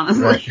on,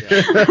 honestly.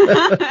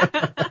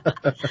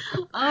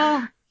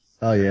 Right.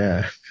 Oh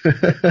yeah.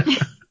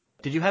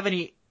 Did you have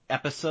any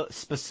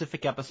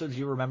specific episodes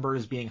you remember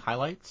as being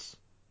highlights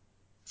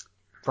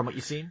from what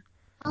you've seen?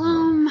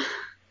 I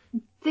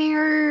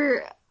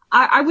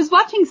was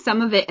watching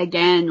some of it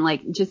again,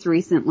 like just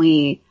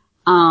recently,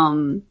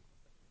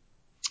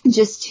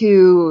 just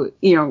to,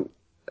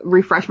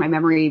 refresh my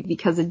memory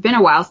because it's been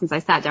a while since I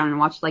sat down and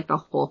watched like the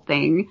whole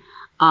thing.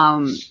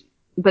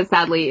 But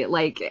sadly,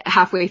 like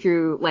halfway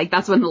through, like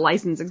that's when the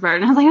license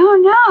expired and I was like,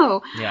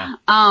 oh no. Yeah.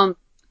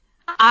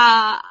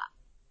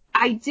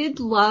 I did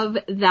love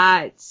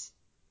that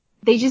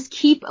they just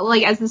keep,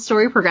 like, as the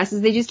story progresses,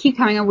 they just keep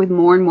coming up with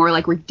more and more,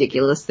 like,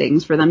 ridiculous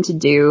things for them to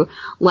do.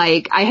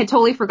 Like, I had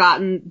totally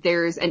forgotten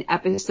there's an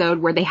episode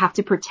where they have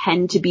to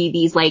pretend to be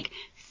these, like,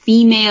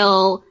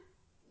 female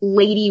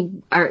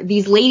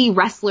these lady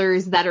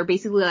wrestlers that are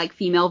basically, like,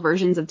 female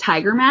versions of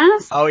Tiger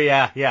Mask. Oh,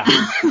 yeah.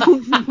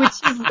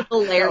 Which is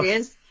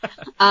hilarious.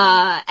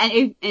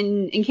 And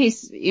in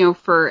case,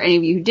 for any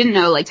of you who didn't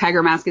know, like,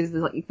 Tiger Mask is,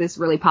 like, this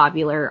really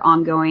popular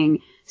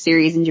ongoing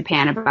series in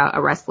Japan about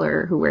a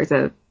wrestler who wears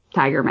a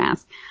tiger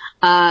mask.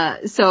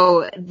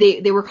 So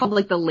they were called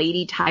like the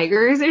Lady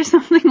Tigers or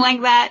something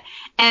like that.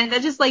 And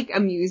that just like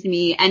amused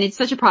me. And it's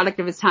such a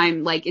product of its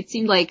time. Like it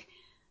seemed like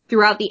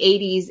throughout the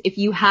 80s, if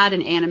you had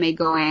an anime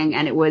going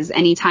and it was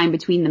any time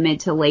between the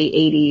mid to late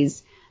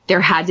 80s,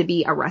 there had to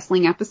be a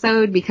wrestling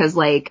episode because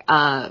like,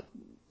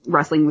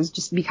 wrestling was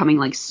just becoming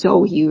like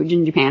so huge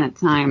in Japan at the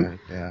time.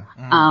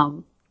 Yeah.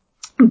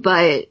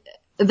 But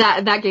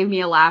that gave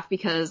me a laugh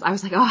because I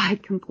was like, oh,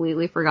 I'd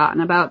completely forgotten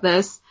about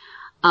this.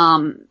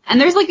 And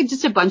there's like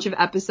just a bunch of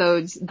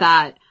episodes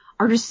that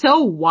are just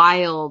so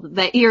wild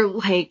that you're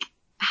like,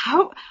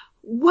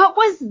 what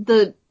was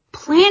the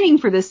planning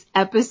for this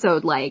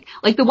episode like?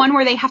 Like the one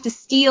where they have to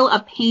steal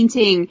a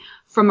painting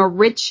from a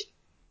rich,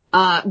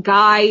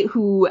 guy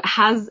who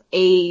has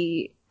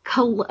a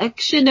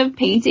collection of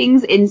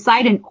paintings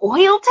inside an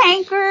oil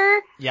tanker.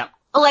 Yep.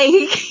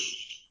 Like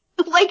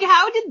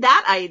how did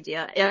that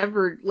idea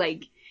ever,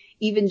 like,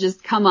 even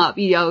just come up.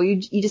 You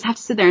just have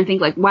to sit there and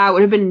think like, wow, it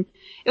would have been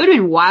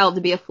wild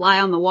to be a fly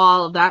on the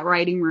wall of that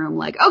writing room.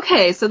 Like,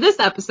 okay, so this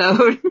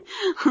episode,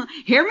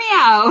 hear me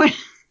out.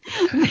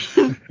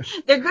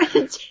 They're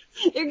gonna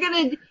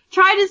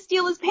try to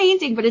steal his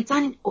painting, but it's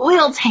on an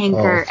oil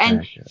tanker,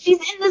 and she's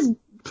in this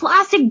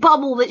plastic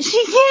bubble that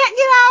she can't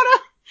get out of,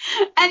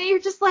 and you're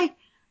just like,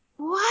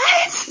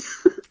 what?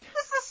 This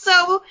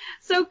is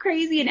so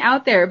crazy and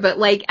out there, but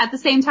like at the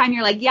same time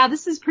you're like, yeah,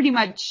 this is pretty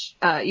much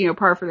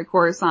par for the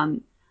course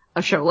on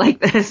a show like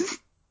this.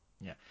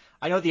 Yeah,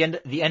 I know at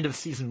the end of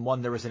season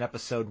 1 there was an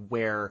episode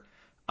where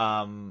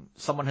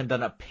someone had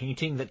done a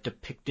painting that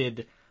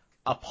depicted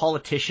a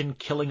politician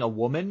killing a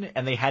woman,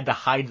 and they had to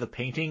hide the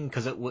painting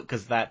because it would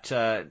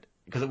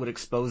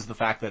expose the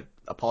fact that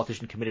a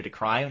politician committed a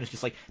crime. And it's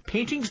just like,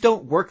 paintings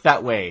don't work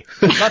that way.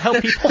 That's not how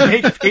people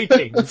make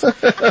paintings.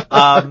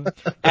 And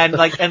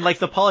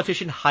the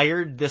politician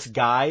hired this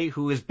guy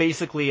who is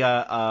basically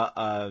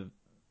a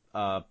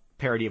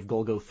parody of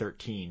Golgo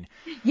 13.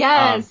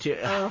 Yes.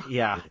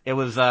 Yeah, it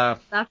was.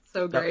 That's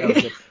so great. That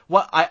was good.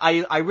 Well,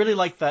 I really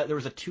liked that there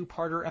was a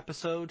 2-parter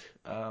episode,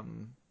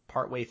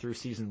 partway through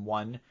season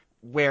 1,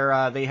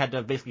 where they had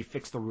to basically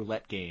fix the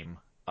roulette game.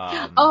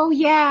 The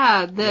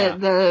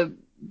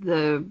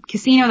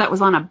casino that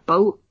was on a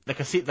boat. The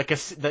casino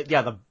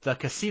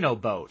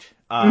boat.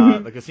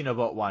 The casino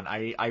boat one.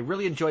 I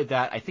really enjoyed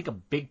that. I think a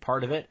big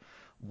part of it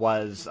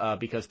was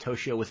because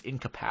Toshio was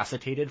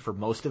incapacitated for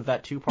most of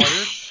that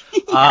 2-parter.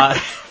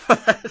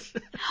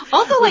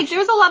 Also, like, there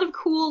was a lot of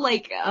cool,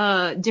 like,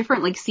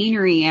 different, like,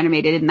 scenery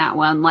animated in that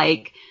one.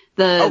 Like,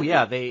 they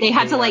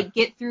had to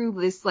get through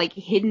this, like,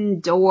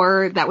 hidden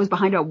door that was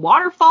behind a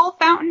waterfall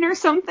fountain or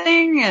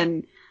something,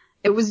 and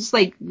it was just,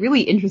 like, really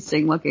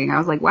interesting looking. I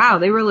was like, wow,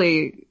 they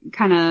really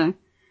kind of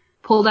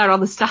pulled out all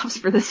the stops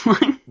for this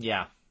one.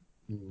 Yeah.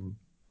 Mm-hmm.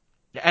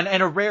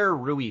 And a rare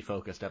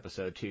Rui-focused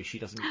episode, too. She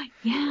doesn't...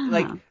 Yeah.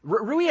 Like,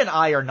 Rui and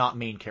I are not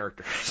main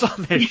characters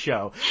on this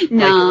show.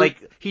 No.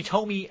 Like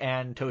Hitomi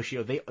and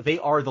Toshio, they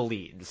are the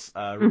leads.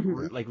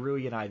 Like,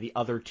 Rui and I, the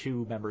other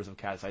 2 members of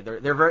Cat's Eye,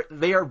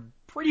 they are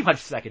pretty much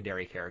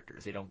secondary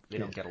characters. They don't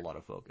get a lot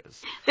of focus.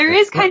 There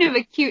is kind of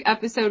a cute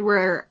episode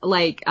where,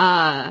 like,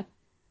 I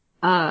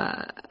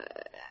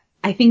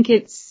think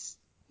it's,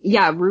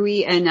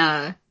 Rui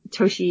and,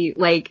 Toshi,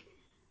 like,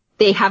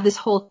 they have this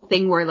whole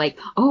thing where, like,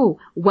 oh,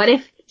 what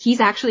if he's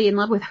actually in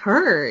love with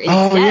her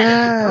instead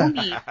of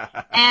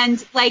Hitomi?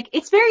 And, like,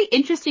 it's very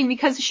interesting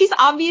because she's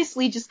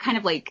obviously just kind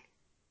of, like,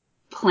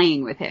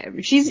 playing with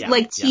him. She's,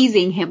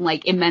 teasing him,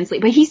 like, immensely,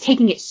 but he's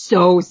taking it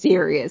so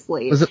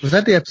seriously. Was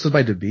that the episode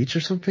by the beach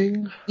or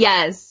something?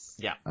 Yes.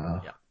 Yeah.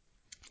 Yeah.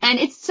 And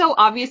it's so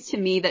obvious to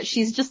me that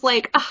she's just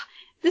like,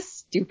 this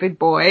stupid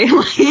boy.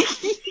 Like,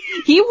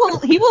 he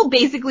will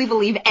basically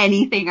believe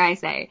anything I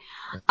say.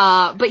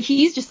 But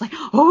he's just like,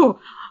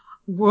 oh,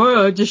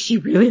 whoa, does she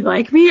really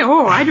like me?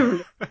 Oh, I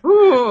don't,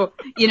 oh,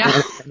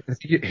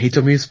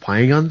 Hitomi's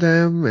spying on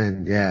them,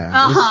 and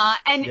yeah.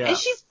 And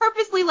she's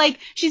purposely, like,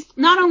 she's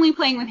not only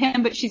playing with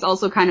him, but she's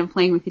also kind of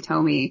playing with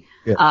Hitomi,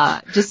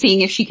 just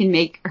seeing if she can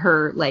make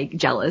her, like,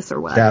 jealous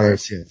or whatever.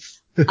 Jealous, yes.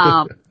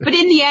 But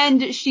in the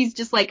end, she's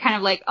just like, kind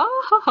of like,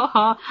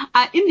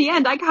 in the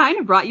end, I kind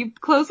of brought you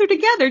closer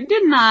together,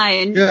 didn't I?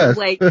 And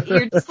like,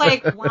 you're just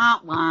like, wah,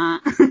 wah.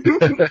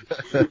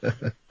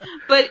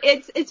 But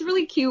it's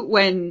really cute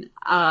when,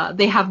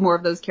 they have more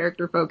of those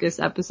character focused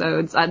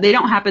episodes. They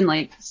don't happen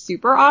like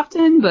super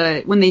often,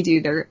 but when they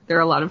do, they're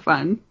a lot of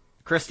fun.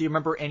 Chris, do you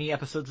remember any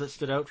episodes that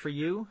stood out for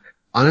you?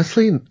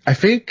 Honestly, I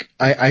think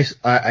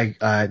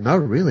I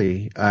not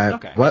really.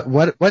 Okay.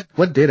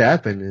 What did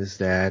happen is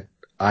that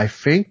I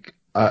think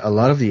a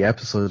lot of the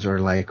episodes are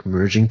like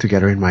merging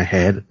together in my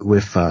head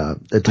with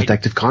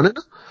Detective Conan.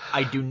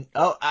 I do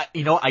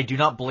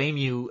not blame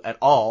you at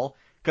all,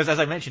 because as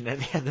I mentioned, they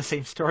had the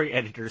same story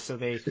editor, so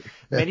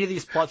many of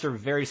these plots are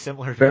very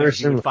similar to what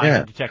you would find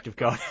in Detective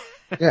Conan.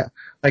 Yeah,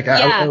 like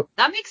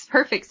that makes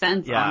perfect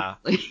sense. Yeah,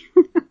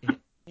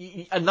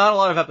 not a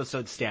lot of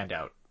episodes stand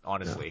out.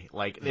 Honestly,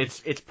 like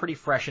it's pretty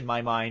fresh in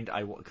my mind.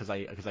 Because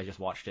I just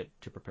watched it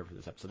to prepare for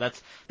this episode.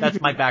 That's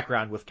my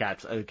background with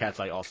Cat's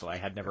Eye. Also, I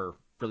had never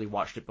really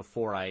watched it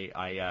before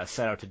I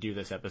set out to do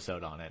this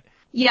episode on it.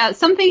 Yeah,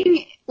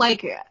 something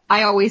like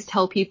I always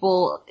tell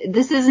people,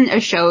 this isn't a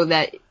show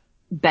that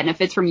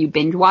benefits from you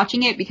binge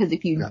watching it, because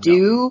if you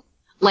do,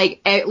 like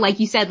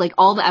you said, like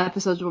all the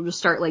episodes will just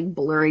start like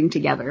blurring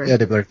together. Yeah,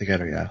 they blur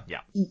together, yeah.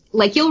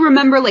 Like you'll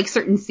remember like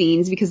certain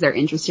scenes because they're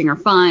interesting or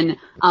fun,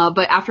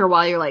 but after a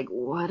while you're like,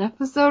 what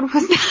episode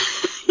was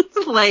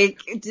that? Like,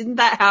 didn't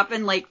that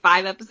happen like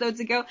 5 episodes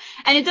ago?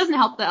 And it doesn't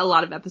help that a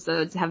lot of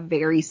episodes have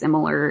very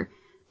similar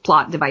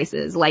plot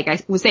devices. Like I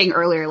was saying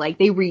earlier, like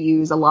they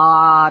reuse a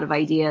lot of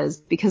ideas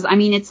because, I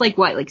mean, it's like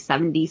what, like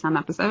 70 some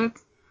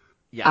episodes?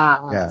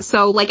 Yeah.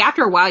 So like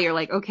after a while you're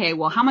like, okay,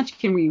 well how much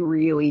can we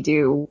really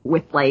do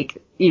with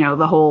like,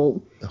 the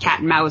whole cat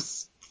and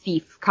mouse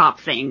thief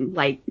cop thing?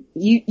 Like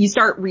you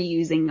start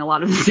reusing a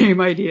lot of the same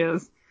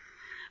ideas,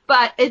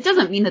 but it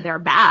doesn't mean that they're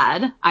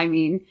bad. I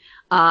mean,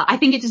 I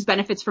think it just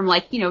benefits from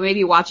like,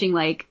 maybe watching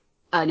like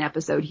an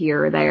episode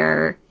here or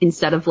there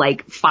instead of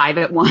like 5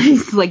 at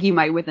once, like you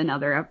might with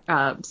another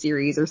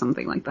series or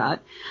something like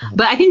that.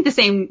 But I think the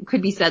same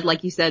could be said,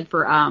 like you said,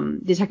 for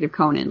Detective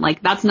Conan.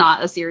 Like that's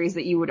not a series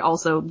that you would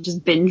also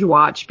just binge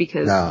watch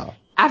because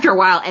after a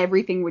while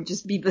everything would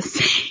just be the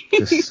same.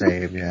 The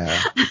same, yeah.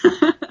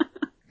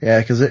 Yeah,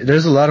 because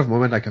there's a lot of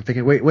moments like I'm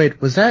thinking, wait,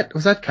 was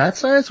that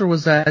Cat's Eyes or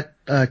was that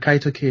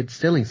Kaito Kid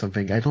stealing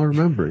something? I don't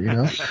remember, you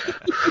know.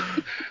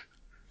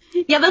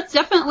 Yeah, that's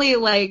definitely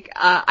like,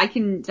 I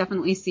can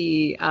definitely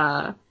see,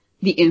 the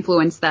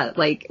influence that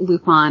like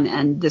Lupin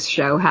and this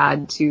show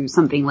had to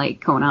something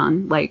like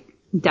Conan, like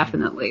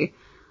definitely,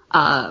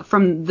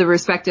 from the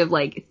respective,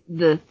 like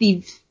the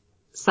thief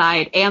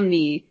side and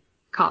the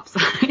cop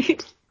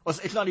side. Well,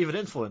 it's not even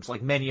influence,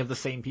 like many of the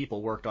same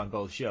people worked on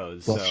both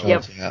shows, so.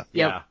 Yep.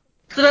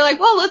 So they're like,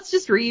 well, let's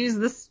just reuse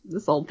this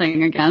old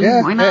thing again.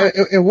 Yeah, why not?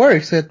 It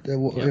works.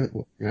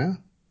 Yeah.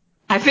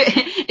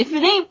 If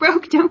it ain't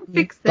broke, don't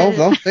fix it.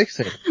 Don't fix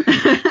it.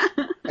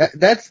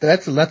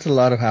 That's a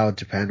lot of how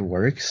Japan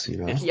works, you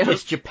know.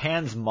 It's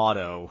Japan's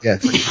motto.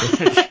 Yes.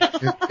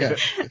 That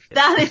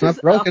it's is not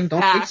broken,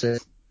 don't fact. fix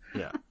it.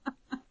 Yeah.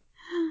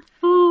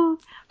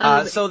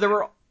 So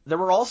there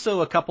were also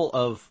a couple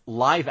of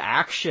live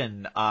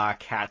action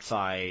Cat's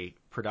Eye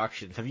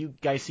productions. Have you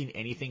guys seen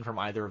anything from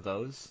either of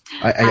those?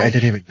 I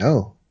didn't even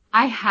know.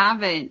 I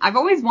haven't. I've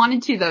always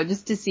wanted to though,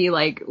 just to see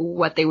like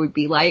what they would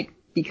be like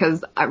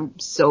because I'm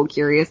so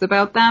curious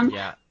about them.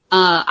 Yeah.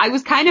 I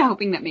was kind of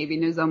hoping that maybe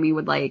Nozomi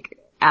would like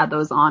add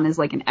those on as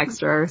like an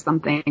extra or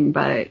something,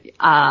 but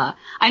I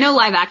know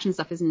live action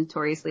stuff is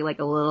notoriously like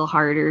a little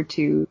harder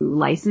to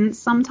license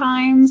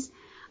sometimes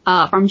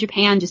from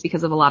Japan just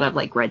because of a lot of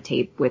like red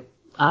tape with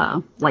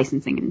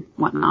licensing and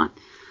whatnot.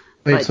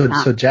 Wait,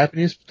 so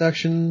Japanese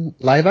production,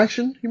 live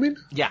action, you mean?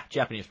 Yeah,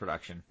 Japanese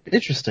production.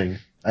 Interesting.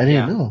 I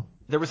didn't know.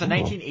 There was a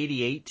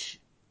 1988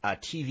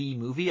 TV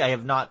movie. I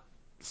have not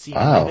seen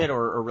any of it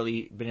or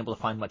really been able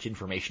to find much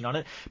information on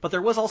it. But there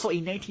was also a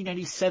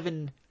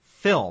 1997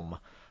 film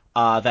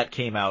that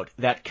came out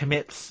that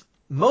commits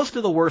most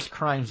of the worst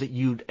crimes that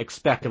you'd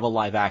expect of a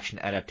live action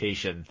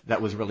adaptation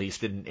that was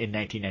released in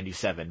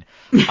 1997.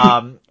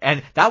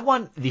 And that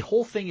one, the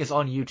whole thing is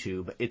on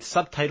YouTube. It's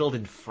subtitled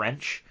in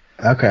French.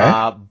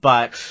 Okay.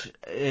 But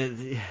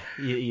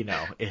you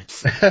know,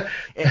 it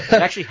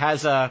actually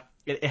has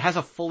it has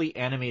a fully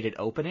animated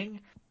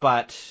opening,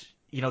 but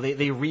you know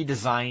they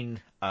redesign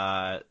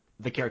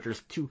the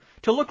characters to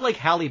look like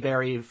Halle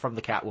Berry from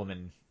the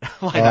Catwoman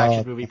live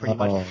action movie, pretty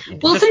much.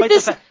 Well,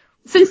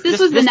 since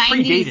this was the 90s,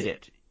 predated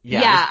it.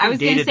 Yeah, I was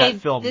going to say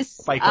that film this.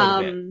 by quite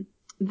a bit.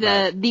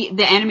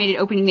 The animated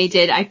opening they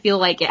did, I feel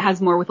like it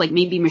has more with like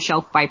maybe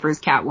Michelle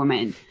Pfeiffer's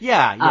Catwoman.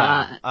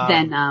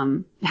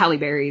 Than Halle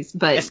Berry's,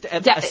 but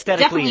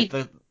aesthetically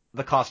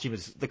the costume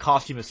is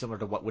similar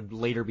to what would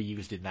later be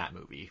used in that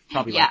movie.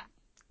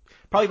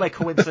 Probably by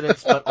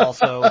coincidence, but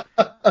also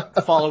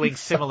following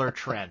similar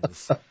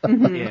trends.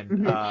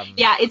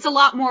 It's a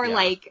lot more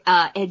like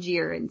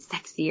edgier and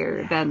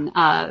sexier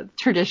than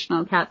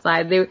traditional Cat's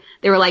Eye.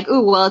 They were like,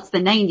 ooh, well, it's the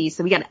 90s,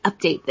 so we got to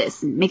update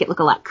this and make it look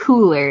a lot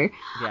cooler.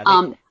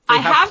 Yeah,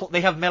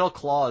 they have metal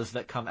claws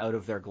that come out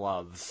of their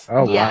gloves.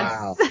 Oh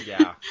wow!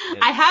 Yeah,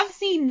 I have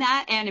seen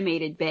that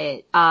animated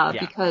bit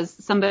because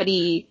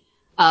somebody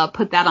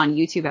put that on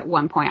YouTube at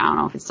one point. I don't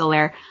know if it's still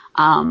there.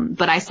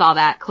 But I saw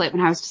that clip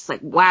and I was just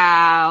like,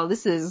 wow,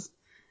 this is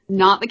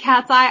not the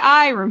Cat's Eye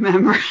I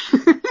remember.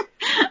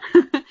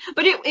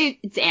 But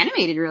it's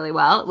animated really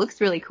well. It looks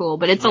really cool,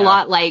 but it's a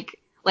lot like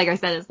I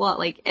said, it's a lot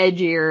like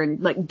edgier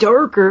and like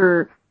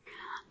darker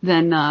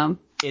than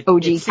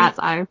OG Cat's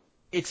Eye.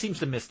 It seems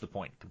to miss the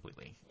point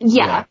completely.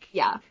 Yeah.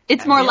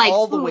 It's more like,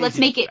 let's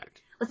make it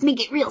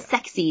real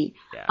sexy.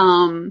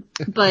 Yeah.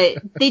 But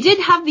they did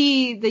have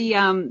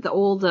the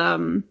old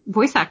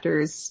voice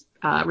actors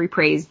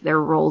reprise their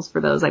roles for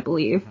those, I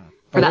believe,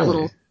 for that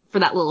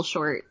little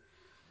short.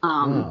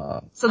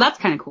 So that's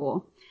kind of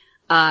cool.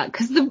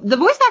 'Cause the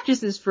voice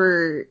actresses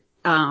for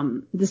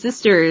the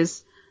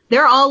sisters,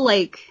 they're all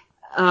like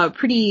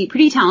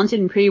pretty talented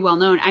and pretty well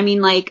known. I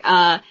mean, like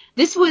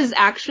this was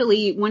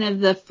actually one of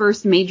the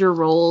first major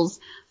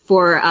roles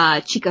for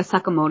Chika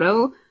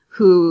Sakamoto,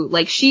 who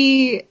like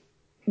she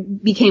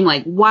became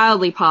like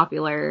wildly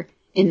popular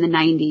in the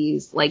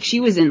 90s. Like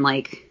she was in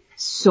like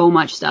so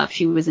much stuff.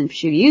 She was in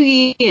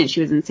Shuyugi and she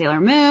was in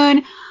Sailor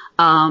Moon.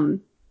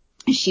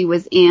 She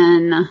was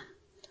in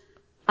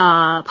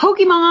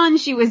Pokemon.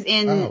 She was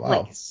in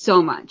like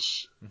so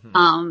much.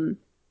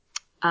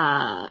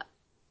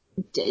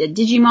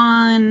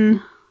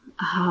 Digimon.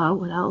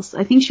 What else?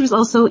 I think she was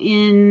also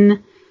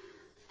in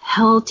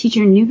Hell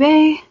Teacher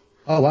Nube.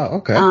 Oh wow,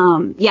 okay.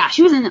 Yeah,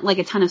 she was in like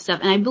a ton of stuff,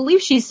 and I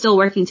believe she's still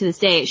working to this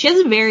day. She has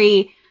a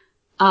very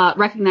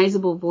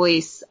recognizable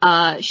voice.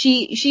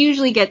 She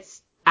usually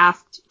gets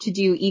asked to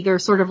do either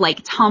sort of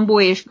like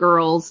tomboyish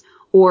girls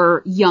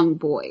or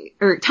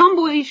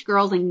tomboyish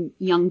girls and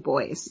young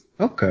boys.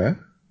 Okay.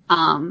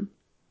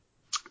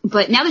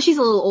 But now that she's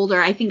a little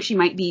older, I think she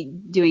might be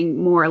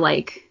doing more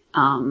like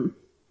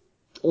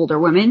older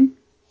women.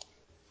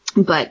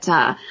 But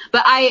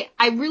I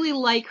really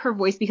like her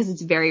voice because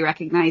it's very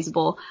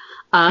recognizable.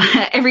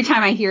 Every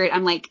time I hear it,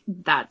 I'm like,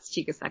 that's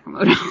Chika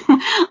Sakamoto.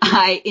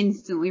 I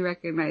instantly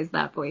recognize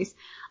that voice.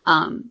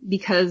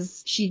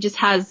 Because she just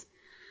has,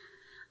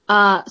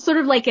 sort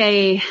of like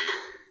a,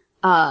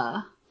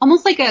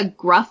 almost like a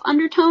gruff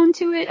undertone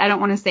to it. I don't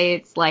want to say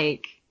it's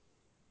like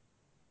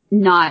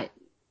not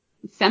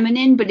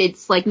feminine, but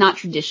it's like not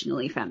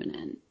traditionally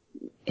feminine,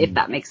 if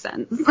that makes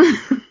sense.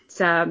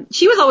 So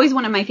she was always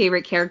one of my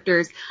favorite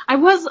characters. I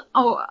was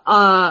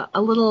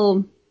a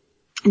little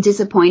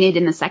disappointed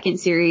in the second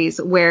series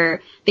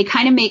where they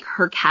kind of make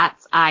her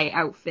cat's eye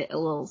outfit a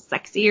little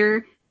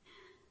sexier,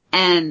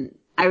 and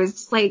I was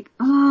just like,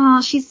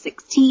 oh, she's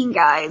 16,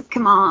 guys,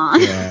 come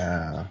on.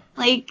 Yeah.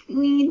 Like,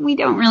 we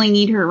don't really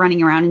need her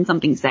running around in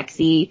something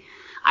sexy.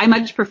 I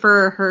much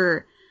prefer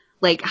her,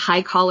 like,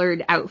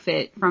 high-collared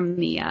outfit from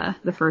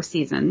the first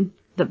season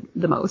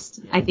the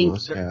most. I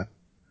think. Yeah.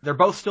 They're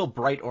both still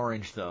bright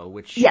orange though,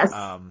 which, yes.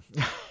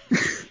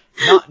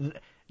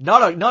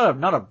 Not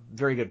a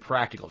very good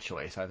practical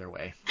choice either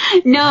way.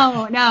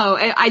 No.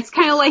 It's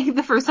kind of like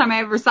the first time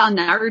I ever saw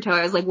Naruto.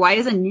 I was like, why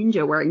is a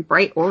ninja wearing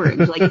bright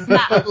orange? Like, isn't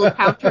that a little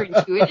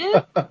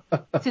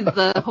counterintuitive to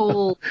the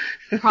whole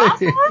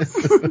process?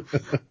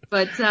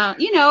 But,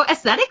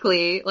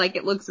 aesthetically, like,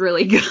 it looks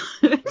really good.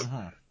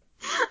 Uh-huh.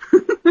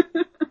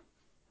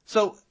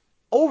 So,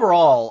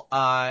 overall,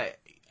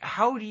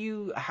 how do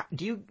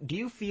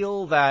you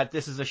feel that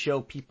this is a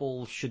show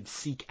people should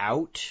seek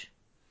out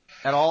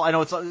at all? I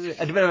know it's a bit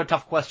of a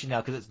tough question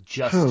now because it's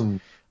just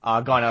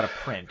gone out of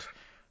print.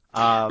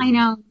 I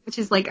know, which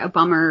is like a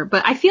bummer,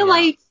 but I feel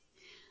like,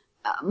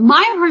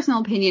 my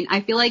personal opinion, I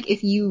feel like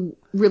if you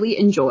really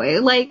enjoy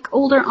like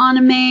older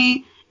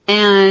anime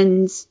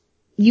and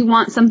you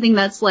want something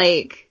that's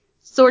like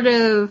sort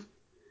of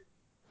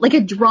like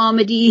a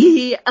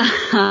dramedy,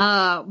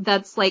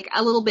 that's like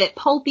a little bit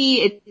pulpy,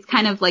 it's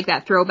kind of like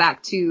that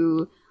throwback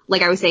to,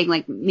 like I was saying,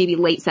 like maybe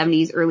late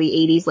 70s, early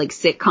 80s, like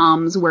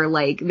sitcoms where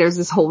like there's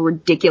this whole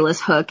ridiculous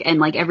hook and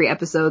like every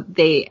episode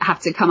they have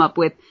to come up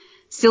with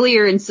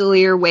sillier and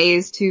sillier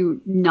ways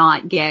to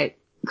not get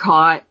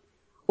caught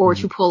or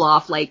to pull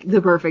off like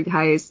the perfect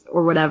heist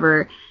or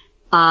whatever.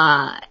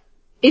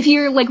 If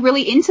you're like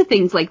really into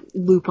things like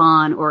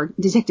Lupin or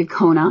Detective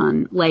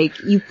Conan,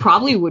 like you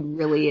probably would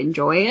really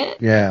enjoy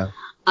it. Yeah.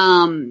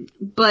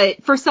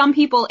 But for some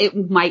people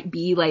it might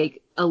be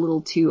like a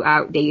little too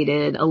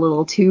outdated, a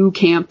little too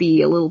campy,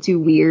 a little too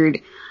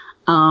weird.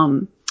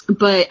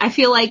 But I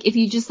feel like if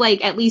you just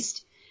like at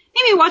least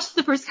maybe watch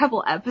the first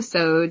couple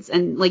episodes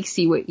and like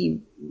see what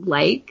you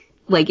like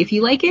if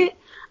you like it,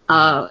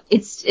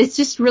 it's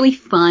just really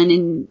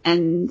fun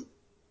and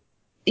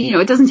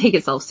it doesn't take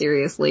itself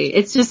seriously.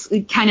 It's just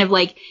kind of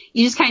like,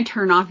 you just kind of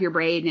turn off your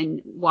brain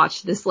and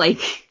watch this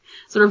like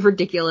sort of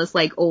ridiculous,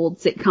 like old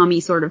sitcom-y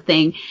sort of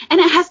thing. And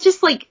it has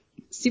just like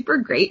super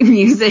great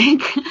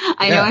music.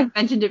 I know I've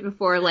mentioned it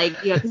before, like,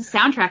 the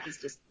soundtrack is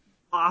just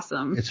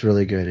awesome. It's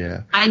really good,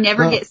 yeah. I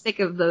never get sick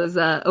of those,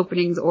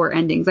 openings or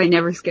endings. I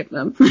never skip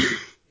them.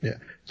 Yeah.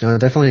 No,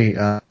 definitely,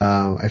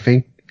 I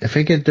think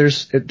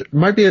it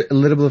might be a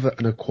little bit of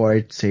an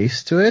acquired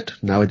taste to it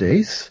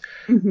nowadays.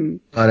 Mm-hmm.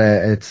 But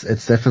it's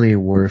definitely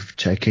worth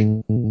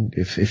checking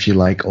if you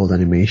like old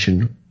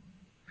animation.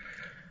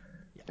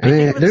 I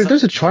mean,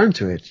 there's a charm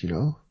to it,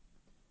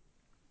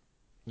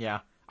 Yeah.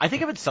 I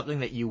think if it's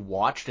something that you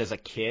watched as a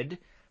kid,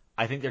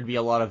 I think there'd be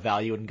a lot of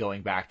value in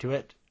going back to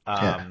it.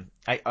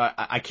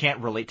 I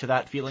can't relate to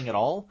that feeling at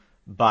all,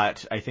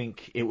 but I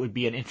think it would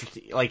be an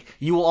interesting, like,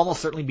 you will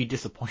almost certainly be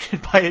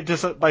disappointed by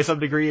it by some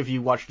degree if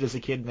you watched it as a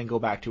kid and then go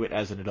back to it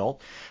as an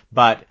adult.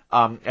 But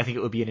I think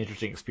it would be an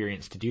interesting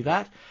experience to do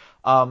that.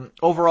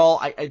 Overall,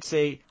 I'd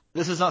say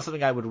this is not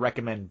something I would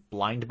recommend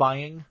blind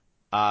buying.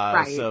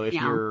 Right, so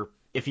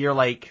if you're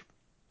like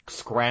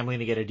scrambling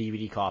to get a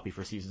DVD copy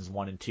for seasons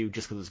 1 and 2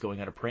 just because it's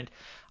going out of print,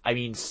 I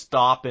mean,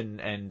 stop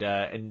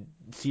and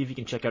see if you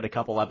can check out a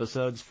couple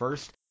episodes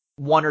first.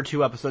 1 or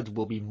 2 episodes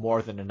will be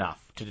more than enough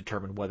to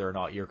determine whether or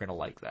not you're going to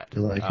like that.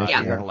 You're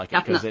going to like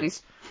it because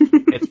it's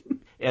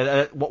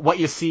what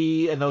you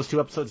see in those 2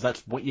 episodes.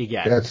 That's what you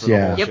get for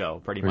the whole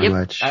show, pretty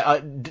much.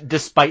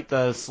 Despite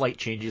the slight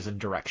changes in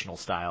directional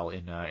style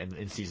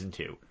in season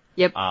 2.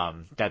 Yep.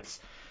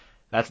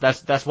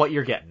 That's what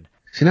you're getting.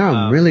 See, now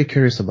I'm really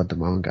curious about the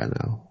manga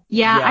now.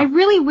 Yeah, I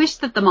really wish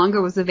that the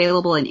manga was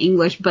available in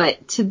English,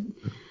 but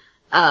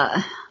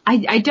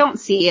I don't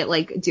see it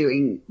like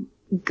doing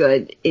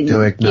good in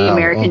the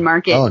American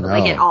market,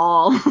 like at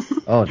all.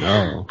 Oh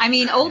no. I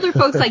mean, older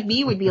folks like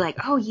me would be like,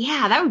 oh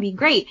yeah, that would be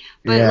great.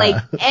 But like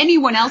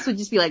anyone else would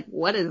just be like,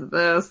 what is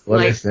this?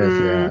 What is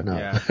this? Yeah, no.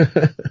 Yeah.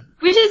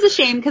 Which is a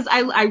shame because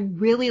I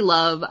really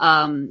love,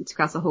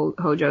 Tsukasa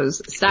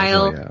Hojo's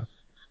style.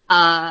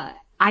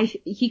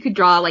 He could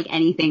draw like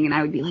anything and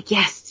I would be like,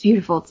 yes, it's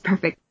beautiful, it's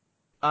perfect.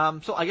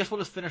 So I guess we'll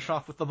just finish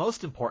off with the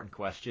most important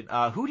question.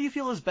 Who do you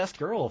feel is best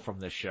girl from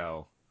this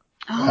show?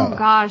 Oh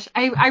gosh.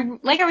 I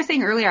like I was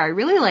saying earlier, I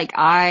really like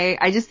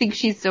I just think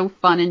she's so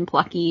fun and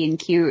plucky and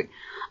cute.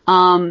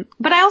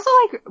 But I also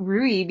like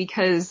Rui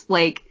because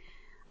like,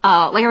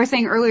 like I was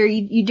saying earlier,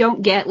 you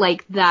don't get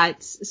like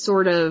that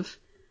sort of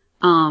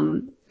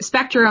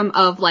spectrum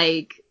of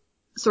like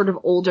sort of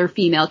older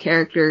female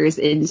characters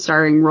in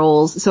starring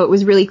roles. So it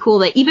was really cool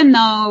that even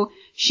though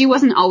she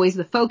wasn't always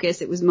the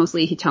focus, it was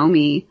mostly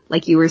Hitomi,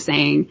 like you were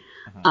saying.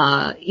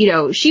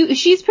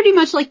 She's pretty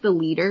much like the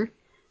leader.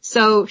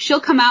 So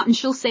she'll come out and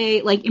she'll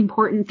say like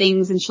important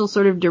things and she'll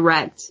sort of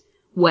direct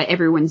what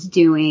everyone's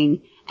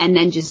doing and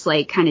then just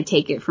like kind of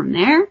take it from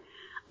there.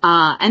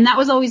 And that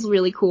was always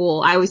really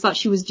cool. I always thought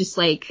she was just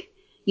like,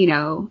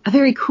 a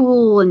very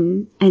cool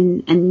and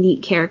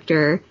neat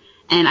character.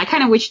 And I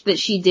kind of wish that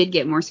she did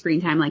get more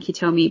screen time like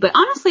Hitomi, but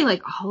honestly,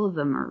 like all of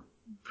them are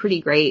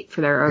pretty great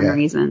for their own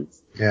reasons.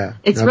 Yeah.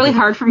 It's really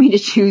hard for me to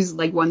choose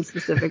like one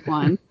specific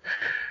one.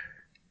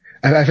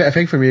 I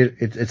think for me,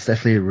 it's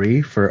definitely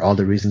Ri for all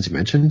the reasons you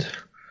mentioned.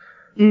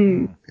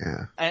 Mm.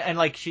 Yeah. And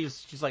like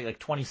she's like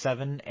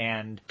 27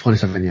 and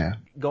 27, yeah.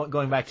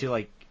 Going back to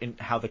like in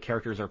how the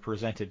characters are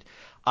presented,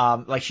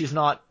 like she's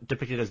not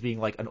depicted as being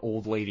like an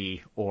old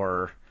lady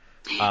or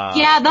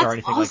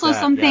that's also like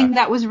that. something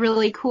that was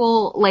really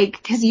cool,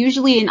 like, cause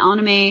usually in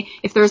anime,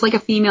 if there's like a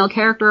female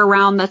character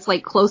around that's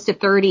like close to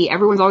 30,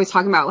 everyone's always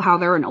talking about how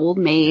they're an old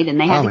maid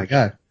and they have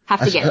to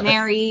get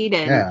married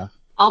and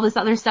all this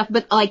other stuff,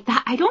 but like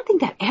that, I don't think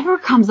that ever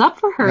comes up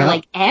for her,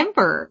 like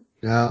ever.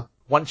 No.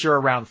 Once you're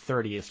around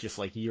 30, it's just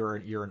like you're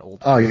an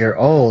old. Oh, you're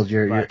old.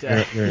 You're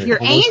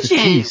ancient.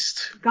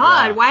 Deceased.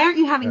 God, why aren't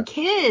you having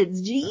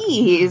kids?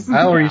 Jeez.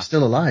 How are you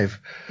still alive?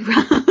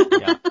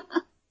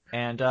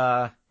 And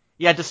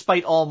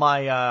despite all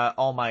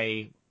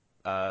my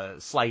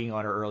slagging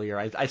on her earlier,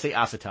 I say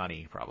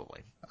Asatani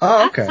probably.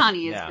 Oh, okay.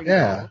 Asatani is pretty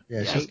cool.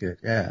 Yeah, she's good.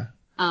 Yeah.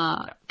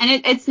 And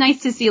it's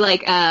nice to see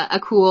like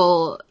a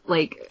cool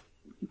like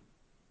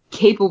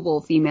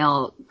capable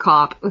female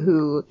cop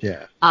who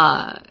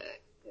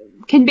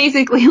can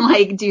basically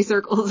like do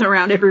circles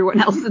around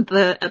everyone else at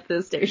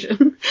the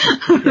station.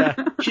 Yeah,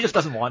 she just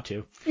doesn't want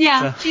to.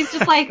 Yeah, so. She's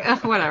just like,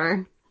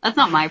 whatever. That's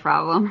not my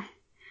problem.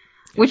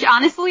 Which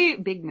honestly,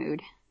 big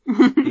mood.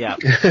 Yeah.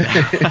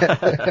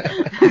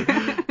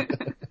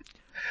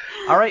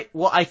 All right.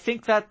 Well, I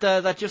think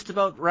that just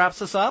about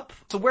wraps us up.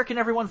 So where can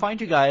everyone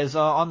find you guys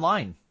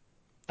online?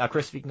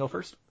 Chris, if you can go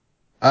first.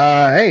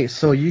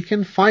 So you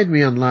can find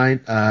me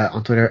online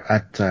on Twitter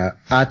at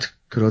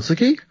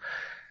Kurotsuki.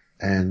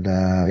 And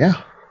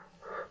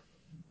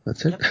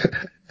that's it. Yep.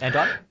 And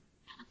Don?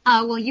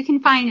 Well, you can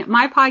find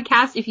my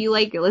podcast if you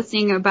like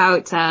listening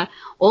about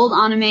old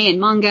anime and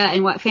manga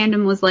and what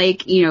fandom was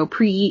like,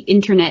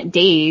 pre-internet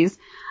days,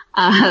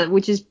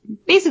 which is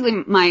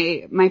basically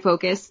my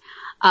focus.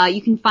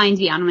 You can find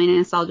the Anime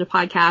Nostalgia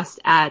podcast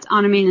at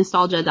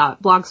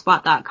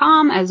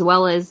animenostalgia.blogspot.com as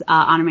well as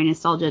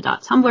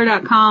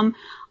animenostalgia.tumblr.com.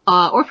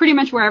 Or pretty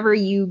much wherever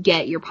you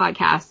get your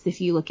podcasts.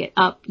 If you look it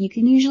up, you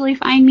can usually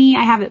find me.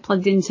 I have it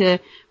plugged into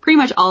pretty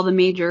much all the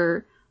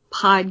major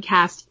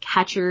podcast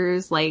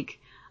catchers like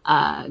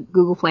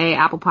Google Play,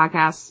 Apple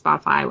Podcasts,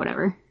 Spotify,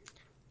 whatever.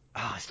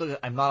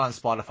 I'm not on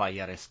Spotify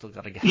yet. I still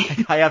gotta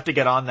I have to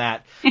get on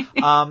that.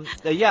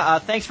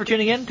 Thanks for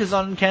tuning in to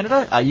Zon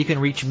Canada. You can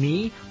reach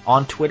me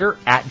on Twitter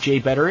at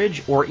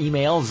jbetteridge or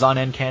email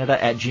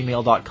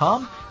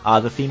zonencanada@gmail.com.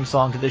 The theme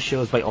song to this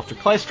show is by Ultra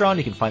Kleistron.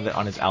 You can find that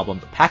on his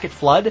album Packet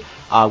Flood,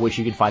 which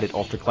you can find at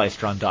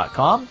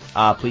ultrakleistron.com.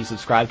 Please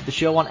subscribe to the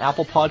show on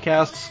Apple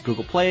Podcasts,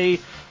 Google Play,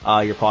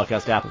 your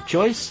podcast app of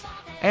choice.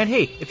 And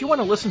hey, if you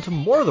want to listen to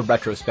more of the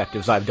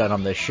retrospectives I've done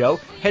on this show,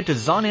 head to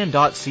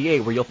zonan.ca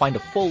where you'll find a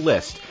full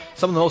list.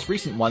 Some of the most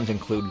recent ones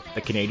include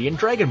the Canadian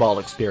Dragon Ball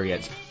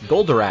Experience,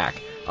 Goldorak,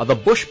 the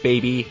Bush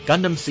Baby,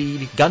 Gundam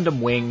Seed,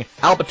 Gundam Wing,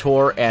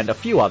 Albator, and a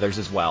few others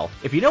as well.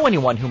 If you know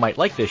anyone who might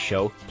like this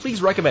show,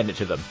 please recommend it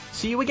to them.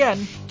 See you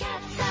again!